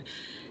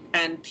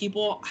 and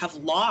people have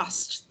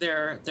lost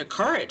their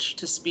courage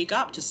to speak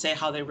up, to say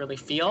how they really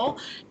feel,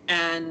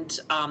 and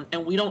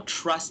we don't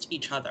trust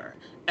each other,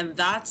 and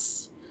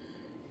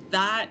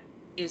that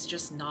is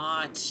just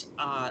not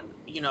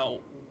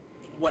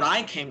what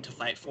I came to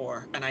fight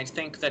for. And I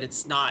think that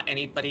it's not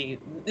anything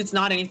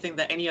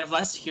that any of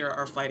us here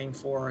are fighting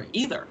for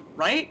either,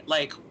 right?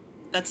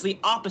 That's the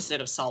opposite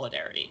of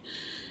solidarity.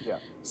 Yeah.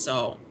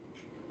 So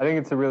I think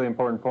it's a really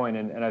important point,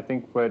 and I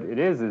think what it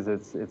is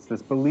it's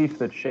this belief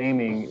that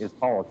shaming is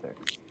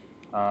politics,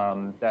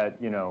 that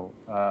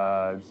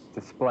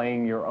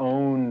displaying your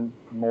own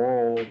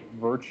moral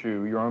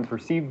virtue, your own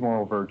perceived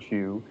moral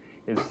virtue,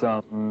 is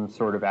some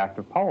sort of act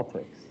of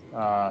politics.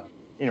 I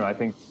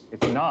think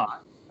it's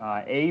not.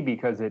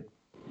 Because it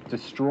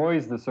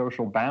destroys the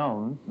social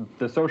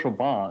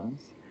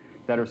bonds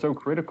that are so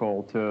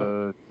critical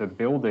to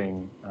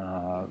building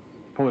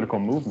political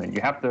movement. You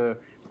have to,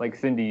 like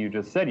Cindy, you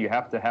just said, you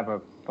have to have a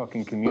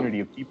fucking community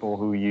of people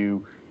who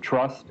you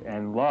trust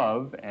and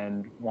love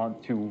and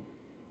want to,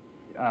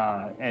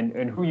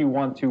 and who you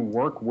want to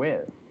work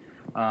with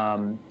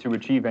to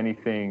achieve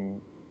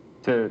anything,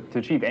 to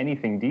achieve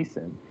anything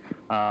decent.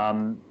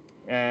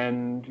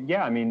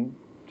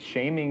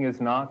 Shaming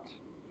is not.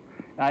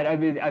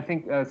 I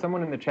think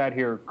someone in the chat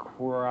here,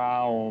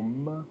 Crow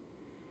M,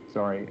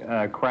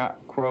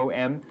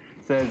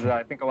 says,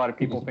 I think a lot of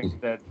people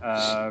think that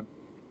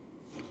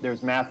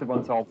there's massive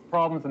unsolved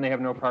problems and they have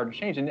no power to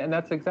change, and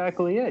that's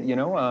exactly it.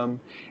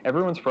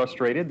 Everyone's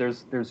frustrated.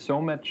 There's so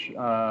much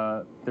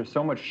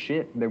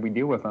shit that we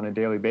deal with on a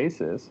daily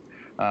basis.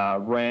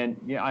 Rent.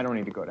 I don't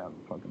need to go down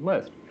the fucking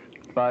list.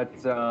 But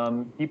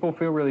people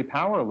feel really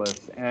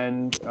powerless,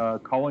 and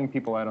calling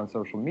people out on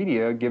social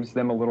media gives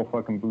them a little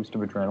fucking boost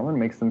of adrenaline,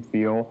 makes them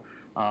feel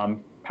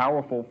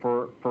powerful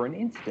for an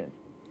instant.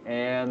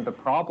 And the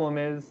problem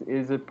is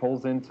it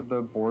pulls into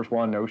the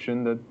bourgeois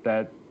notion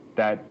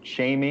that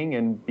shaming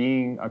and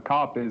being a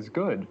cop is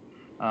good,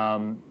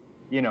 and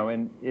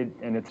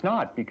it's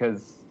not,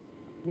 because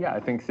I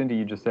think Cindy,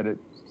 you just said it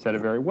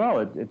very well.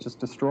 It just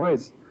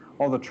destroys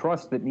all the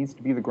trust that needs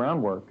to be the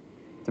groundwork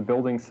to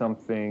building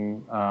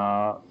something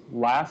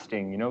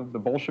lasting. The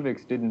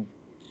Bolsheviks didn't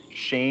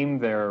shame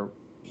their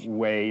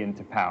way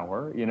into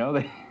power.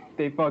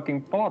 They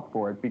fucking fought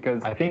for it,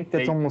 because I think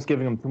that's almost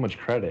giving them too much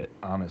credit,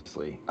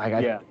 honestly.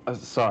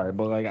 Sorry,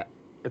 but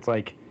it's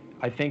like,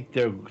 I think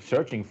they're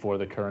searching for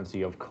the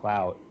currency of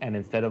clout, and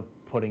instead of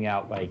putting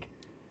out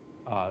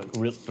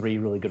 3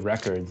 really good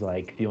records,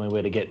 the only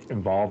way to get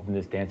involved in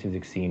this dance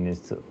music scene is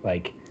to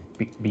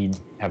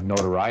have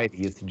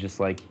notoriety, is to just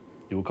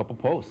do a couple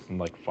posts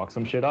and fuck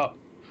some shit up.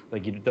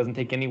 It doesn't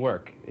take any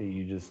work.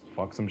 You just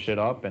fuck some shit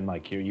up, and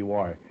here you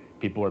are.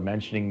 People are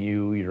mentioning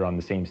you. You're on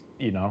the same,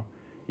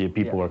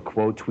 people are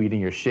quote tweeting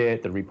your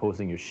shit. They're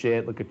reposting your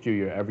shit. Look at you.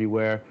 You're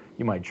everywhere.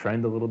 You might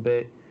trend a little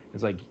bit.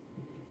 It's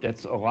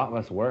that's a lot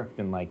less work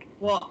than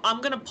Well,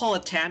 I'm gonna pull a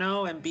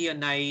Tano and be a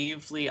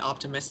naively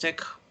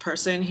optimistic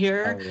person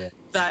here.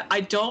 That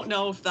I don't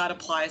know if that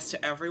applies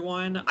to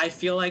everyone. I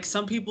feel like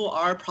some people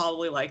are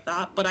probably like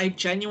that, but I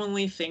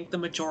genuinely think the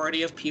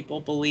majority of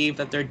people believe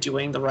that they're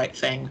doing the right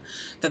thing.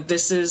 That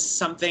this is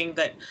something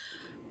that,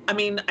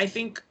 I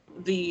think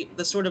the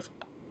sort of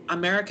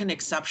American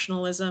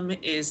exceptionalism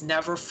is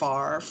never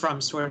far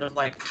from sort of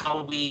like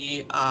how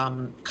we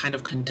kind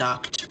of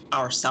conduct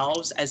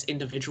ourselves as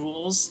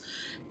individuals.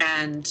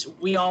 And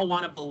we all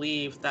want to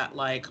believe that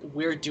like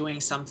we're doing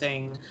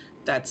something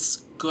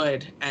that's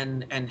good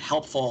and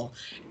helpful.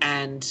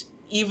 And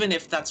even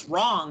if that's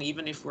wrong,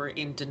 even if we're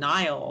in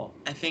denial,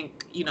 I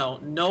think, you know,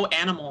 no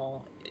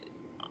animal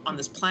on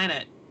this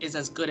planet is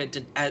as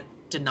good at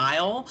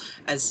denial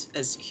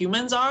as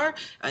humans are,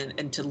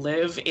 and to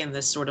live in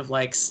this sort of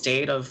like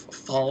state of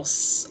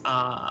false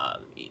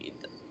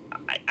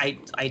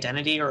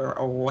identity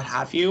or what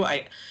have you.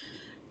 I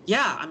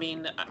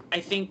mean, I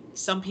think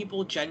some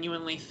people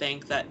genuinely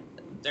think that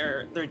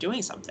they're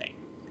doing something,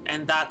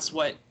 and that's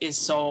what is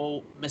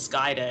so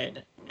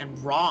misguided and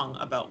wrong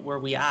about where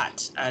we are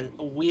at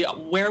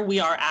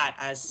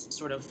as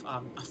sort of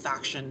a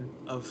faction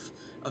of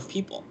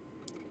people.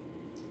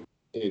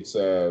 It's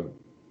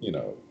you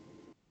know,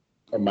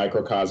 a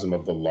microcosm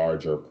of the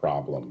larger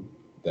problem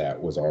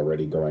that was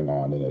already going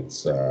on, and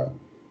it's a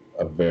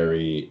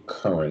very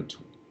current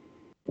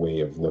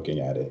way of looking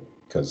at it,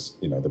 because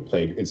you know the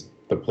plague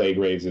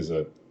raids is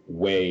a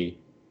way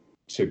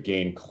to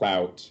gain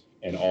clout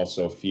and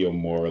also feel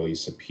morally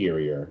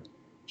superior,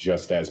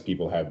 just as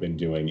people have been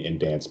doing in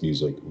dance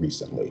music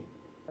recently.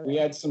 We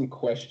had some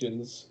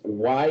questions.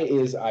 Why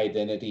is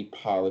identity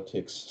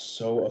politics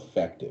so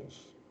effective?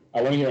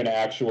 I want to hear an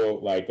actual,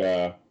 like,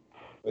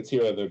 let's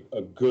hear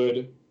a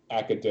good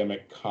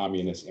academic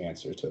communist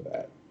answer to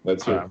that.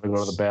 Let's hear. I'm gonna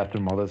go to the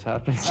bathroom while this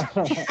happens.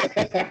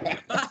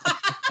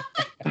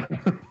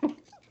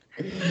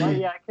 Well,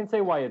 yeah, I can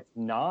say why it's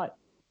not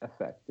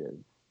effective.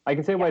 I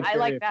can say why it's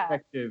very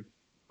effective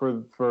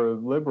for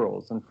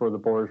liberals and for the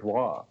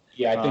bourgeois.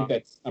 Yeah, I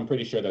think I'm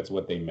pretty sure that's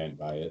what they meant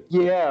by it.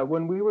 Yeah,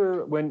 when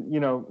you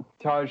know,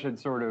 Taj had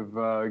sort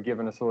of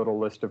given us a little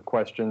list of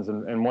questions,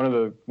 and one of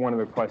the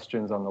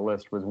questions on the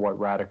list was what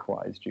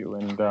radicalized you.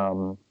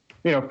 And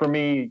you know, for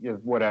me,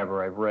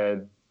 whatever, I've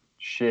read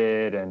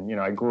shit, and you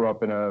know, I grew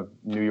up in a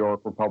New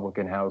York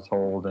Republican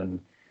household, and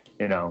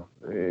you know,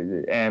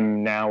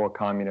 am now a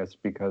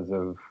communist because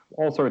of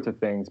all sorts of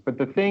things. But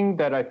the thing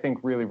that I think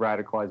really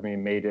radicalized me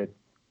and made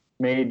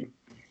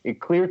it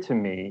clear to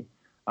me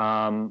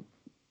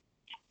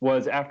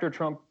was after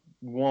Trump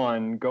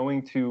won,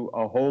 going to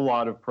a whole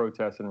lot of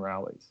protests and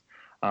rallies.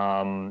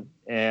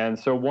 And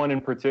so one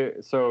in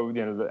particular, so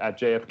you know, at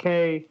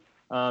JFK,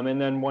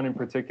 and then one in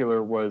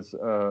particular was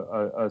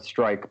a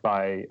strike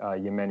by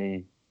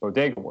Yemeni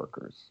bodega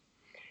workers.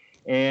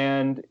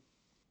 And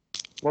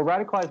what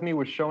radicalized me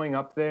was showing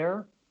up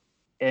there,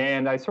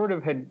 and I sort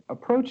of had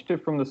approached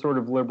it from the sort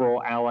of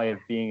liberal ally of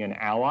being an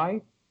ally,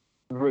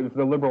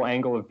 the liberal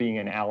angle of being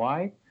an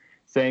ally,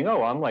 saying,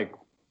 oh,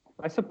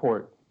 I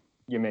support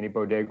Yemeni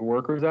bodega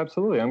workers,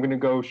 absolutely. I'm going to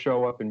go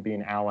show up and be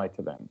an ally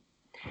to them.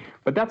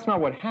 But that's not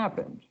what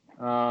happened.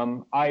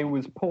 I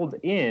was pulled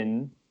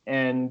in,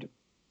 and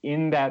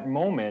in that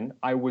moment,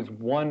 I was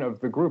one of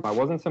the group. I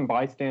wasn't some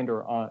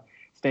bystander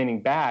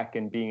standing back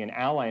and being an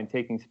ally and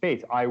taking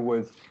space. I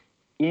was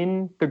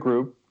in the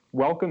group,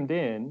 welcomed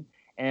in,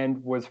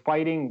 and was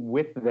fighting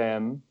with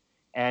them.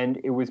 And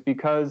it was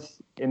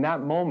because in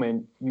that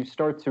moment, you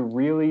start to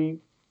really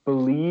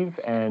believe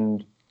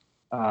and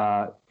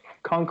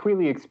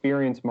concretely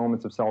experience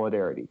moments of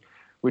solidarity,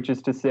 which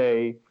is to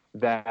say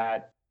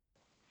that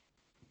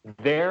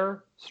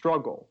their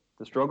struggle,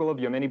 the struggle of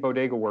Yemeni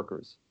bodega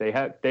workers, they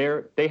have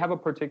a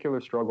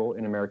particular struggle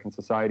in American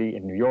society,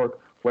 in New York,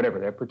 whatever.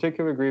 They have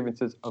particular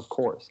grievances, of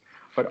course.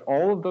 But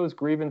all of those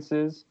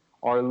grievances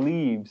are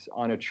leaves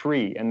on a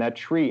tree, and that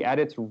tree at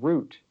its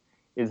root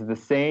is the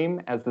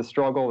same as the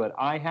struggle that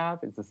I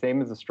have, is the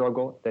same as the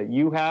struggle that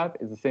you have,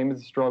 is the same as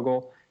the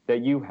struggle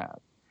that you have.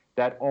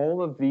 That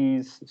all of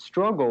these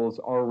struggles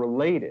are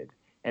related,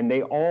 and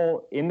they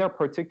all, in their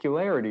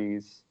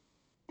particularities,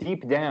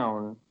 deep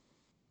down,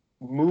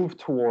 move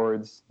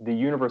towards the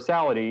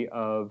universality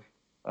of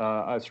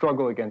a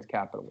struggle against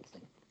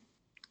capitalism.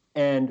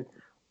 And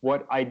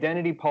what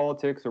identity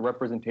politics or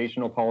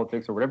representational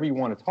politics or whatever you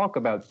want to talk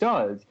about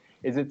does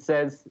is it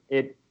says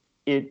it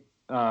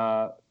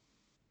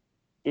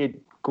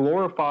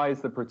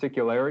glorifies the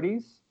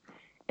particularities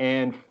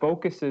and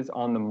focuses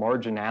on the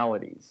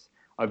marginalities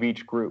of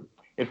each group.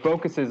 It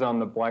focuses on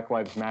the Black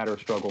Lives Matter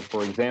struggle,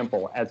 for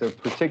example, as a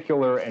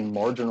particular and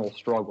marginal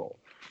struggle.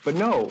 But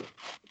no,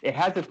 it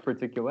has its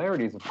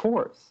particularities, of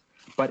course.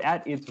 But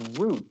at its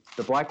root,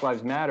 the Black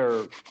Lives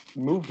Matter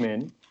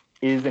movement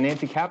is an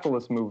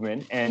anti-capitalist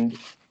movement, and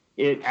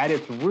at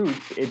its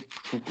roots,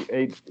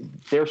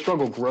 their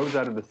struggle grows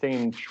out of the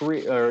same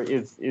tree, or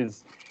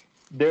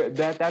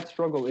that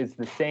struggle is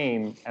the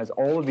same as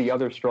all of the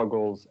other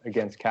struggles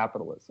against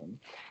capitalism.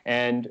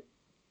 And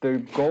the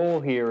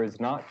goal here is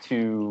not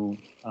to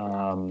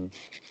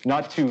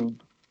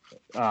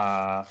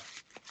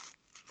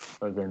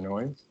is there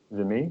noise? Is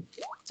it me?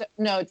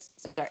 No, it's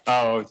sorry.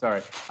 Oh,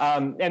 sorry.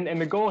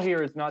 And the goal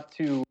here is not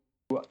to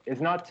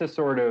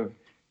sort of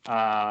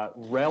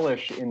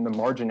relish in the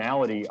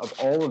marginality of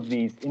all of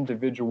these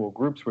individual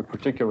groups with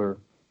particular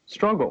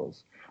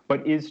struggles,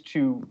 but is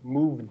to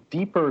move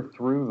deeper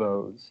through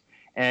those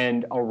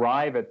and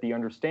arrive at the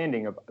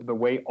understanding of the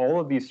way all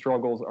of these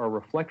struggles are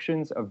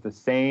reflections of the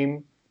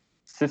same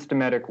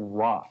systematic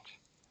rot,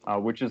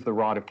 which is the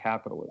rot of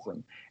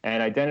capitalism.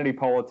 And identity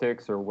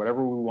politics, or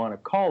whatever we want to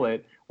call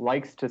it,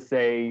 likes to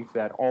say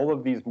that all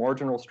of these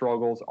marginal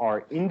struggles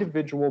are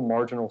individual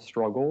marginal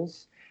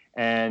struggles,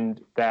 and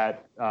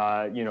that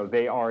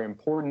they are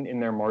important in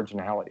their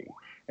marginality.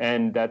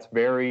 And that's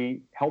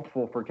very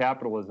helpful for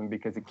capitalism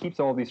because it keeps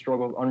all these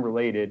struggles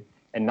unrelated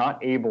and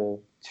not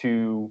able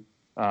to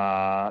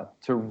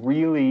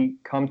really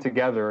come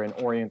together and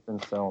orient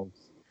themselves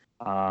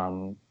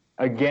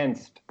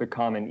against the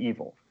common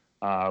evil,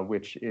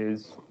 which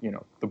is,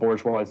 the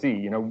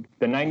bourgeoisie,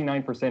 the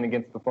 99%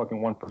 against the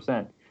fucking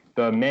 1%,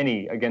 the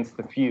many against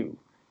the few.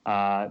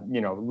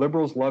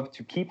 Liberals love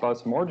to keep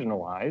us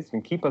marginalized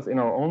and keep us in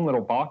our own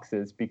little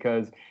boxes,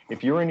 because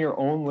if you're in your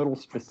own little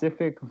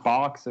specific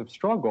box of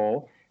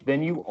struggle,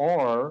 then you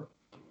are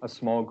a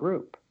small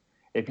group.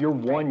 If you're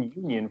one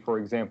union, for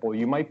example,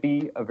 you might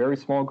be a very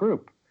small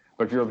group.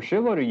 But if you're a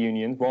shitload of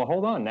unions, well,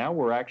 hold on, now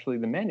we're actually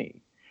the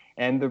many.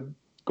 And the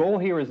goal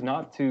here is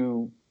not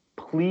to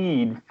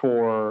plead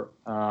for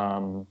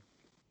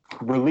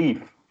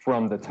relief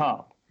from the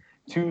top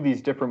to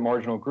these different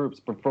marginal groups,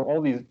 but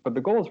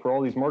the goal is for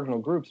all these marginal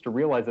groups to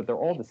realize that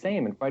they're all the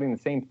same and fighting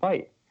the same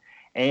fight,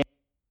 and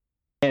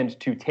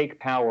to take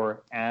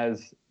power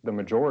as the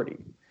majority.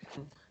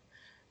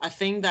 A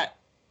thing that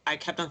I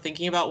kept on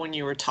thinking about when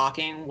you were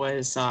talking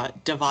was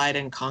divide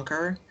and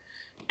conquer,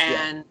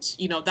 and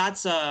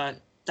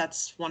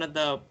that's one of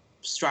the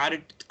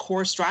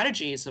core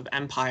strategies of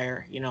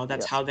empire.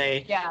 That's how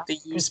they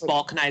use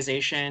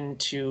balkanization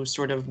to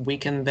sort of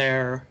weaken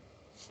their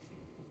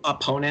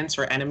opponents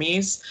or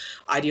enemies,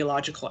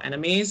 ideological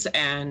enemies,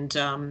 and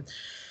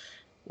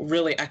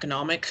really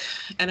economic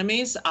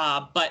enemies.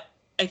 But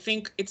I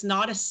think it's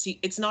not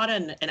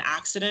an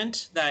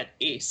accident that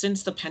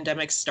since the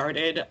pandemic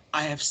started,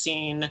 I have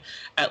seen,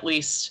 at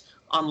least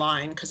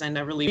online, because I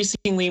never leave,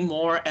 increasingly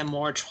more and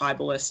more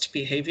tribalist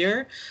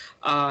behavior.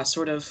 I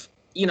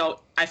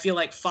feel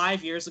like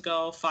 5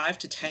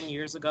 to 10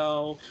 years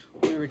ago,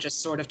 we were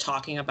just sort of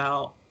talking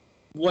about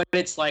what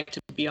it's like to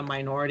be a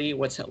minority,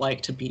 what's it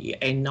like to be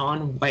a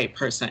non-white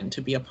person,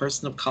 to be a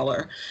person of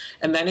color.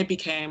 And then it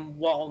became,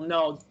 well,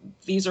 no,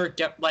 these are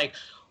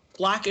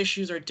Black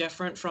issues are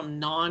different from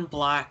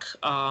non-Black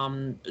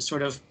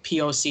sort of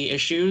POC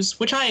issues,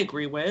 which I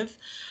agree with.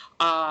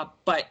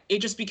 But it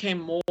just became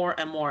more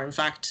and more. In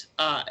fact,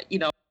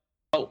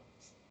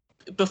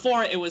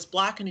 before it was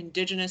Black and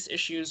Indigenous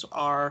issues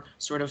are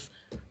sort of,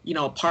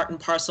 part and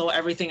parcel.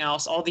 Everything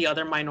else, all the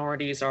other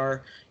minorities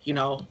are,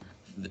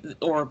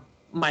 or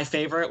my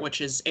favorite, which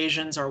is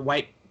Asians are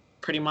white,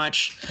 pretty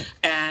much.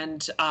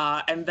 And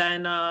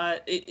then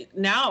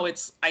now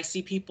I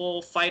see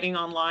people fighting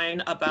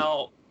online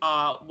about,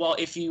 well,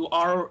 if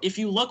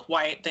you look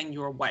white, then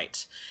you're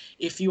white.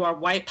 If you are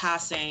white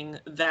passing,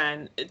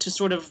 then to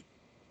sort of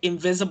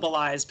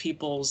invisibilize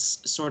people's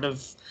sort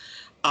of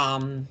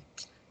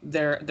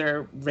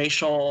their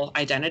racial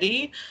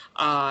identity,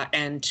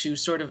 and to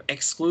sort of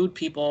exclude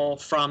people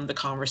from the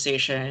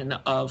conversation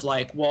of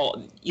like,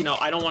 well,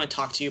 I don't want to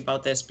talk to you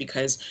about this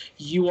because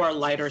you are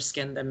lighter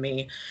skinned than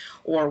me,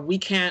 or we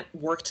can't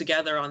work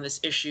together on this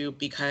issue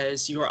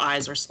because your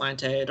eyes are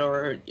slanted,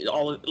 or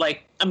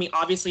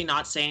obviously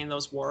not saying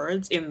those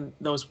words in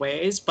those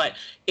ways, but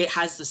it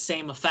has the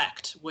same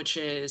effect, which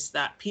is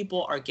that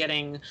people are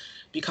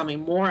becoming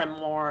more and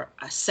more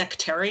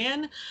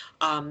sectarian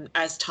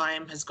as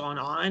time has gone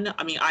on.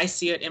 I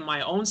see it in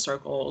my own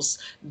circles.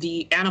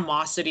 The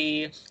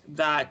animosity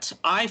that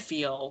I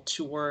feel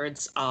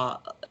towards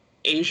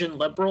Asian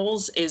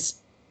liberals is,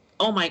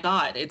 oh my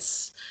God,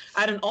 it's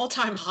at an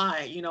all-time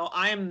high.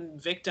 I'm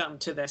victim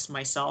to this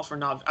myself, or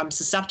not, I'm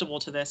susceptible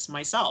to this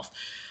myself.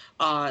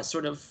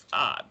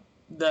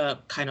 The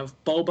kind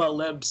of boba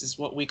libs is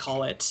what we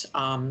call it.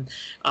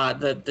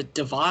 The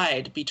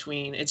divide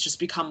between, it's just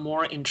become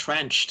more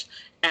entrenched,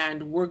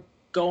 and we're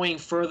going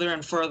further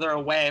and further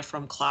away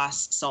from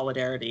class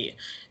solidarity.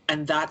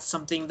 And that's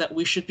something that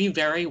we should be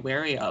very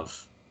wary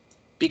of,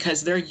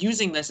 because they're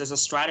using this as a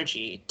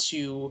strategy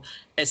to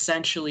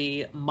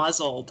essentially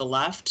muzzle the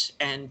left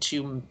and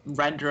to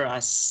render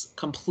us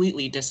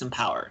completely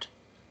disempowered.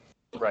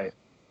 Right.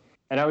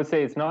 And I would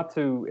say it's not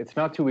to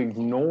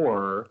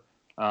ignore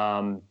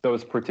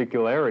those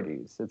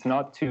particularities. It's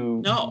not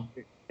to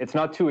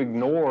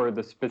ignore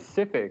the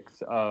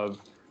specifics of,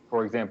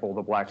 for example,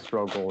 the Black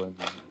struggle in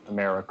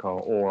America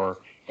or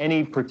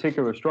any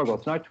particular struggle.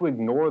 It's not to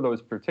ignore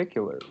those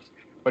particulars,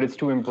 but it's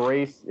to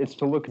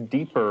look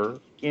deeper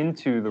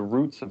into the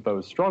roots of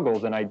those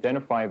struggles and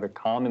identify the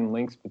common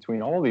links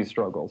between all these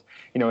struggles.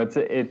 It's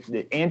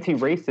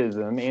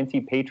anti-racism,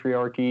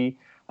 anti-patriarchy,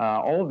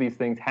 all of these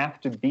things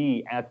have to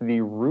be at the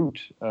root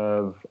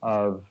of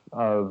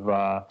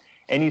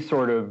any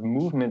sort of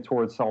movement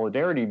towards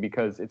solidarity,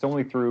 because it's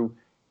only through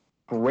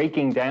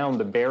breaking down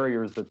the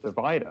barriers that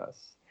divide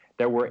us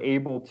that we're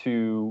able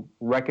to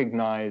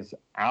recognize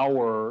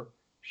our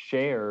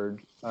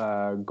shared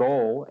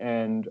goal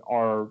and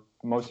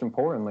most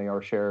importantly,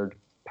 our shared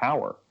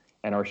power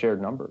and our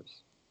shared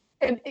numbers.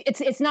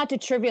 It's not to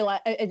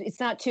trivialize. It's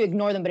not to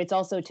ignore them, but it's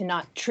also to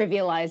not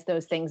trivialize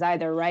those things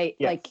either, right?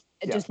 Yes. Like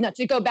just not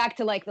to go back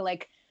to like the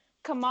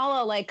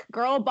Kamala, like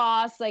girl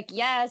boss, like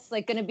yes,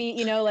 like gonna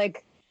be,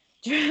 like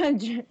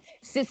to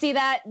see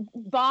that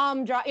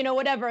bomb drop,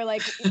 whatever.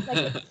 Like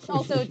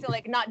also to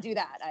like not do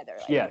that either.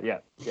 Like. Yeah.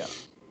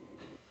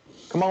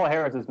 Kamala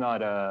Harris is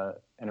not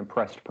an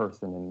oppressed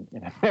person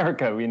in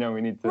America. We know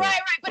we need to. Right.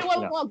 But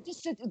well,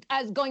 just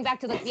as going back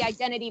to the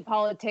identity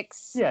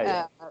politics.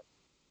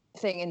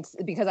 Thing, and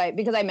because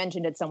I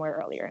mentioned it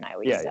somewhere earlier, and I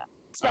always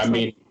I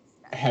mean,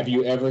 have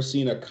you ever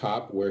seen a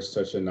cop wear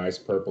such a nice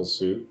purple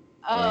suit?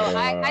 Oh,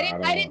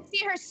 I didn't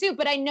see her suit,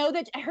 but I know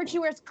that I heard she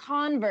wears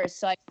Converse,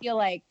 so I feel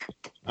like.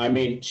 I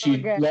mean, she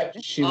left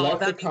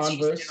the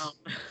Converse.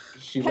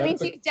 She's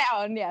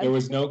down. Yeah. There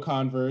was no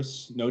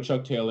Converse, no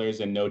Chuck Taylors,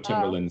 and no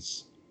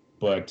Timberlands,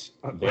 but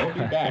they'll be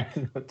back.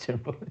 No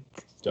Timberlands.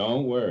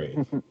 Don't worry.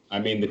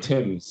 I mean, the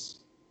Tims.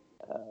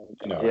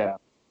 Yeah.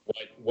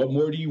 What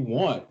more do you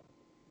want?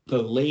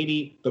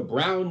 The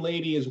brown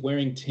lady is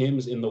wearing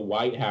Tims in the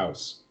White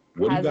House.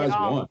 What do you guys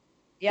want?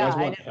 Yeah, you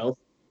guys want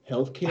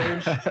health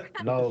care?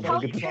 No,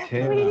 look at the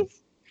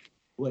Tims.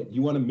 What,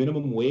 you want a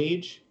minimum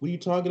wage? What are you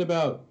talking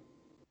about?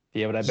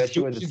 Yeah, but I bet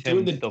you were the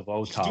Tims, the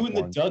low top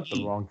ones,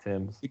 the wrong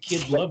Tims. The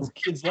kids love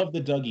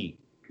the Dougie.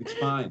 It's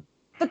fine.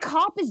 The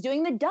cop is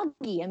doing the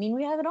Dougie. I mean,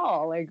 we have it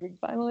all. Like,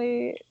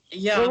 finally.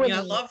 Yeah,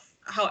 I love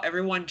how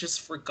everyone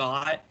just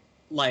forgot,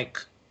 like,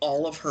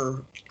 all of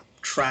her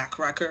track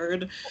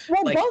record,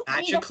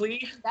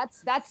 magically.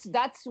 That's a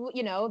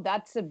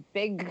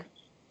big.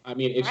 I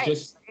mean,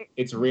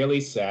 it's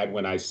really sad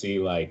when I see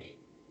like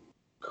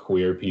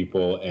queer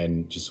people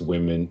and just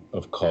women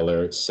of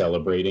color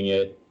celebrating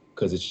it,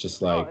 because it's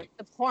just like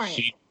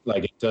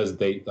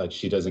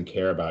she doesn't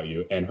care about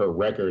you, and her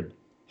record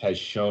has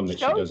shown that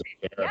she doesn't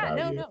care about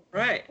you. No.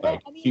 Right.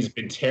 Like, he's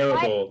been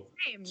terrible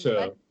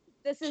to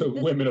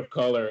women of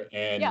color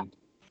and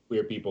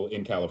queer people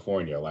in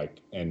California,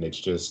 and it's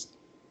just.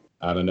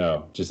 I don't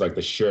know, just like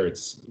the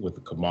shirts with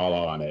the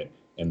Kamala on it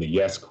and the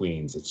Yes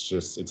Queens. It's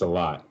a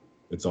lot.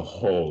 It's a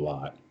whole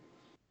lot.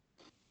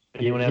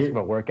 You want to ask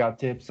about workout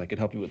tips? I could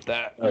help you with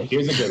that.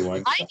 Here's a good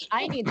one.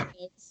 I need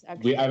tips.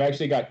 I've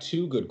actually got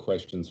two good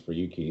questions for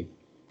you, Keith.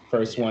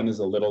 First one is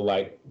a little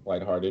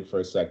lighthearted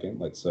for a second.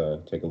 Let's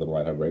take a little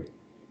lighthearted break.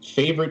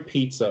 Favorite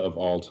pizza of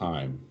all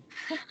time?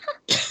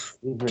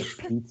 Favorite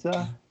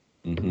pizza?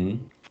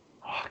 Mm-hmm.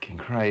 Fucking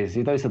Christ.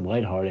 You thought you said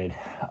lighthearted.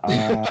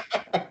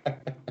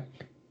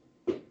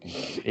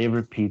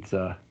 Favorite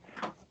pizza.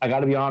 I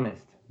got to be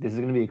honest. This is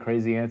going to be a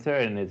crazy answer,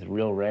 and it's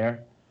real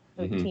rare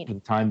for the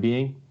time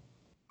being.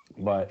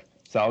 But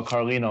Sal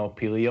Carlino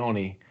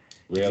Piglioni.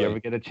 Really? If you ever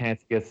get a chance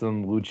to get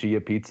some Lucia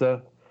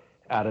pizza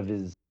out of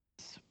his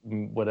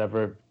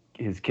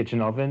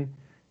kitchen oven.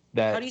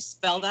 How do you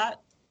spell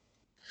that?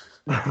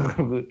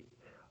 Lucia,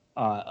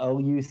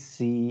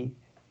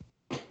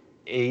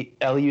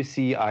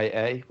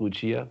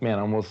 Lucia. Man,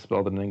 I almost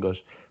spelled it in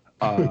English.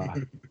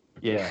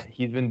 Yeah,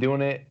 he's been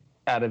doing it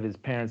out of his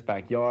parents'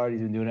 backyard.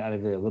 He's been doing it out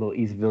of their little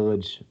East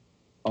Village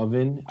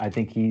oven. I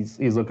think he's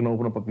looking to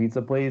open up a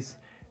pizza place.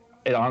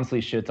 It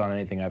honestly shits on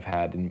anything I've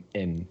had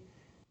in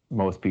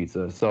most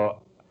pizzas.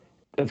 So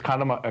it's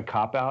kind of a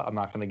cop-out. I'm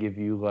not going to give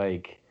you,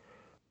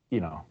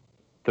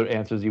 the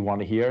answers you want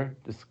to hear.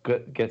 Just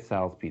get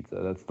Sal's Pizza.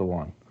 That's the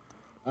one.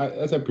 I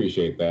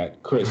appreciate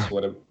that. Chris,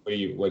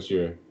 what's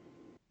your...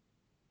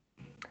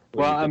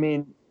 Well, I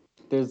mean,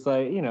 there's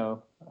I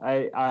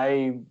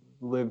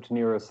lived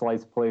near a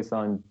slice place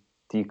on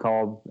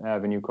DeKalb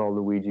Avenue called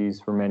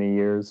Luigi's for many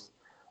years,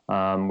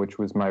 which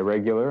was my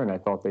regular, and I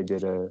thought they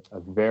did a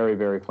very,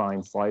 very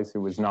fine slice. It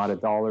was not a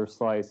dollar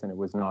slice, and it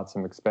was not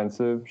some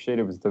expensive shit.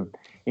 It was the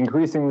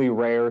increasingly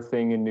rare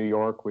thing in New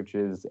York, which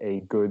is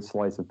a good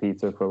slice of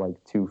pizza for like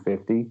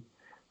 $2.50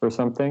 or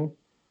something.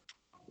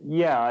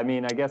 Yeah, I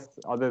mean, I guess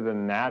other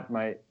than that,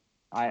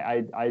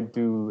 I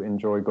do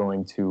enjoy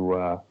going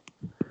to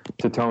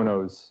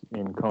Tono's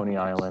in Coney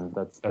Island.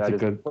 That's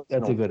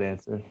a good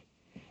answer.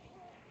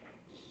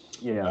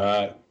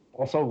 Yeah.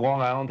 Also,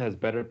 Long Island has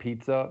better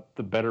pizza,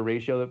 the better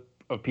ratio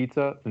of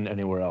pizza than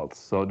anywhere else.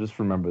 So just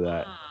remember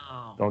that.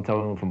 Wow. Don't tell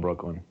anyone from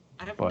Brooklyn.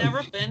 I've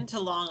never been to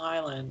Long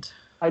Island.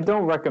 I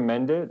don't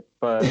recommend it,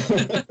 but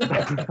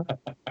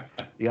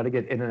you got to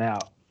get in and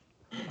out.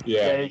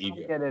 Yeah, you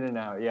get in and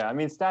out. Yeah, I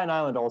mean, Staten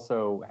Island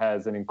also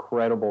has an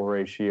incredible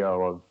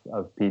ratio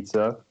of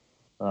pizza.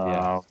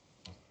 Yeah.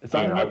 It's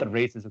not about the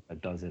racism that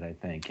does it, I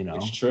think.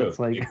 It's true. It's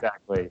like,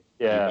 exactly.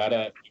 Yeah.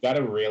 You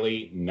gotta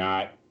really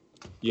not.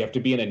 You have to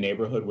be in a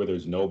neighborhood where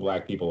there's no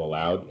black people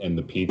allowed, and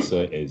the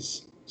pizza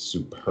is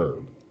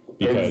superb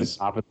because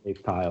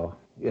opposite tile.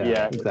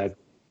 Yeah,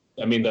 exactly.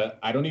 I mean,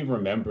 I don't even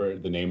remember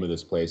the name of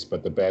this place,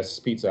 but the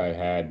best pizza I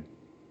had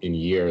in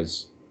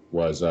years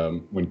was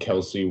when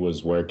Kelsey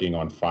was working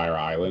on Fire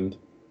Island.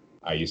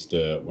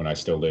 When I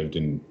still lived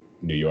in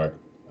New York,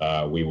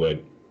 I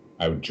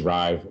would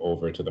drive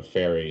over to the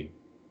ferry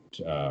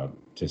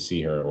to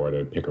see her or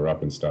to pick her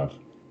up and stuff.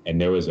 And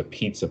there was a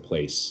pizza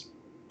place,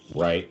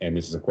 right? And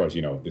this is, of course,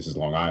 this is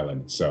Long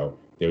Island. So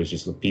there was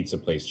just a pizza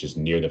place just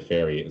near the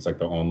ferry. It's like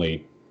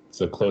it's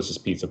the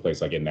closest pizza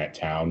place like in that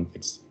town.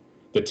 It's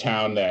the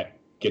town that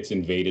gets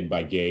invaded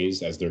by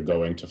gays as they're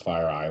going to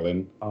Fire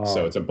Island.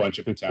 So it's a bunch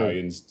of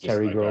Italians.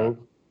 Cherry Grove.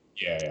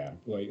 Yeah.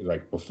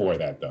 Like before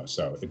that though.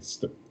 So it's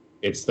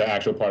the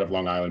actual part of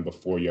Long Island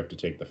before you have to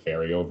take the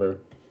ferry over.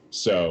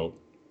 So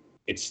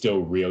it's still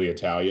really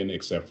Italian,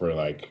 except for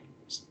like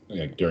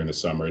during the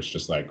summer, it's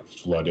just like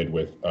flooded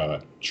with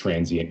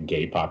transient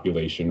gay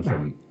population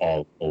from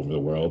all over the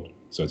world.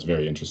 So it's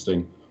very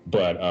interesting.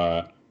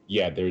 But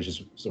there's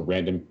just a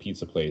random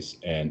pizza place,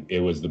 and it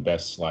was the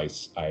best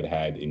slice I'd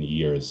had in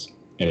years.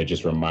 And it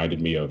just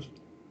reminded me of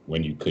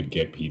when you could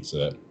get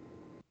pizza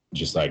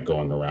just like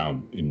going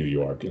around in New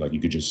York. Like you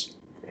could just,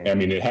 I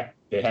mean, it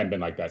hadn't been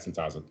like that since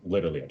I was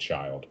literally a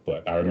child.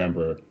 But I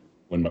remember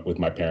with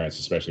my parents,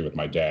 especially with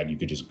my dad, you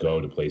could just go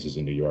to places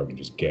in New York and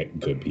just get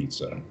good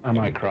pizza. I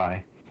might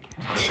cry.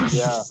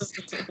 Yeah,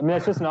 I mean,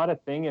 it's just not a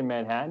thing in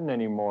Manhattan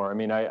anymore. I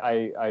mean,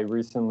 I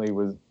recently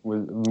was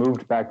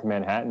moved back to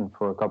Manhattan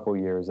for a couple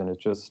of years, and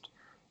it's just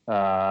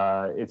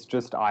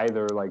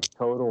either like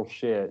total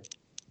shit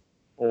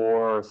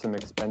or some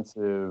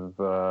expensive,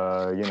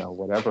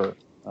 whatever.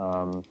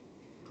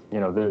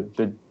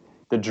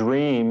 The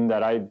dream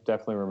that I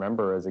definitely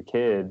remember as a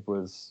kid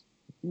was,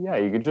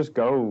 you could just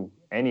go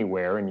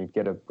anywhere and you'd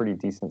get a pretty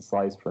decent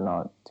slice for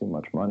not too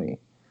much money.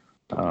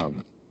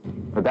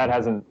 But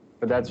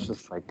that's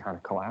just like kind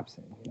of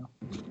collapsing,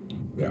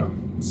 Yeah,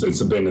 so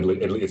it's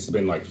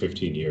been like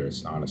 15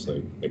 years,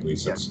 honestly, at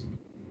least since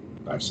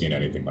I've seen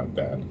anything like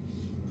that.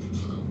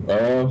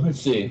 Let's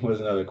see.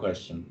 What's another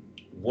question?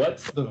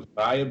 What's the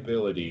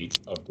viability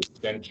of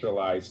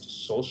decentralized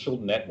social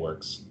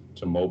networks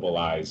to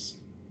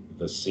mobilize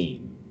the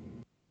scene?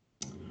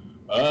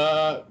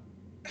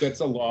 That's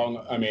a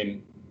long. I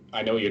mean,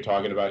 I know what you're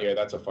talking about here.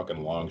 That's a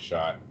fucking long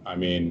shot. I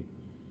mean,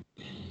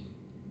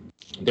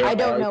 I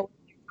don't know.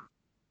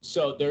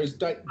 So there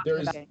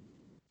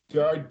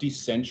are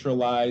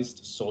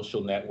decentralized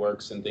social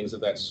networks and things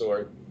of that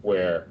sort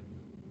where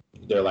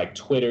they're like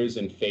Twitters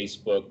and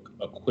Facebook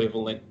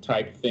equivalent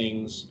type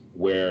things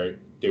where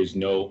there's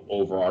no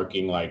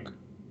overarching like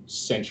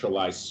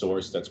centralized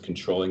source that's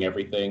controlling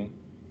everything.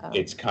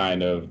 It's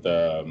kind of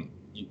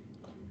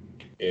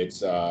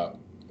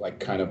like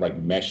kind of like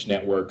mesh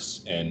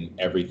networks, and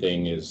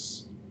everything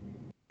it's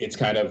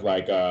kind of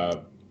like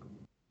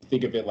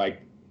think of it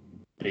like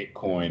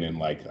Bitcoin and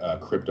like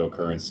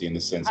cryptocurrency in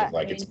the sense of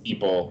like it's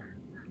people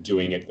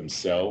doing it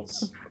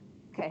themselves.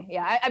 Okay,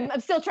 yeah, I'm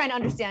still trying to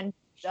understand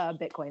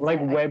Bitcoin. Like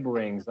web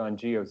rings on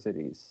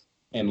GeoCities.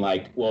 And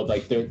like, well,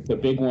 like the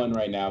big one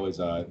right now is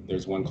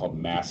there's one called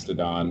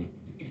Mastodon,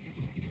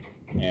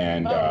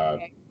 and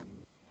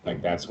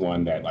like that's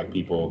one that like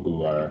people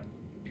who are,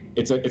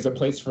 it's a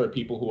place for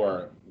people who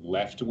are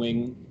left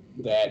wing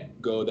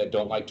that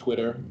don't like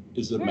Twitter.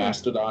 Is the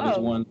Mastodon is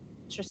one.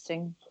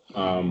 Interesting.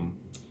 And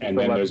then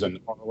there's an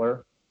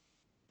Parler.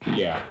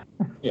 Yeah,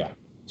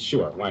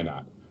 sure, why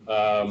not?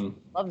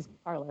 Loves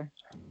Parler.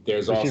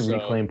 There's we also should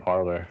reclaim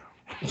Parler.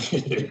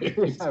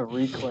 Reclaim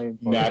Parler.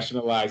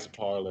 Nationalized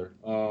Parler.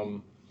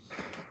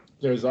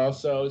 There's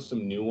also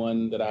some new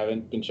one that I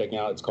haven't been checking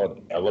out. It's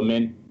called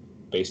Element,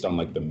 based on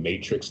like the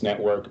Matrix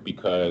network,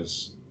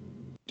 because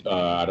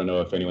I don't know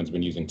if anyone's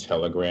been using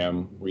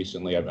Telegram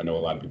recently. I know a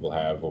lot of people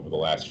have over the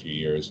last few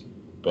years,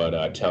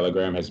 but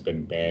Telegram has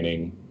been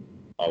banning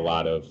a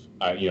lot of,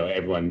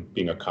 everyone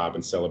being a cop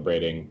and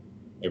celebrating,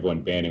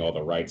 everyone banning all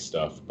the right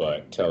stuff,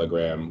 but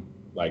Telegram,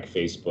 like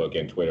Facebook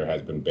and Twitter,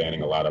 has been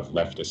banning a lot of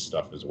leftist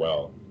stuff as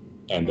well.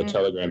 And the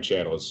Telegram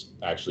channels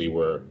actually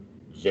were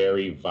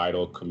very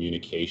vital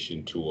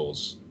communication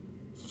tools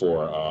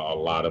for a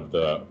lot of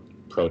the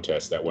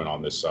protests that went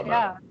on this summer.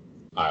 Yeah.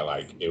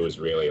 It was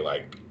really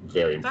like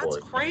very important.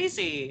 That's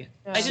crazy.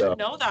 Yeah. I didn't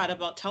know that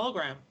about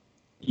Telegram.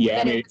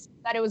 Yeah.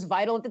 That it was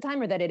vital at the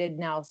time, or that it had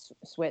now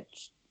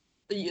switched?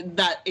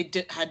 That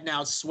it had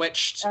now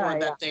switched, or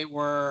that they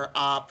were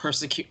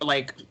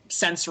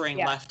censoring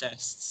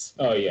leftists.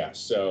 Oh yeah,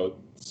 so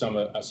some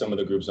of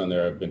the groups on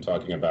there have been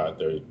talking about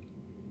they're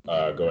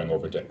going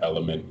over to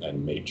Element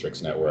and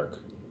Matrix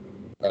Network.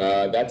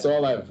 That's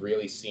all I've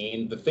really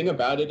seen. The thing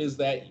about it is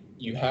that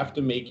you have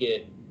to make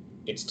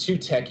it's too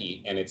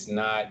techy, and it's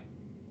not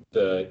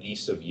the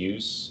ease of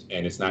use,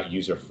 and it's not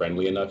user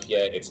friendly enough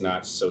yet. It's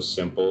not so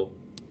simple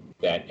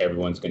that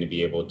everyone's going to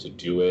be able to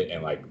do it,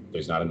 and like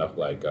there's not enough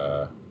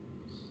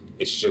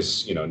it's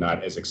just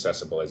not as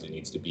accessible as it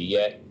needs to be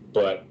yet.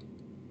 But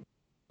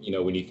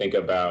when you think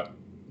about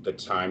the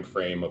time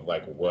frame of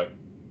like what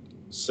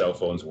cell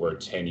phones were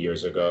 10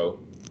 years ago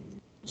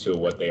to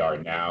what they are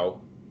now,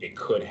 it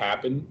could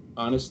happen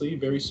honestly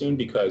very soon,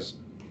 because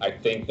I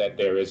think that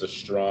there is a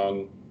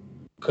strong,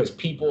 because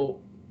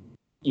people,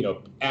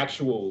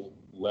 actual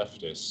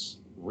leftists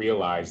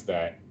realize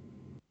that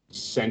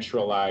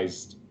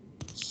centralized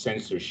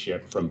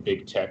censorship from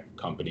big tech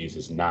companies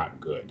is not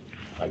good.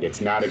 Like,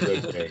 it's not a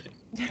good thing.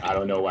 I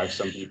don't know why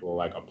some people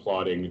like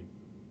applauding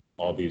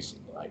all these,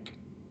 like,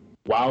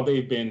 while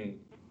they've been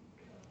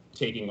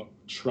taking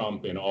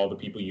Trump and all the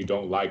people you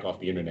don't like off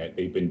the internet,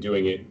 they've been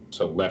doing it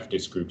to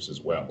leftist groups as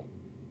well.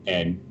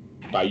 And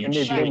by you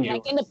cheering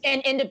like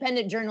and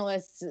independent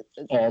journalists,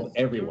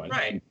 everyone,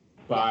 right. And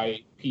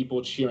by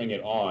people cheering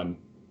it on,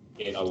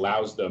 it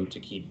allows them to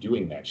keep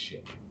doing that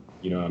shit.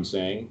 You know what I'm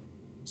saying?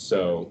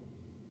 So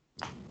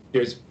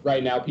there's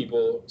right now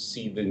people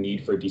see the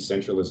need for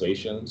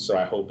decentralization. So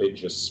I hope it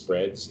just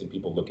spreads and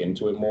people look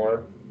into it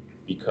more,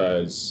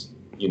 because,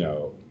 you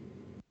know,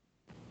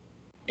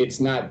 it's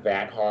not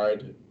that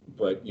hard,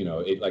 but, you know,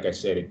 it, like I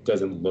said, it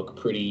doesn't look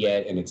pretty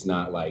yet, and it's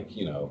not like,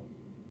 you know,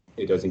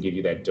 it doesn't give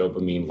you that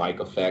dopamine-like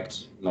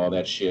effect and all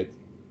that shit.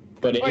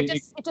 But it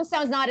just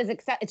sounds not as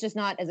it's just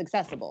not as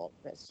accessible.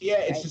 Yeah,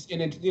 right? It's just,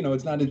 and it, you know,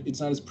 it's not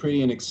as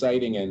pretty and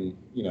exciting, and,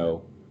 you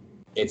know,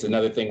 it's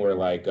another thing where,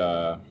 like,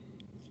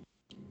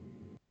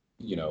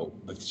 you know,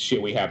 the shit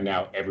we have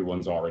now,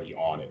 everyone's already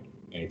on it,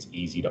 and it's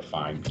easy to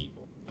find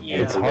people. Yeah.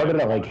 It's harder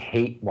to like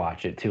hate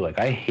watch it too. Like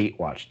I hate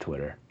watch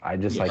Twitter. I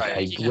just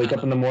I wake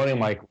up in the morning, I'm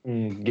like,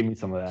 give me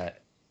some of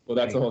that. Well,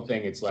 that's the whole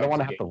thing. It's like I don't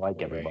want to have to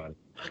like everybody.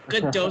 A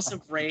good dose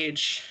of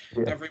rage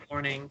every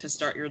morning to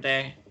start your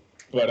day.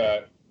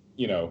 But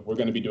you know, we're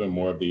going to be doing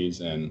more of these,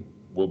 and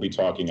we'll be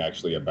talking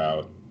actually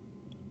about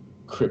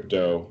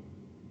crypto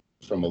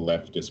from a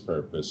leftist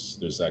purpose.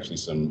 There's actually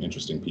some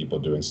interesting people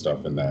doing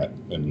stuff in that,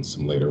 and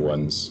some later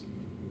ones,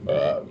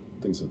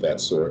 things of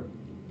that sort.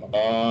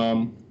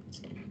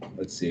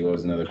 Let's see, what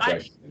was another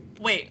question?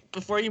 Wait,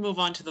 before you move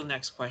on to the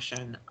next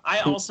question, I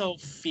also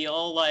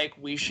feel like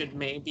we should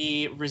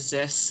maybe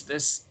resist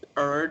this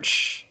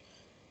urge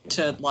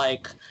to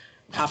like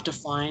have to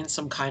find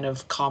some kind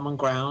of common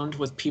ground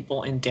with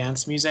people in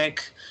dance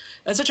music.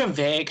 That's such a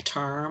vague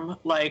term.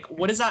 Like,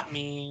 what does that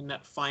mean?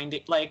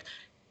 Finding like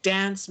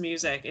dance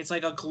music, it's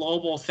like a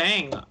global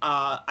thing.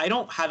 I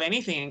don't have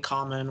anything in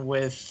common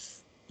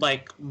with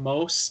like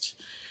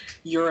most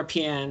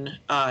European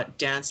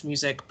dance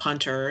music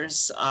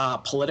punters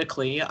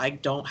politically. I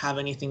don't have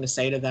anything to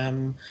say to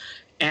them,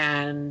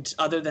 and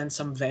other than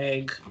some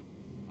vague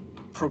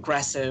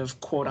progressive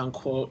quote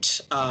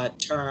unquote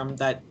term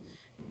that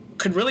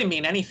could really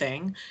mean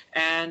anything.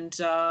 And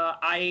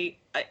I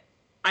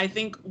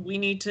think we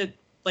need to,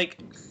 like,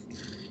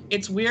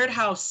 it's weird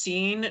how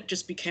scene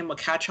just became a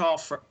catch-all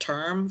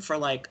term for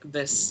like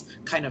this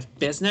kind of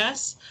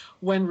business,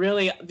 when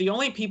really the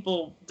only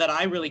people that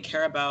I really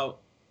care about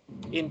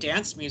in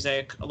dance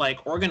music, like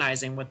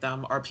organizing with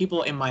them, are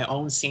people in my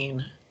own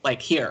scene, like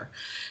here.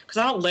 Because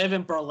I don't live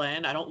in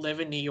Berlin, I don't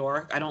live in New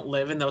York, I don't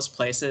live in those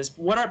places.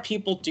 What are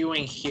people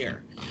doing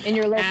here? In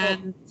your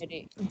local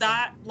city.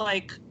 That,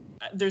 like,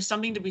 there's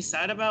something to be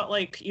said about,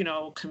 like, you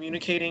know,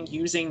 communicating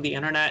using the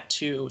internet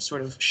to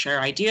sort of share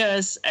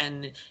ideas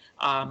and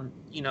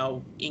you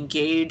know,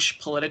 engage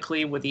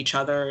politically with each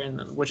other,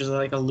 and which is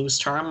like a loose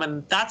term,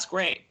 and that's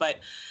great. But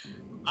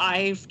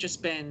I've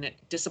just been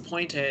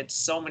disappointed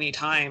so many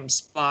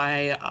times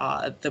by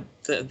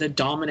the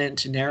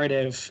dominant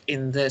narrative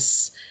in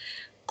this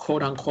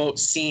quote unquote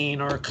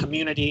scene or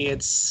community.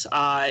 It's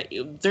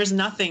there's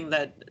nothing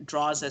that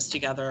draws us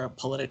together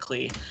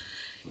politically.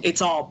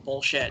 It's all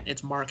bullshit.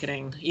 It's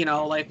marketing. You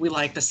know, like, we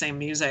like the same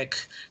music.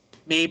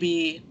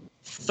 Maybe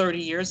 30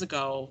 years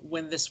ago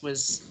when this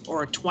was,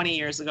 or 20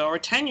 years ago, or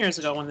 10 years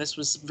ago when this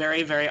was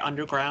very, very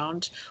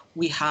underground,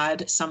 we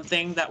had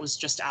something that was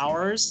just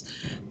ours.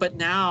 But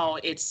now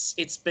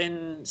it's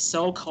been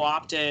so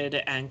co-opted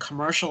and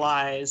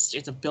commercialized.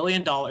 It's a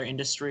billion-dollar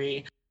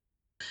industry.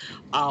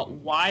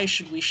 Why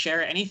should we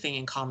share anything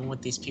in common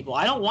with these people?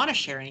 I don't want to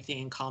share anything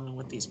in common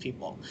with these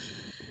people,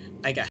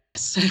 I guess.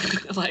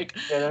 Like,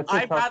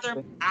 I'd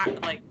rather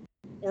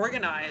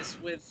organize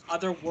with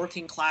other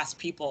working class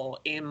people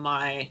in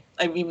my,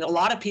 I mean, a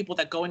lot of people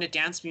that go into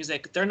dance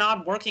music, they're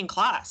not working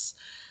class.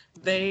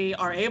 They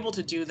are able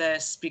to do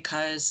this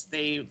because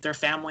their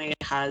family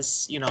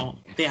has, you know,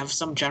 they have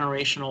some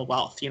generational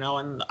wealth, you know,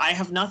 and I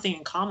have nothing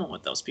in common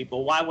with those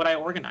people. Why would I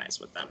organize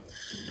with them?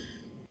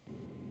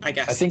 I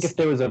guess. I think if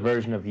there was a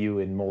version of you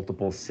in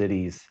multiple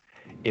cities,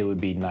 it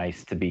would be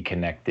nice to be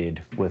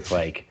connected with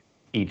like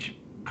each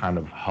kind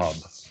of hub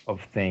of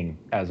thing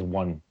as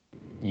one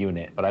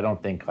unit. But I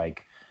don't think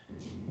like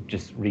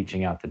just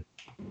reaching out to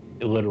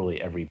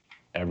literally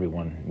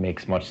everyone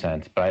makes much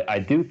sense. But I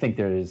do think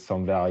there is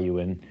some value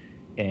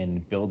in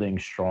building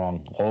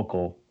strong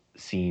local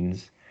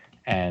scenes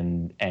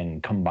and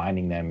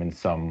combining them in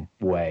some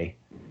way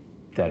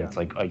that it's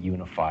like a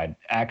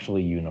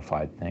actually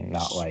unified thing,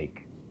 not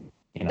like,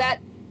 you know.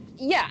 That,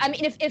 yeah, I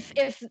mean,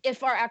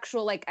 if our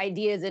actual like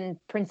ideas and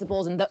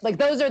principles and like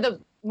those are the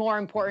more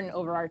important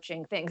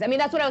overarching things. I mean,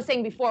 that's what I was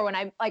saying before when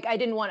I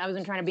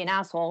wasn't trying to be an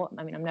asshole.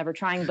 I mean, I'm never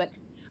trying, but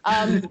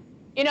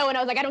you know, when I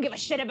was like, I don't give a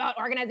shit about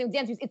organizing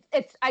dance music.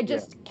 I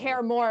just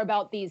care more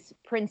about these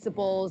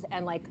principles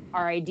and like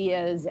our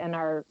ideas and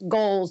our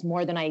goals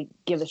more than I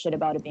give a shit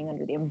about it being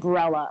under the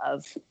umbrella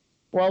of,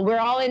 well, we're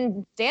all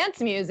in dance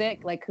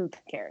music. Like, who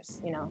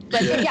cares, you know?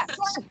 But yeah,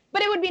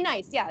 but it would be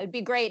nice. Yeah, it'd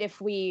be great if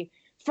we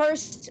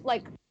first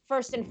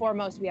and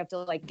foremost, we have to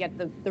like get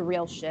the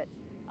real shit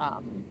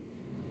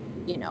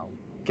you know.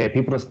 Get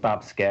people to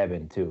stop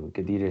scabbing too.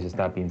 Get DJs to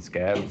stop being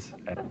scabs,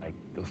 and like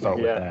they'll start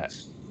with that.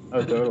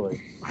 Oh, totally.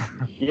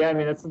 Yeah, I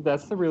mean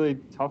that's the really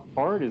tough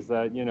part is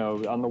that, you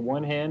know, on the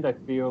one hand, I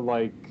feel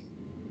like,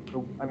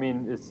 I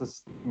mean, it's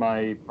just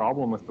my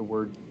problem with the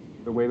way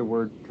the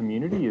word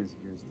community is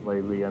used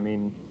lately. I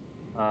mean,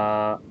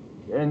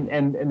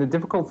 and the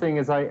difficult thing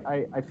is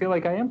I feel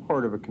like I am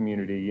part of a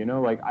community, you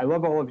know, like I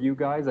love all of you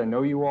guys. I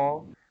know you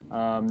all. You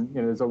know,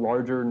 there's a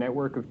larger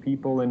network of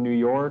people in New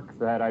York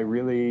that I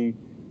really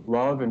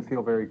love and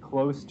feel very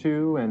close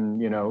to, and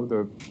you know,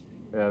 the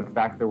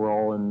fact that we're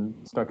all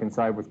stuck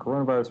inside with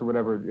coronavirus or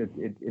whatever,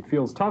 it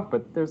feels tough,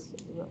 but there's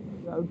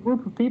a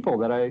group of people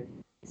that I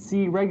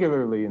see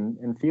regularly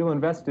and feel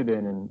invested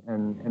in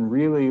and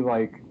really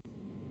like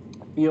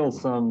feel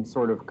some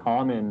sort of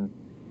common,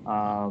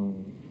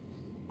 some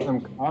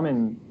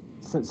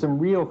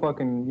real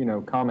fucking, you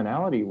know,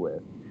 commonality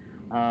with.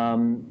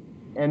 And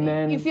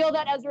then you feel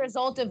that as a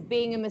result of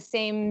being in the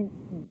same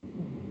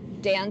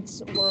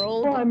dance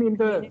world? Well, I mean,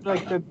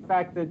 the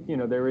fact that, you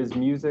know, there is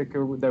music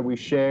that we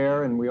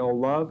share and we all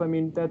love, I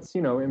mean, that's,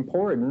 you know,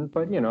 important,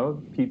 but, you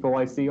know, people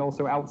I see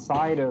also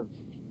outside of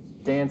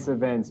dance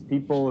events,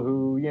 people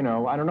who, you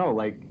know, I don't know,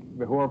 like,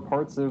 who are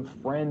parts of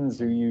friends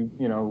who you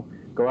know,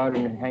 go out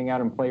and hang out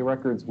and play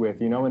records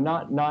with, you know, and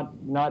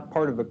not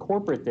part of the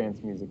corporate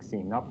dance music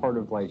scene, not part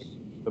of, like,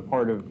 the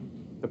part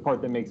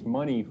that makes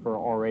money for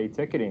RA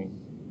ticketing.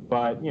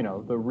 But, you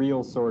know, the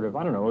real sort of,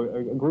 I don't know,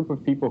 a group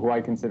of people who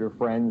I consider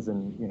friends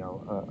and, you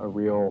know, a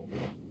real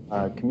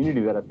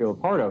community that I feel a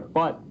part of.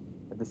 But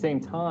at the same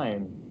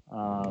time,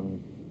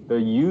 the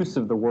use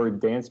of the word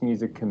dance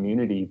music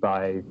community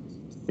by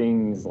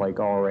things like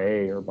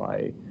RA or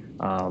by,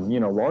 you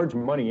know, large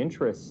money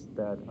interests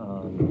that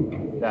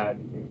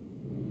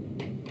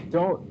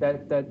don't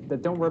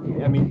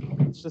I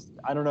mean, it's just,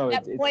 I don't know.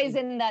 That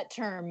poison that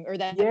term, or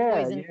that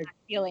poison that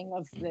feeling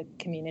of the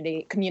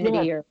community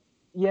or...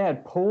 Yeah,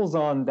 it pulls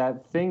on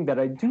that thing that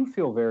I do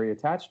feel very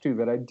attached to,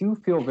 that I do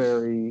feel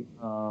very,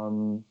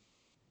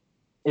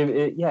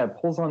 it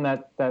pulls on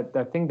that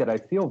thing that I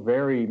feel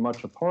very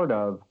much a part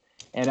of,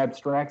 and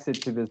abstracts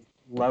it to this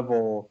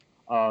level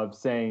of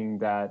saying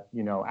that,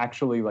 you know,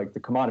 actually, like,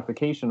 the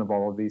commodification of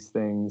all of these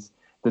things,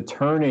 the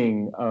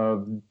turning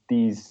of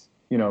these,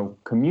 you know,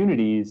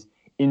 communities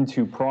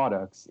into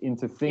products,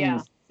 into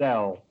things to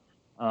sell,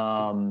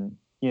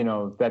 you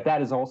know,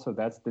 that is also,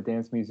 that's the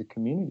dance music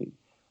community.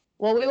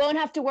 Well, we won't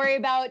have to worry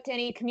about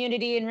any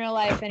community in real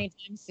life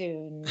anytime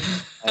soon.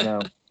 I know.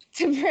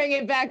 To bring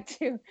it back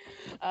to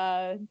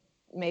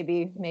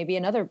maybe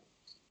another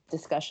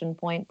discussion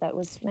point that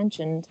was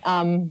mentioned.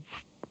 I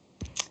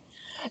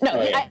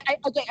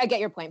get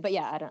your point, but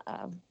yeah,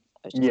 I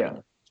was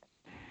just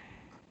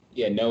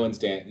Yeah, no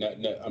one's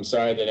no, I'm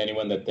sorry that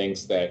anyone that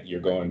thinks that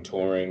you're going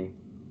touring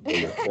or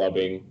you're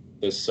clubbing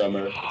this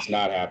summer, it's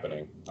not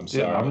happening. I'm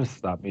sorry. I'm gonna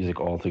stop music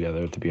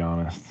altogether, to be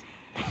honest.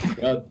 You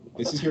know,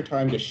 this is your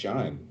time to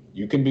shine.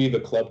 You can be the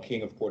club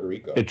king of Puerto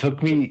Rico. It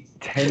took me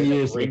 10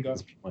 years to get to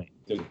this point.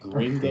 The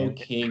Gringo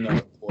King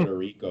of Puerto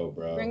Rico,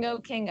 bro. Gringo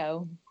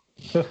Kingo.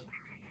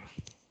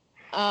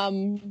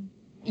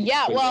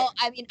 Yeah, well,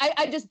 I mean,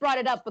 I just brought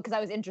it up because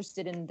I was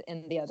interested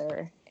in the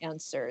other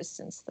answers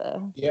since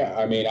the... Yeah,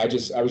 I mean, I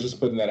was just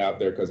putting that out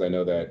there because I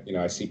know that, you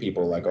know, I see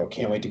people like, oh,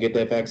 can't wait to get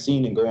that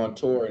vaccine and go on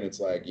tour. And it's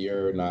like,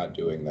 you're not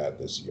doing that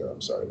this year.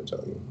 I'm sorry to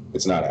tell you.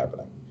 It's not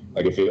happening.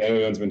 Like, if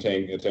anyone's been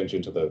paying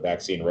attention to the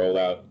vaccine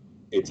rollout,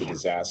 it's a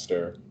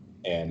disaster.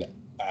 And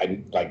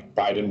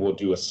Biden will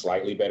do a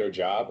slightly better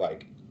job,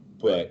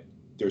 but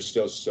there's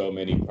still so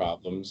many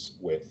problems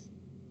with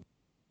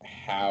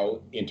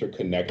how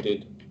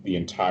interconnected the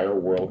entire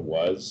world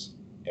was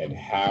and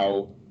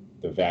how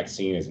the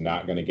vaccine is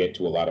not going to get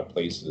to a lot of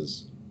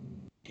places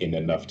in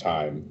enough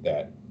time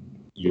that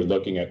you're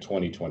looking at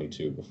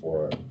 2022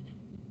 before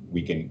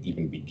we can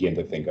even begin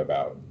to think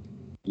about,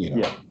 you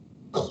know,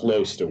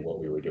 close to what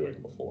we were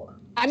doing before.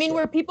 I mean,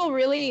 were people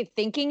really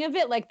thinking of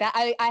it like that?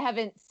 I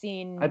haven't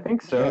seen... I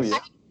think so, yes.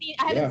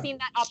 I haven't seen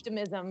that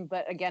optimism,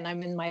 but again,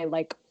 I'm in my,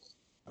 like...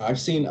 I've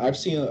seen a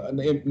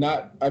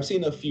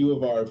few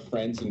of our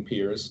friends and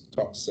peers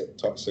say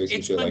some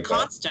shit like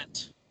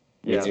constant.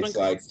 That. Yeah, it's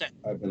like constant.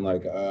 I've been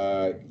like,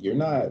 you're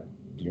not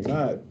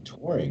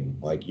touring.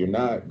 Like, you're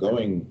not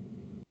going.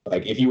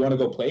 Like, if you want to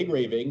go play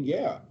graving,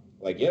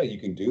 you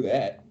can do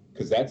that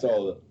because that's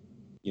all.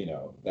 You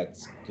know,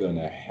 that's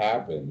gonna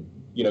happen.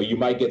 You know, you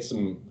might get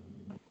some.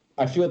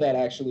 I feel that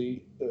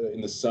actually in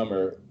the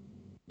summer,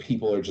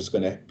 people are just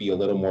gonna be a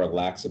little more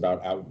lax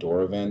about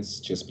outdoor events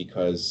just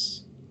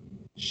because.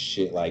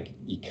 Shit, like,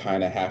 you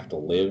kind of have to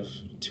live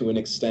to an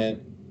extent.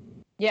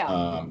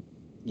 Yeah.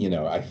 You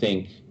know, I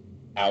think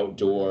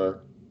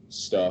outdoor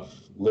stuff,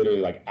 literally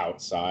like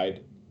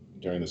outside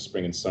during the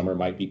spring and summer,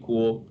 might be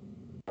cool,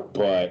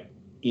 but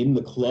in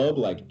the club,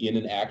 like in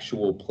an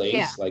actual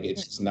place, like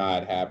it's just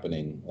not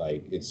happening.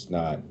 Like, it's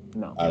not.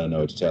 No. I don't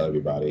know what to tell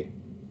everybody.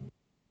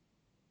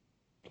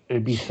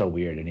 It'd be so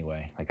weird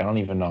anyway. Like, I don't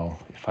even know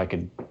if I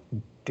could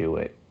do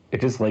it. It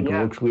just like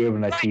looks weird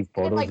when I see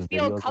photos like and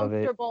feel videos of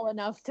it. comfortable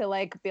enough to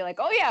like be like,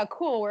 oh yeah,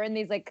 cool. We're in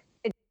these like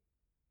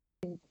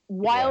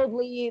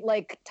wildly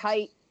like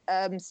tight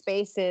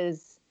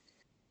spaces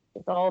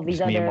with all these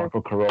Just me and other.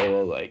 Marco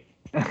Carolla, like.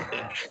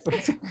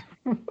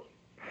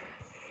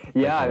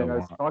 Yeah, and I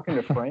was talking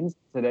to friends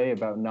today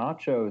about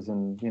nachos,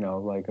 and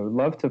like I would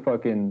love to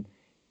fucking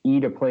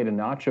eat a plate of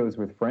nachos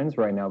with friends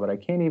right now, but I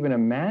can't even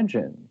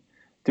imagine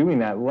doing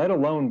that, let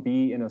alone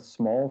be in a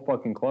small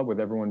fucking club with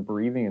everyone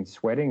breathing and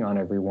sweating on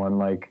everyone.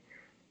 Like,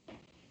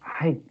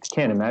 I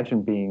can't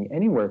imagine being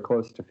anywhere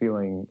close to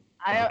feeling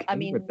I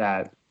mean, with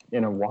that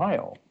in a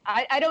while.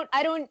 I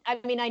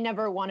mean, I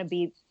never want to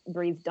be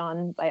breathed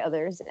on by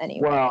others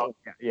anyway. Well,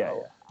 yeah.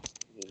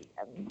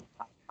 I'm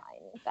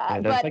fine with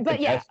that. Yeah, that's but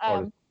yeah.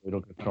 We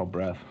don't get no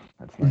breath.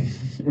 That's nice.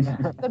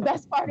 The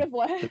best part of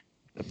what?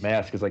 The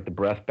mask is like the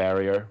breath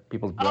barrier.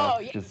 People's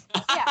breath just.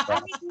 Yeah,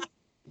 I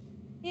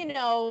mean,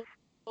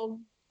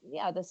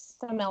 there's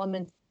some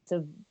elements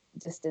of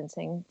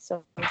distancing,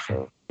 so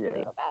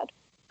really bad.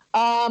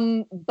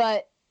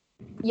 But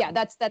yeah,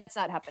 that's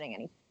not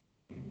happening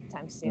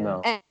anytime soon.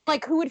 No. And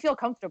like, who would feel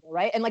comfortable,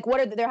 right? And like,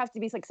 there have to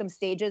be like some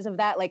stages of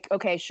that. Like,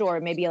 okay, sure,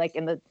 maybe like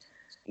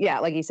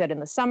like you said, in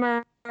the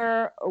summer,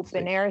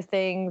 open air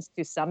things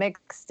to some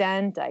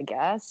extent, I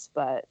guess,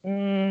 but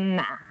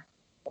nah,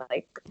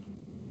 like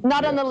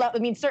not on the level.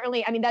 I mean,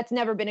 certainly, that's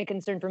never been a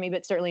concern for me,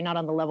 but certainly not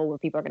on the level where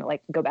people are going to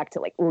like go back to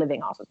like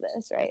living off of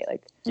this, right?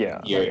 Like,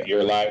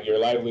 your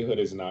livelihood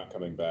is not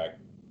coming back.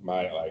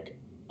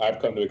 I've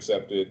come to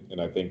accept it,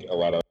 and I think a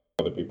lot of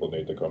other people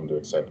need to come to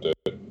accept it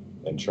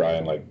and try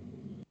and like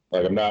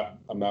I'm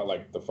not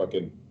like the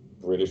fucking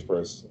British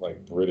person,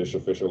 like British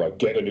official, like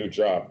get a new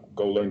job,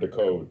 go learn to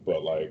code,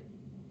 but like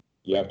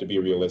you have to be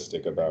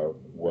realistic about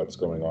what's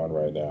going on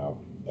right now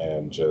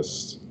and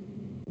just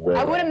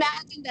I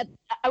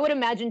would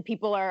imagine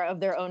people are of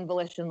their own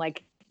volition,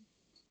 like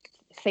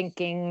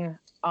thinking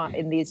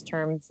in these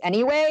terms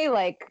anyway,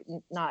 like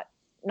not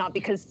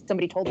because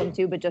somebody told them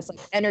to, but just like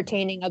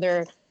entertaining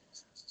other,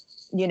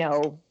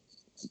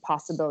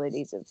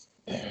 possibilities of.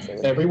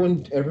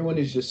 Everyone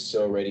is just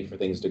so ready for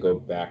things to go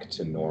back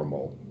to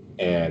normal,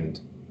 and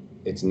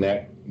it's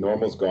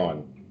normal's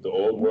gone. The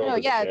old world. No,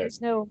 yeah, there's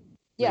no.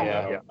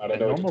 Yeah. I don't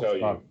know what to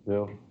tell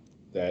you.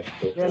 That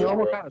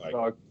normal kind of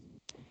sucks.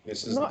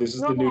 This is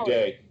the new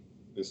day.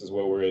 This is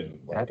what we're in.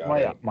 That's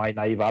my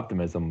naive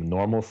optimism.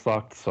 Normal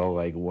sucked, so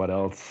like, what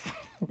else?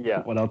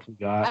 Yeah. What else we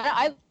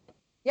got?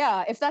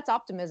 If that's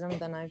optimism,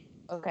 then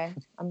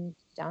I'm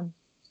down.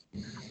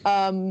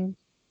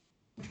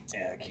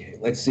 Okay,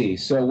 let's see.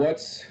 So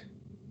as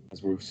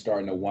we're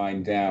starting to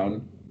wind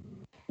down,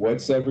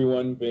 what's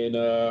everyone been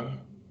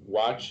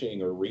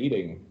watching or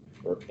reading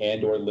or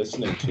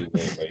listening to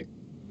lately?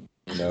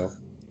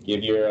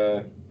 Give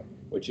your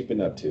what you've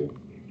been up to.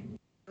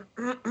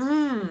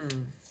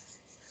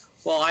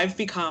 Well, I've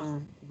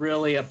become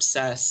really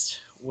obsessed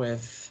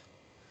with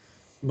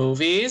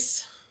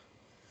movies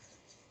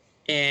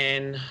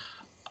in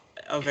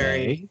a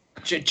very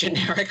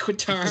generic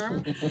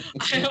term.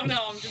 I don't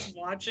know. I'm just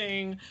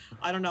watching.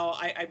 I don't know.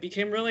 I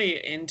became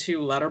really into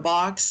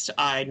Letterboxd.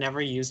 I never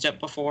used it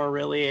before,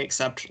 really,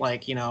 except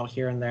like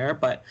here and there.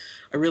 But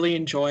I really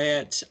enjoy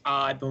it.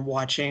 I've been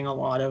watching a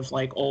lot of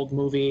like old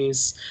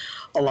movies,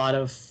 a lot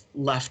of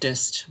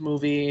leftist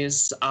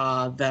movies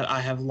that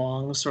I have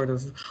long sort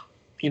of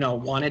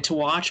wanted to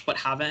watch but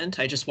haven't.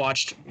 I just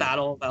watched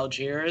Battle of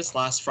Algiers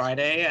last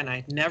Friday, and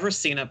I'd never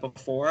seen it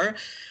before,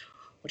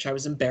 which I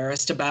was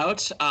embarrassed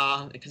about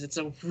because it's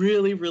a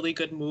really, really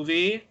good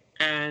movie.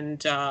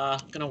 And I'm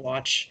going to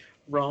watch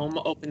Rome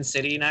Open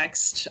City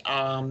next.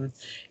 I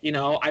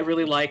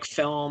really like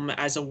film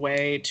as a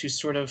way to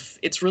sort of,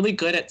 it's really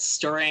good at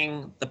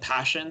stirring the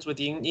passions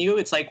within you.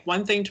 It's like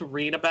one thing to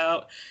read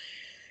about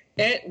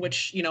it,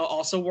 which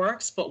also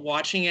works, but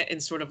watching it in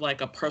sort of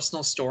like a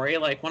personal story,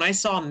 like when I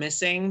saw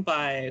Missing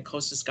by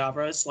Costas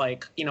Gavras,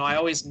 like I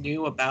always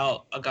knew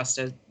about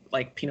Augusta,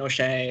 like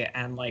Pinochet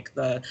and like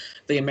the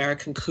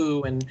American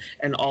coup and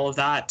all of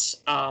that,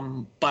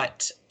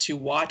 but to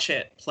watch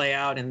it play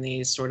out in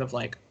these sort of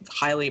like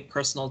highly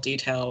personal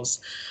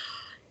details,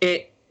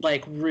 it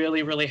like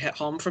really, really hit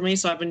home for me.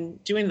 So I've been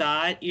doing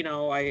that.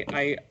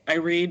 I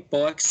read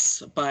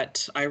books,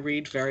 but I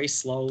read very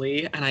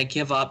slowly and I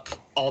give up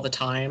all the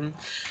time.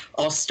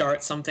 I'll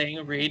start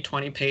something, read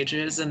 20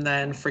 pages and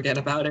then forget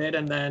about it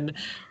and then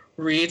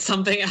read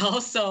something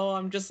else. So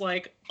I'm just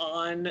like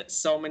on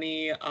so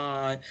many,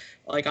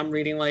 like I'm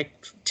reading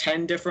like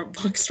 10 different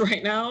books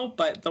right now,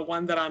 but the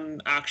one that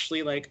I'm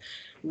actually like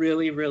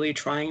really, really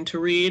trying to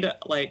read,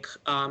 like,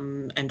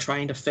 and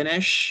trying to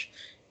finish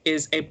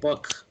is a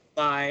book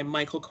by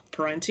Michael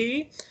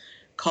Parenti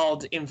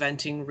called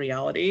Inventing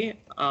Reality.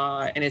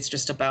 And it's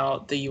just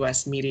about the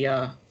US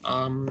media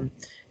and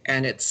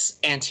its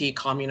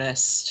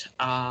anti-communist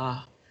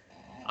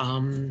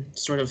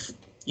sort of,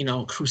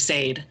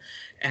 crusade.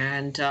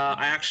 And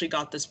I actually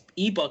got this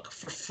ebook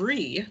for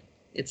free.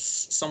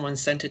 Someone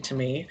sent it to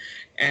me,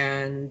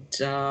 and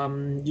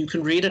you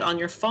can read it on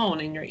your phone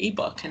in your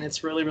ebook, and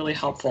it's really, really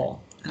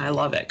helpful. And I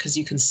love it because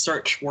you can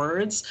search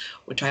words,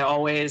 which I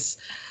always,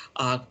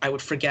 I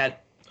would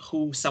forget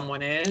who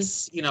someone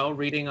is,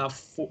 reading a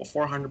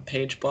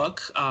 400-page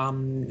book.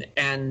 And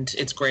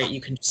it's great.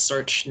 You can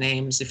search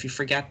names if you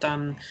forget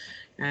them.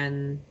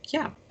 And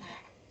yeah,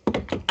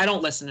 I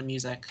don't listen to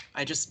music.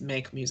 I just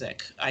make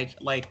music.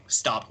 I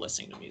stop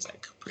listening to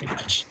music pretty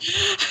much.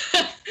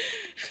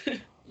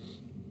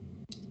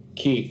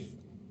 Keith,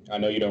 I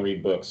know you don't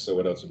read books, so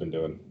what else have you been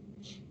doing?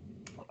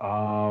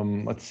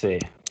 Let's see.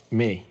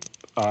 Me.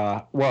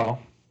 Well,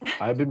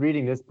 I've been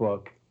reading this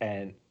book,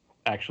 and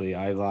actually,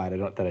 I lied.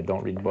 I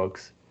don't read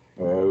books.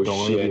 Oh,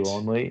 Don't shit. Want to Be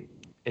Lonely.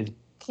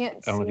 Can't.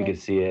 I don't know if you can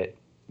see it.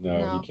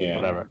 No, you can't.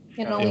 Whatever.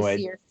 Can only Anyway,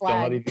 see your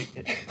flag.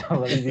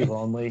 Don't Let Me Be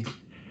Lonely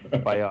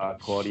by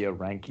Claudia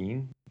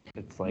Rankine.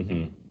 It's like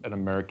an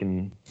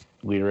American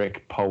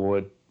lyric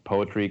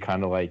poetry,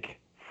 kind of like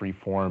free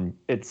form.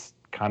 It's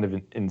kind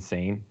of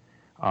insane.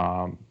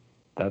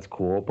 That's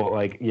cool, but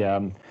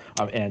I'm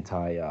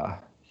anti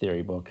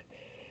theory book.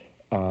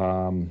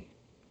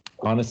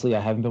 Honestly, I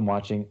haven't been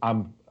watching.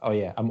 I'm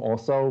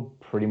also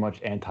pretty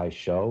much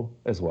anti-show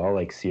as well,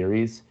 like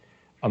series,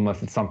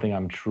 unless it's something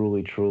I'm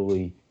truly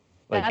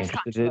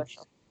interested in.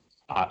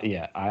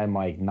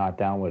 I'm not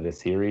down with a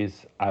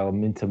series.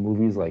 I'm into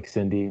movies like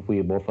Cindy.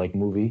 We both like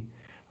movie.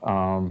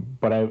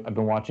 But I've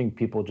been watching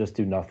people just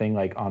do nothing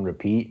on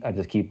repeat. I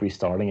just keep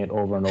restarting it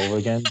over and over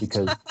again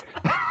because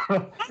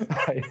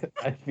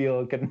I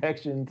feel a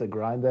connection to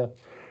Grindr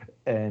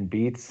and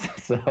beats.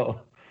 So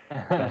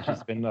that's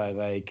just been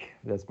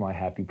that's my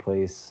happy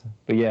place.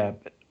 But yeah,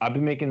 I've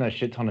been making a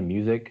shit ton of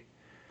music,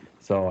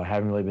 so I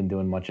haven't really been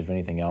doing much of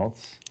anything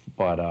else.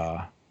 But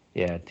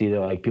it's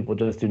either people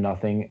just do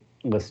nothing,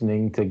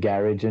 listening to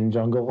Garage and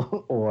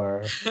Jungle,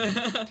 or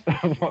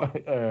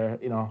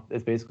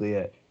it's basically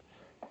it.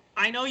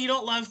 I know you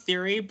don't love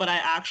theory, but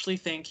I actually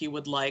think you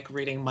would like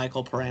reading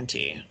Michael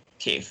Parenti,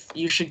 Keith.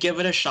 You should give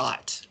it a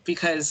shot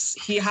because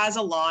he has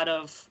a lot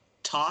of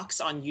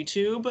talks on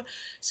YouTube,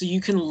 so you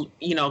can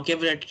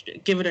give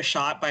it a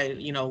shot by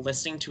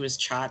listening to his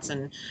chats.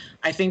 And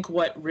I think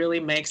what really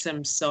makes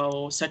him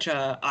such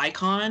a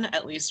icon,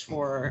 at least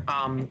for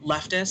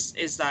leftists,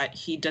 is that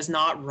he does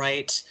not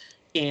write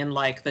in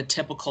the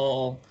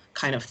typical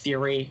kind of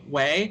theory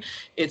way.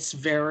 It's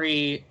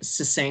very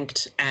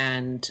succinct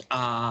and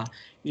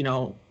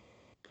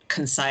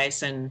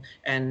concise and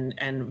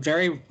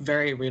very,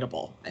 very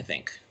readable, I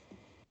think.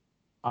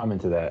 I'm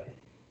into that.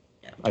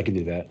 Yeah. I can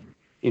do that.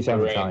 He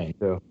sounds Italian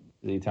too.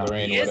 He is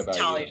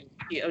Italian.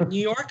 A New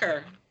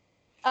Yorker.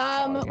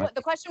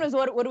 The question was,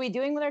 what are we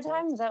doing with our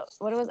time? Is that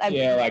what it was?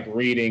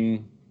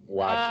 Reading,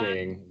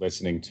 watching,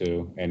 listening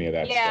to any of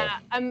that stuff. Yeah,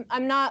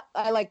 I'm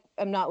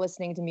not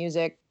listening to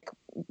music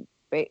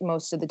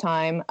most of the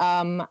time.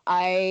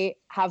 I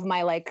have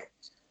my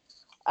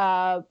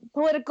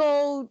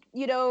political,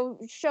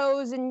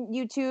 shows and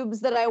YouTubes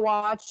that I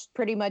watch.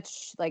 Pretty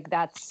much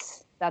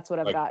that's what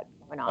I've got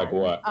going on. Like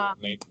what?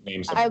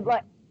 Name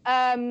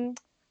some.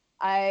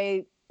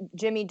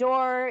 Jimmy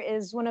Dore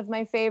is one of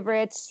my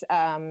favorites.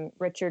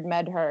 Richard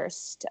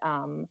Medhurst,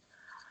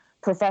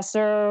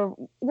 Professor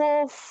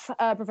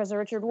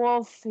Richard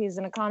Wolff. He's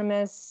an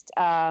economist.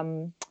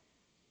 And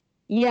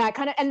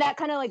that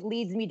kind of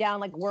leads me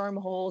down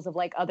wormholes of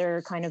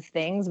other kind of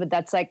things. But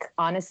that's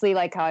honestly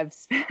how I've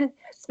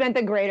spent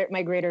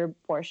my greater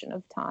portion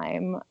of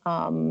time.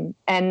 And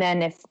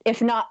then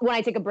if not, when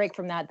I take a break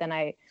from that, then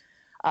I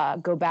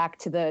go back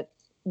to the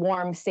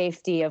warm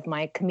safety of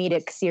my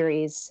comedic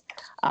series,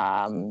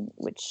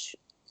 which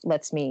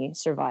lets me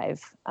survive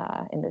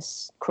in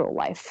this cruel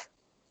life.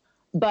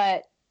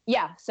 But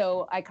yeah,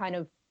 so I kind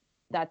of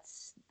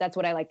that's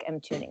what I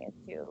am tuning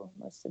into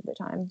most of the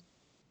time.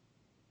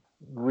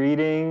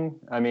 Reading,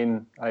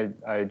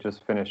 I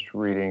just finished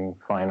reading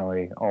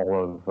finally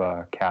all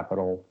of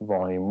Capital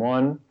Volume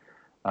 1,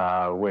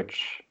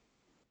 which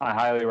I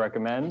highly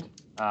recommend.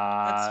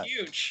 That's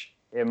huge.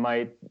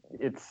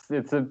 It's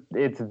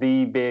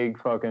the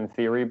big fucking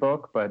theory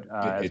book, but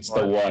it's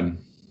the one.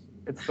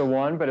 It's the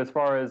one, but as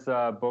far as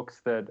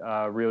books that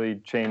really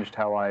changed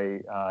how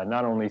I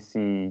not only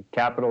see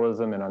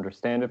capitalism and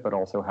understand it, but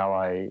also how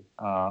I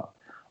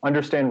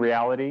understand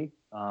reality.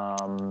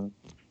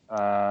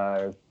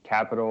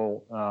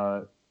 Capital,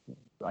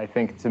 I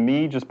think, to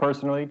me, just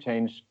personally,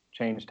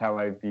 changed how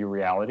I view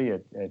reality.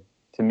 It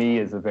to me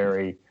is a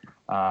very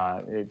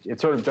it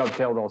sort of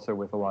dovetailed also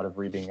with a lot of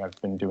reading I've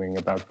been doing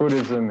about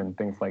Buddhism and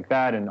things like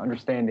that, and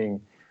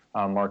understanding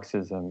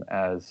Marxism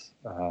as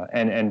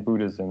and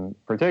Buddhism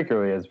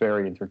particularly as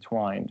very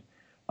intertwined.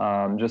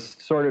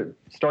 Just sort of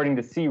starting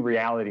to see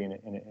reality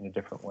in a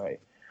different way.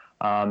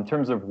 In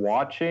terms of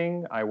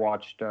watching, I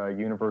watched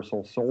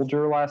Universal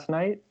Soldier last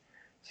night,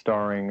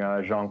 starring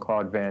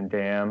Jean-Claude Van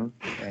Damme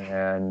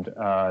and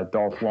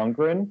Dolph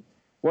Lundgren.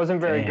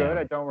 Wasn't very good.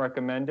 I don't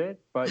recommend it,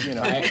 but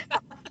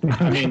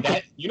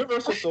that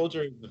Universal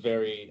Soldier is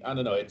very, I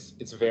don't know, it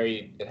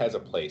has a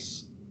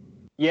place.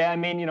 Yeah,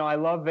 I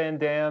love Van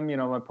Damme,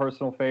 my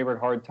personal favorite,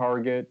 Hard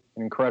Target,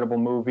 an incredible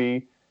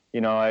movie.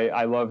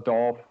 I love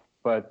Dolph,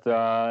 but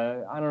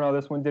I don't know,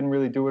 this one didn't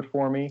really do it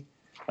for me.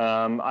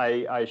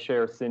 I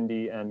share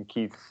Cindy and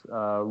Keith's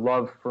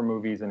love for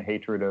movies and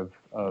hatred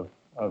of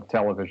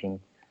television.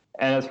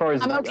 And as far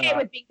as I'm okay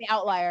with being the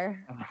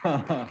outlier.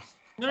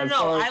 No.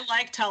 I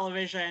like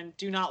television.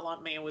 Do not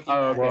lump me in with you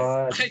guys.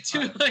 I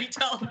do like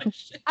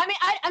television. I mean,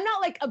 I'm not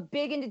like a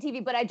big into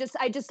TV, but I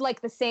just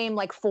like the same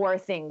like 4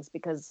 things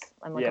because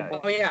I'm like I'm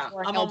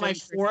on my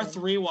 4th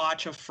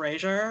rewatch of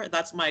Frasier.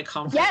 That's my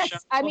comfort show.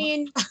 I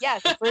mean,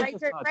 yes.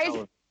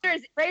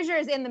 Frasier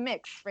is in the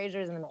mix.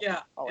 Frasier is in the mix. Yeah,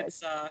 always.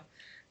 It's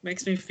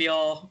makes me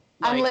feel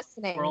like I'm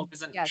listening. The world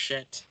isn't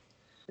shit.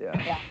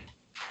 Yeah.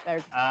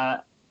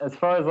 As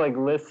far as like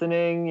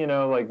listening, you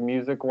know, like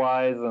music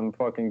wise, I'm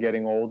fucking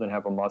getting old and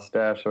have a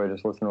mustache, so I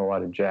just listen to a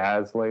lot of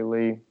jazz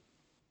lately.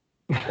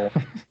 Nice.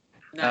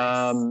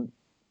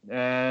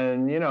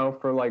 And you know,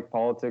 for like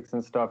politics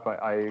and stuff,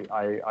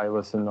 I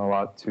listen a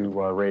lot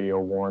to Radio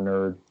War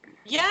Nerd.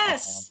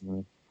 Yes.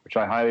 Which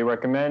I highly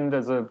recommend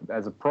as a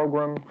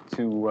program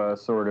to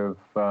sort of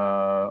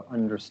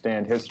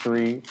understand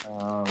history.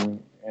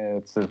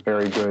 It's a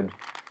very good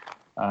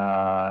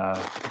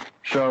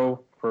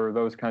show for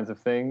those kinds of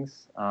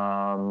things.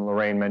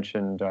 Lorraine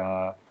mentioned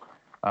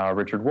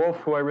Richard Wolff,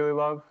 who I really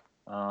love.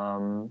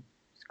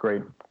 He's a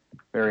great,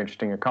 very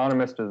interesting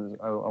economist,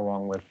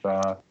 along with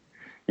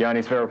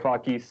Yanis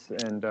Varoufakis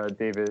and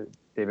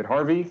David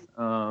Harvey,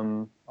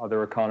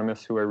 other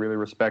economists who I really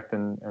respect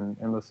and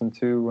listen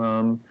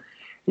to.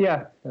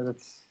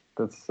 That's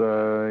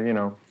you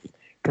know,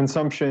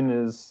 consumption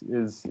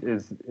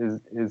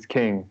is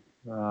king.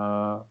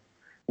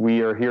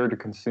 We are here to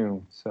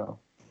consume, so.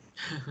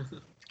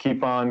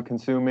 Keep on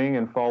consuming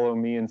and follow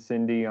me and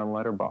Cindy on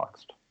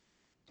Letterboxd.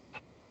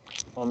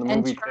 On the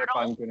movie tip,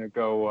 I'm going to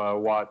go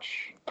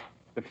watch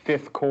The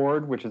Fifth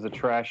Chord, which is a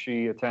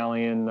trashy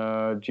Italian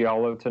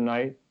giallo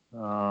tonight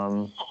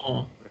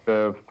with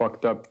a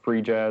fucked up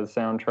free jazz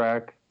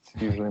soundtrack. It's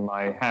usually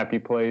my happy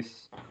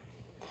place.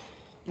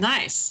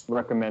 Nice.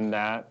 Recommend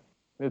that.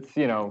 It's,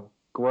 you know,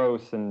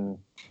 gross and,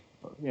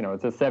 you know,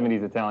 it's a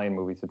 70s Italian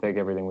movie, so take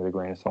everything with a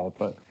grain of salt.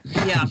 But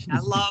yeah,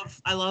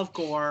 I love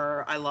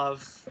gore. I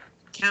love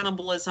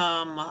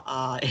cannibalism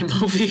in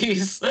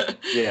movies.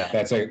 Yeah,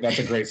 that's a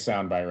great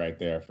soundbite right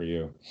there for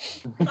you.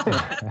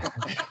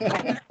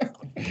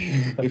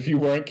 If you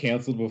weren't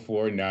canceled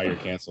before, now you're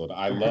canceled.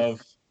 I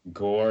love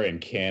gore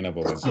and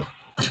cannibalism.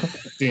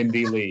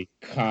 Cindy Lee,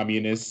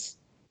 communist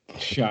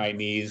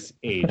Chinese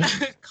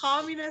agent.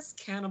 Communist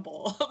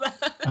cannibal.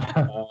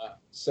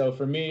 So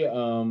for me,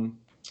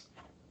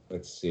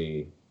 let's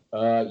see.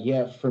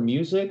 For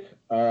music,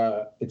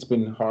 it's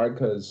been hard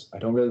because I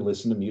don't really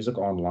listen to music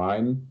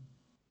online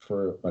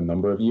for a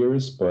number of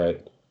years,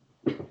 but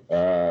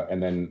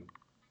and then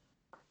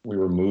we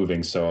were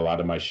moving, so a lot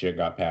of my shit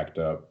got packed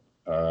up.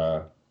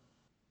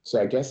 So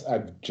I guess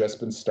I've just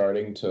been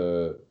starting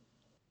to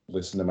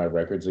listen to my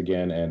records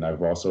again, and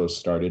I've also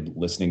started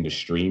listening to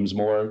streams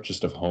more,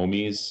 just of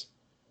homies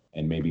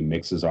and maybe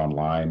mixes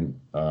online,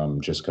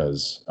 just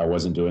because I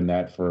wasn't doing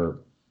that for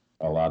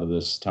a lot of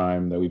this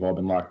time that we've all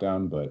been locked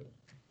down, but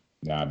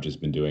now I've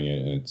just been doing it,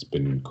 and it's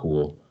been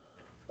cool.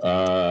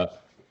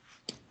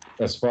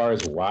 As far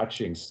as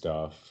watching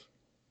stuff,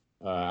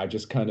 I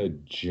just kind of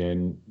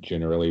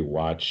generally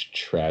watch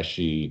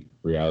trashy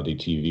reality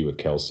TV with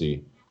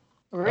Kelsey.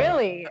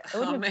 Really?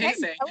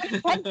 Amazing. I would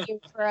have pegged you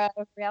for a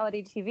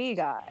reality TV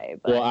guy.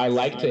 But... Well, I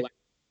like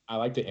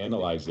to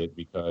analyze it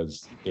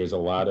because there's a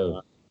lot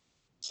of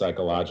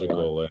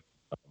psychological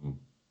and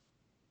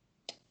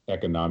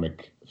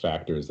economic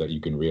factors that you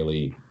can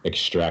really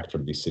extract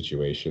from these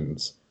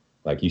situations.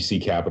 Like, you see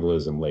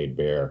capitalism laid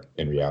bare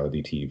in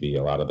reality TV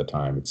a lot of the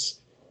time.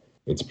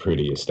 It's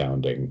pretty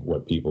astounding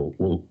what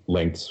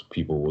lengths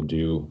people will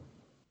do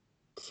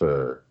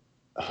for,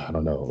 I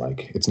don't know,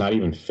 like, it's not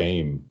even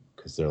fame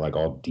because they're like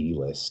all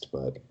D-list,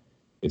 but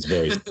it's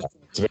very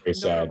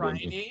sad.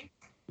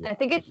 I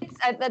think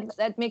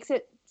that makes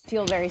it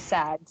feel very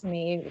sad to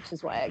me, which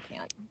is why I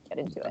can't get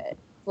into it.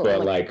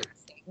 But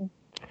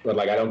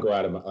I don't go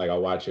out of I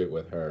watch it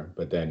with her,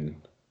 but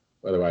then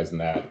otherwise than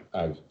that,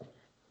 I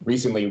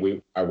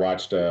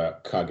watched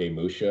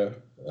Kagemusha,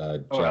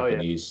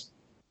 Japanese.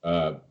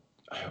 Yeah.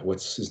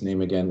 What's his name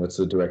again? What's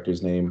the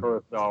director's name?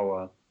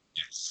 Kurosawa.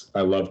 Yes,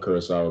 I love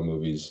Kurosawa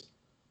movies.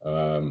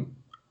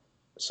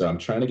 So I'm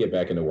trying to get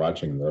back into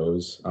watching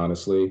those,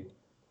 honestly,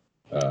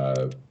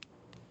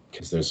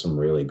 because there's some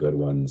really good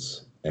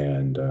ones,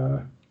 and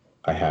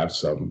I have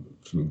some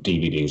from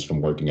DVDs from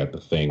working at The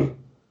Thing.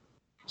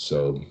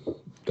 So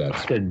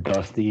that's they're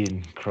dusty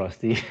and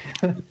crusty.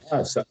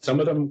 Yeah, some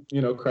of them,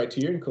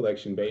 Criterion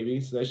Collection, baby.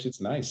 So that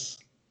shit's nice.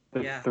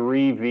 The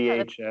 3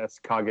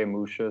 VHS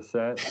Kagemusha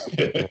set.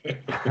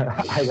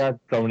 I got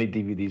so many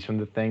DVDs from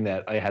The Thing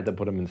that I had to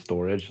put them in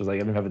storage because I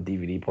didn't have a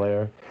DVD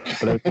player.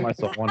 But every time I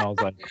saw one, I was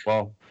like,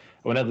 well,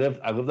 when I lived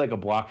like a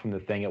block from The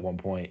Thing at one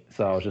point.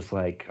 So I was just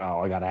like,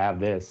 oh, I got to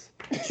have this.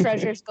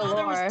 Treasures galore.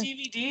 There was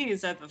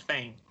DVDs at The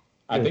Thing.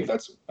 I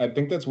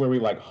think that's where we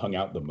like hung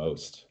out the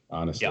most,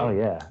 honestly. Oh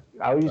yeah,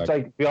 I would just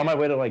like be on my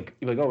way to like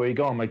oh, where you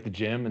going? Like the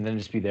gym, and then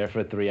just be there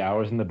for 3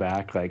 hours in the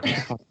back. Like, what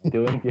the fuck am I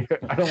doing here?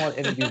 I don't want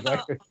any of these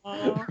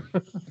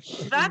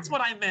records. That's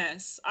what I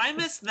miss. I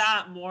miss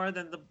that more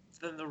than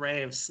the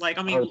raves. Like,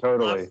 I mean,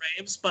 totally. love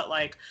raves, but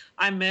like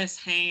I miss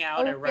hanging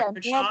out at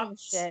record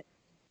shops.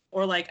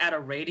 Or like at a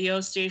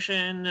radio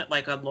station,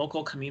 like a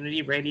local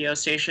community radio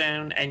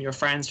station, and your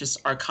friends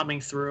just are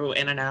coming through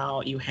in and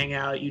out. You hang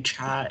out, you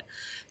chat.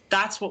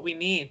 That's what we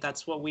need.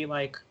 That's what we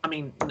like. I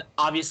mean,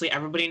 obviously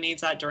everybody needs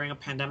that during a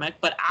pandemic,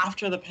 but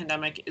after the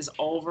pandemic is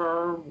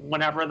over,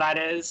 whenever that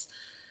is,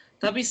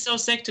 that'd be so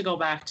sick to go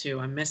back to.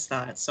 I miss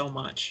that so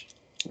much.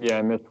 Yeah,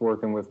 I missed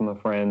working with my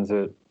friends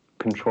at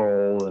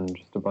Control and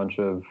just a bunch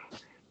of,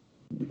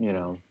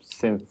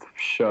 synth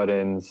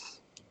shut-ins,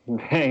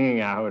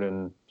 hanging out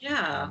and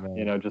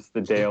just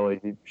the daily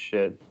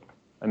shit.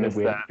 I miss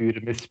that. For you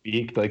to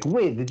misspeak, like,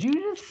 wait, did you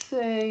just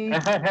say?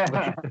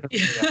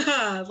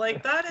 Yeah,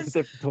 like that is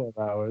 12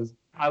 hours.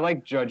 I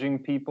like judging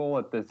people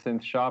at the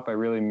synth shop. I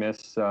really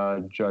miss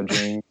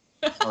judging.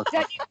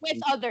 Judging with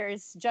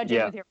others,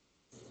 judging with your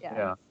friends.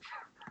 Yeah.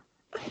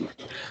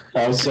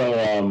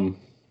 Also,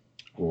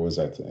 what was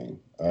that thing?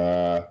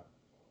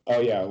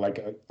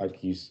 Like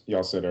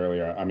y'all said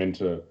earlier, I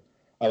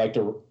like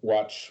to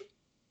watch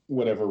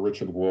whatever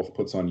Richard Wolff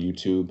puts on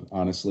YouTube,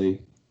 honestly,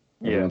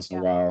 every once in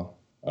a while.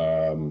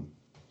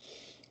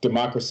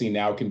 Democracy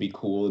Now! Can be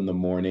cool in the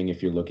morning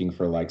if you're looking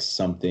for like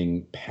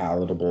something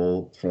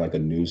palatable for like a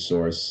news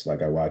source.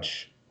 Like I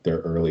watch their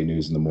early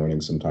news in the morning.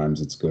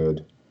 Sometimes it's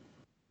good.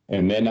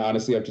 And then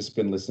honestly, I've just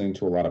been listening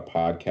to a lot of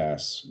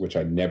podcasts, which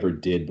I never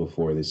did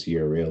before this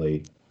year,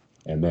 really.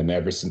 And then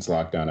ever since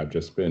lockdown, I've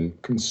just been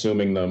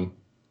consuming them.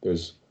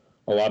 There's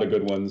a lot of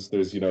good ones.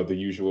 There's, the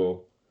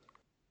usual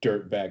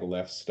dirtbag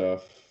left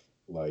stuff,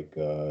 like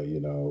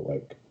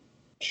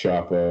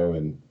Chapo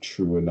and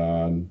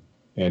TrueAnon.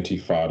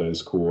 Antifada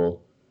is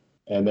cool.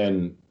 And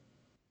then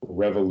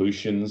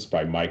Revolutions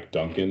by Mike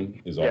Duncan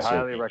is also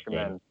highly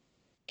recommend.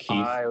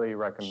 Highly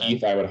recommend.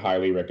 Keith, I would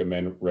highly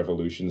recommend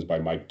Revolutions by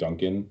Mike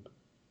Duncan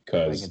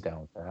because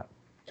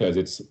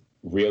it's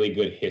really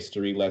good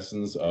history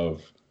lessons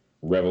of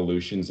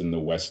revolutions in the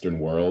Western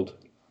world.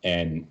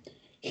 And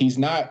he's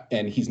not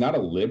a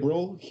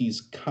liberal.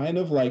 He's kind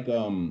of like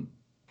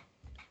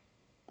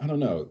I don't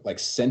know, like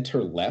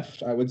center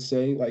left, I would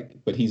say,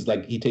 but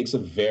he takes a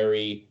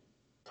very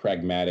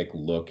pragmatic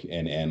look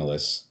and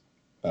analysis,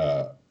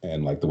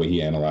 and like the way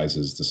he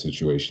analyzes the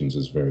situations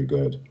is very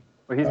good.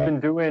 Well, he's been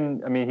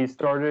doing, he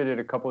started it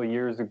a couple of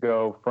years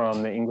ago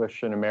from the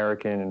English and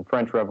American and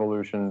French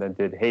Revolution, then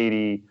did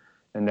Haiti,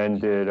 and then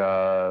did,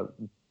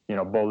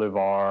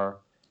 Bolivar.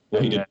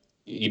 Well,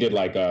 he did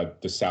like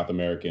the South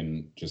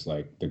American, just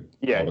like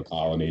all the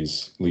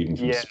colonies leaving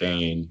from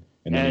Spain.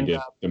 And then he did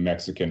the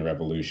Mexican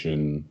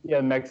Revolution. Yeah,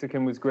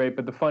 Mexican was great.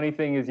 But the funny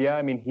thing is,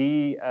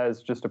 he,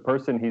 as just a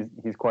person,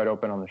 he's quite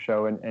open on the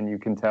show. And you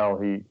can tell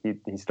he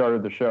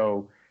started the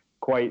show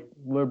quite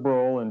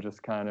liberal and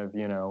just kind of,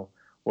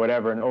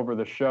 whatever. And over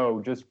the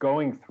show, just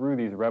going through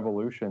these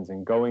revolutions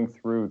and going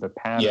through the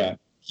pattern. Yeah,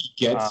 he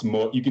gets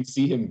more. You can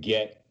see him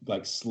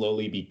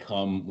slowly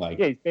become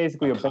he's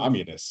basically a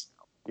communist.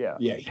 Yeah.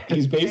 Yeah,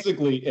 he's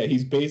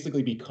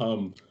basically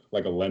become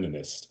like a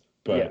Leninist.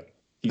 But... Yeah.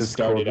 He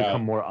started out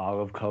become more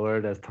olive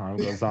colored as time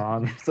goes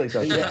on. It's like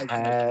the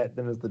hat,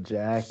 then it's the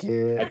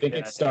jacket. I think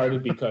it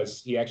started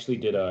because he actually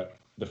did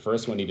the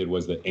first one he did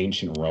was the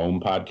Ancient Rome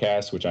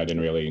podcast, which I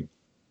didn't really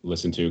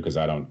listen to because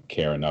I don't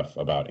care enough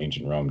about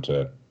ancient Rome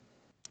to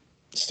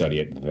study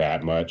it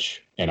that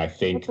much. And I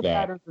think the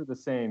patterns are the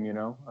same,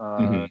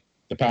 The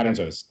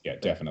patterns are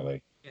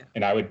definitely. Yeah.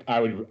 And I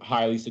would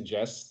highly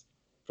suggest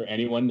for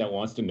anyone that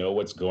wants to know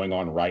what's going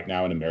on right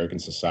now in American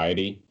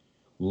society,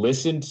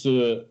 listen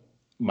to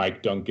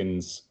Mike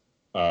Duncan's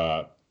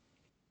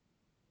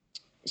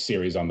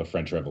series on the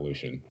French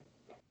Revolution,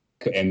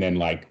 and then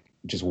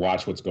just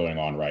watch what's going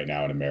on right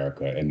now in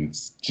America, and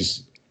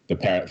just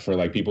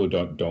for people who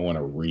don't want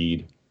to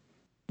read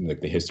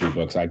the history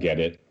books. I get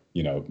it,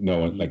 no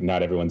one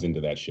not everyone's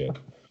into that shit,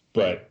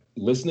 but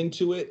listening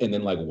to it and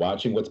then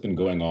watching what's been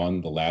going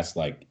on the last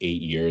 8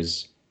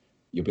 years,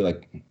 you'll be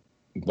like,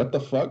 what the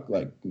fuck?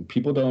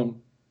 People don't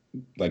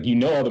all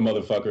the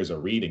motherfuckers are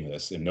reading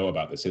this and know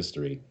about this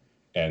history.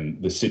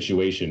 And the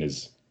situation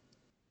is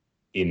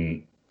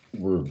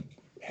we're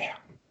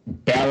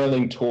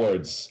barreling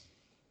towards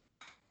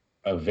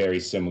a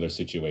very similar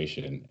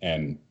situation.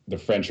 And the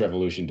French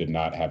Revolution did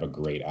not have a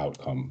great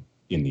outcome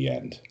in the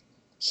end.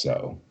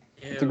 So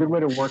it's a good way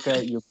to work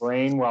out your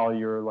brain while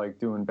you're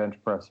doing bench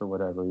press or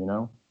whatever,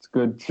 It's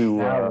good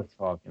to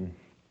talking.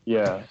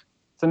 Yeah.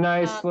 It's a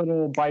nice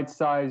little bite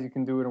size. You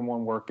can do it in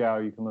one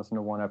workout. You can listen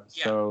to one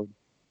episode.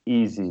 Yeah.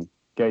 Easy.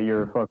 Get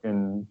your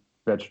fucking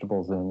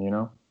vegetables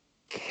in,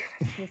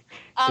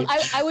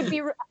 I would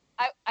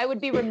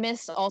be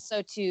remiss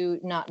also to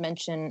not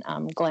mention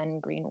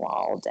Glenn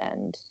Greenwald,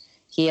 and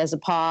he has a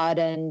pod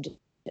and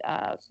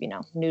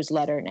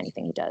newsletter, and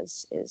anything he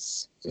does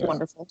is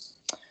wonderful.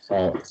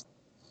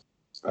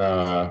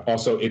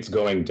 Also, It's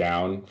Going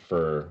Down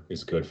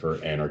is good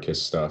for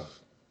anarchist stuff.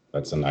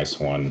 That's a nice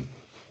one.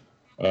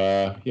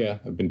 Yeah,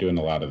 I've been doing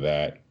a lot of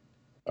that.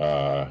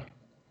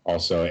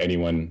 Also,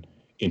 anyone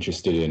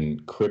interested in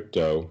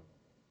crypto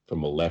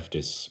from a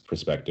leftist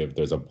perspective,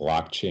 there's a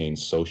blockchain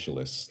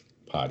socialist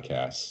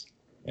podcast,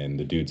 and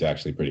the dude's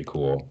actually pretty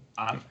cool.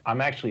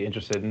 I'm actually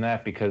interested in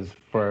that because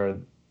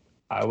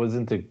I was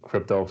into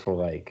crypto for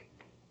like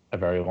a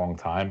very long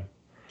time.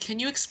 Can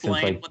you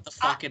explain what the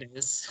fuck it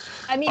is?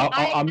 I mean,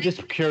 I'm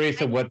just curious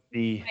of what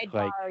the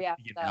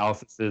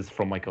analysis is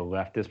from like a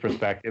leftist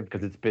perspective,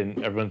 because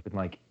everyone's been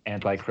like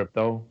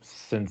anti-crypto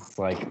since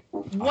like.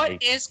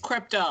 What is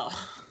crypto?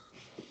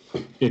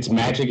 It's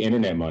magic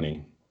internet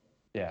money.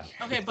 Yeah.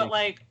 Okay, but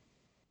like,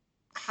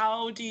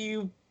 how do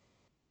you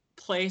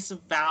place a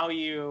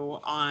value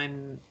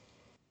on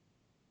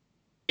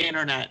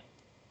internet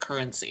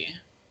currency?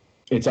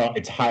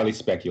 It's highly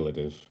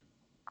speculative.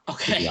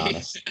 Okay. To be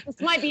honest.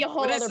 This might be a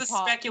whole other What is the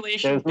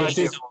speculation?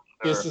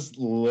 This is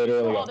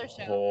literally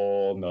a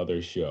whole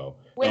nother show.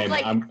 With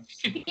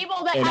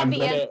people that have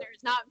the answers,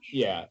 not me.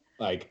 Yeah,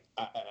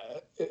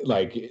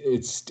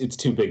 it's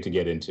too big to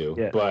get into.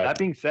 Yeah. But that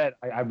being said,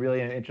 I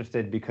really am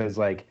interested because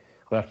like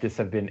leftists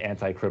have been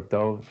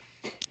anti-crypto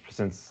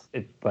since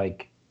it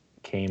like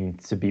came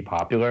to be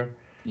popular.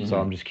 Mm-hmm. So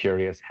I'm just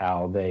curious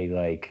how they.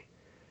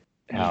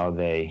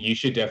 You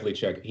should definitely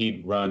check.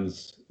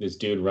 This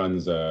dude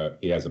runs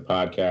he has a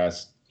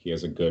podcast. He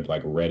has a good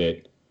like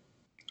Reddit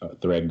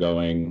thread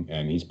going,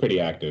 and he's pretty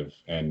active.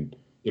 And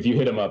if you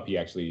hit him up,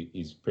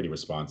 he's pretty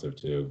responsive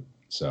too.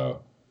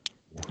 So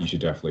you should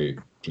definitely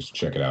just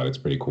check it out. It's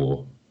pretty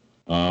cool.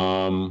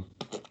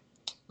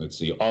 Let's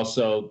see.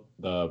 Also,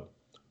 the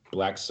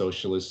Black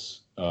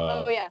Socialists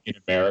in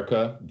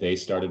America, they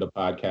started a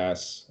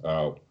podcast,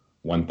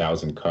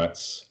 1000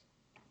 Cuts.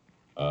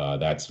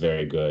 That's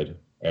very good.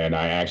 And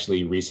I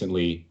actually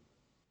recently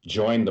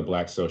joined the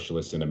Black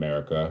Socialists in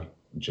America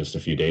just a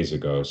few days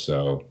ago.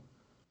 So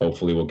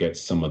hopefully we'll get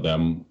some of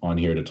them on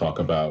here to talk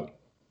about.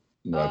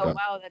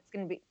 Wow,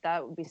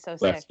 that would be so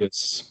sick.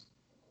 Leftist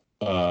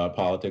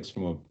politics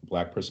from a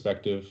Black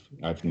perspective.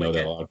 I know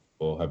that a lot of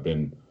people have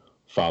been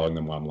following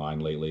them online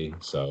lately.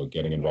 So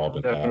getting involved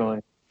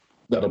in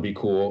that'll be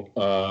cool.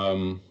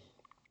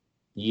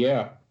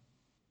 Yeah.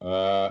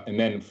 And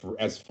then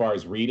as far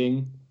as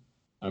reading,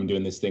 I'm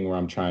doing this thing where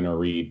I'm trying to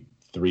read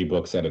 3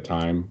 books at a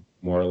time,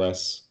 more or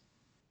less.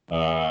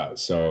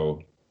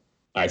 So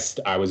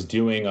I was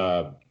doing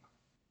The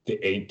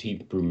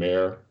 18th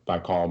Brumaire by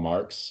Karl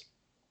Marx,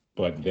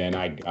 but then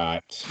I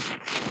got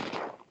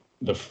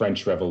The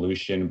French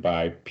Revolution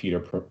by Peter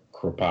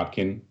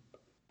Kropotkin.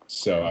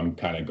 So I'm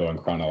kind of going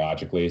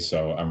chronologically.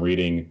 So I'm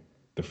reading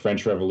The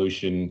French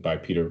Revolution by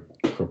Peter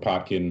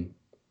Kropotkin,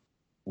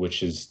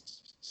 which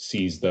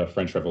sees the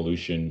French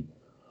Revolution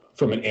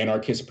from an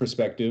anarchist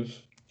perspective,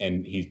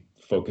 and he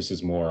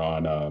focuses more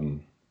on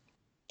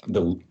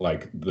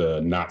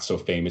the not so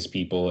famous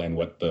people and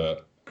what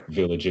the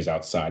villages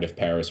outside of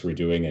Paris were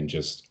doing, and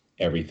just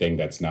everything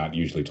that's not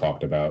usually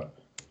talked about.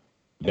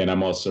 Then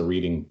I'm also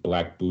reading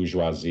Black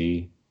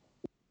Bourgeoisie,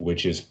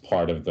 which is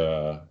part of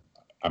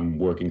I'm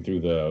working through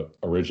the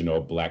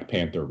original Black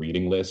Panther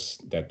reading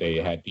list that they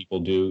had people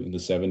do in the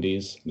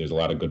 70s. There's a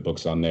lot of good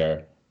books on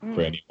there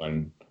for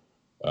anyone.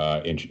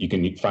 You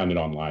can find it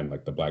online,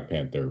 like the Black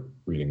Panther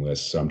reading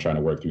list. So I'm trying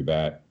to work through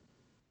that.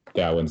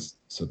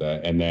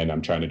 And then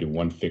I'm trying to do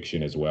one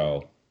fiction as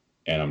well.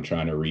 And I'm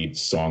trying to read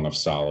Song of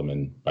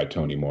Solomon by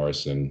Toni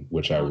Morrison,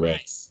 which I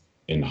read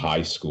in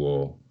high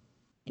school,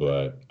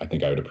 but I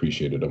think I would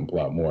appreciate it a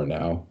lot more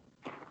now.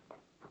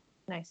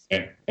 Nice.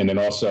 And then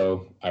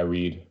also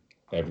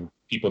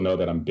people know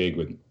that I'm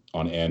big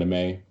on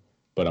anime,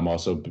 but I'm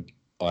also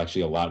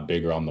actually a lot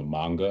bigger on the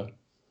manga.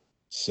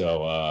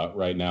 So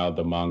right now,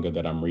 the manga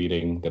that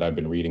I've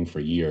been reading for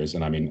years,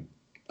 and I mean,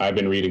 I've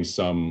been reading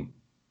some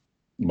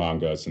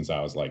manga since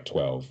I was like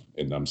 12,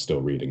 and I'm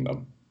still reading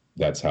them.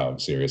 That's how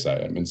serious I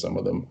am in some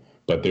of them.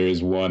 But there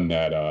is one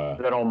that...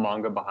 Is that old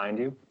manga behind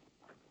you?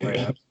 Right.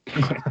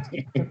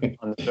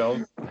 On the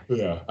shelves?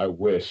 Yeah, I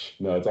wish.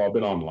 No, it's all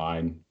been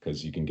online,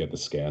 because you can get the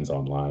scans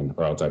online,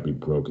 or else I'd be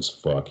broke as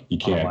fuck. You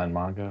can't. Online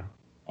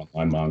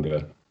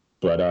manga.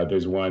 But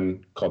there's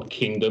one called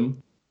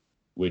Kingdom,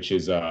 which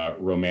is a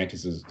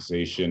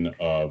romanticization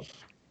of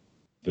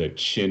the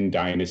Qin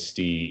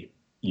Dynasty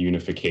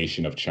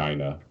unification of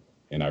China.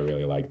 And I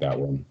really like that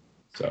one.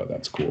 So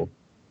that's cool.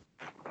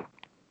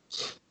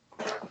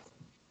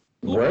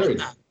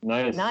 Word.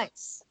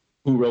 Nice.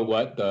 Who wrote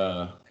what?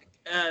 The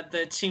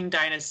Qing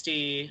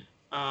Dynasty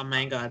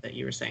manga that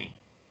you were saying.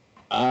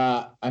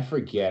 I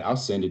forget. I'll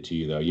send it to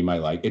you, though. You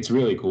might like it. It's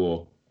really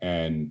cool.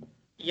 And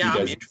yeah,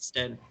 I'm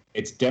interested.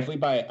 It's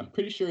definitely I'm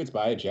pretty sure it's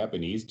by a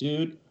Japanese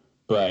dude,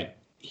 but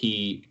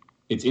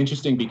it's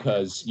interesting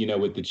because,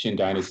 with the Qin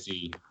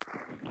Dynasty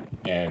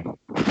and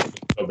a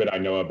little bit I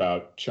know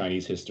about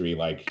Chinese history,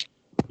 like,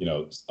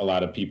 a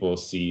lot of people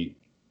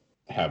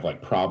have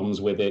like problems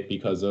with it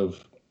because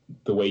of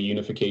the way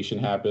unification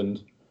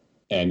happened.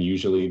 And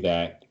usually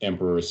that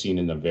emperor is seen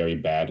in a very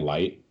bad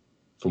light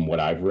from what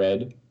I've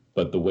read.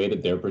 but the way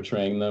that they're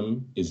portraying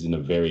them is in a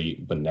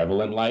very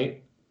benevolent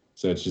light.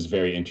 So it's just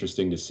very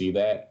interesting to see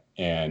that.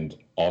 And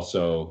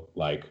also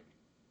like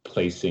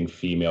placing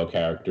female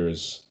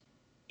characters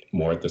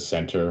more at the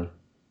center,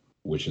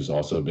 which has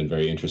also been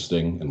very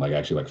interesting, and like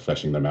actually like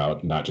fleshing them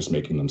out, not just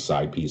making them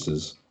side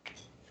pieces.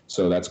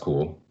 So that's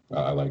cool.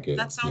 I like it.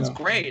 That sounds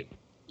great.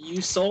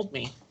 You sold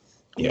me.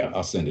 Yeah,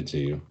 I'll send it to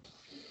you.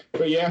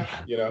 But yeah,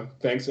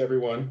 thanks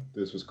everyone.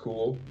 This was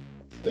cool.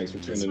 Thanks for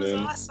tuning in.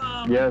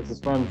 Awesome. Yeah, this was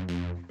fun.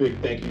 Big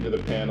thank you to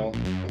the panel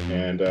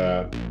and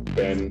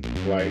Ben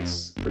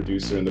Lights,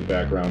 producer in the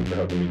background, for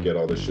helping me get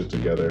all this shit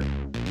together.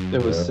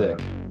 It was sick.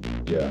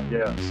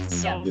 Yeah.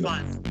 So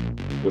fun.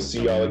 We'll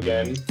see y'all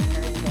again.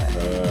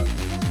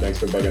 Thanks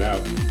for bugging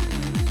out.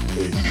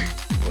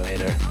 Peace.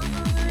 Later.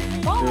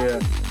 Bye.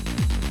 Yeah.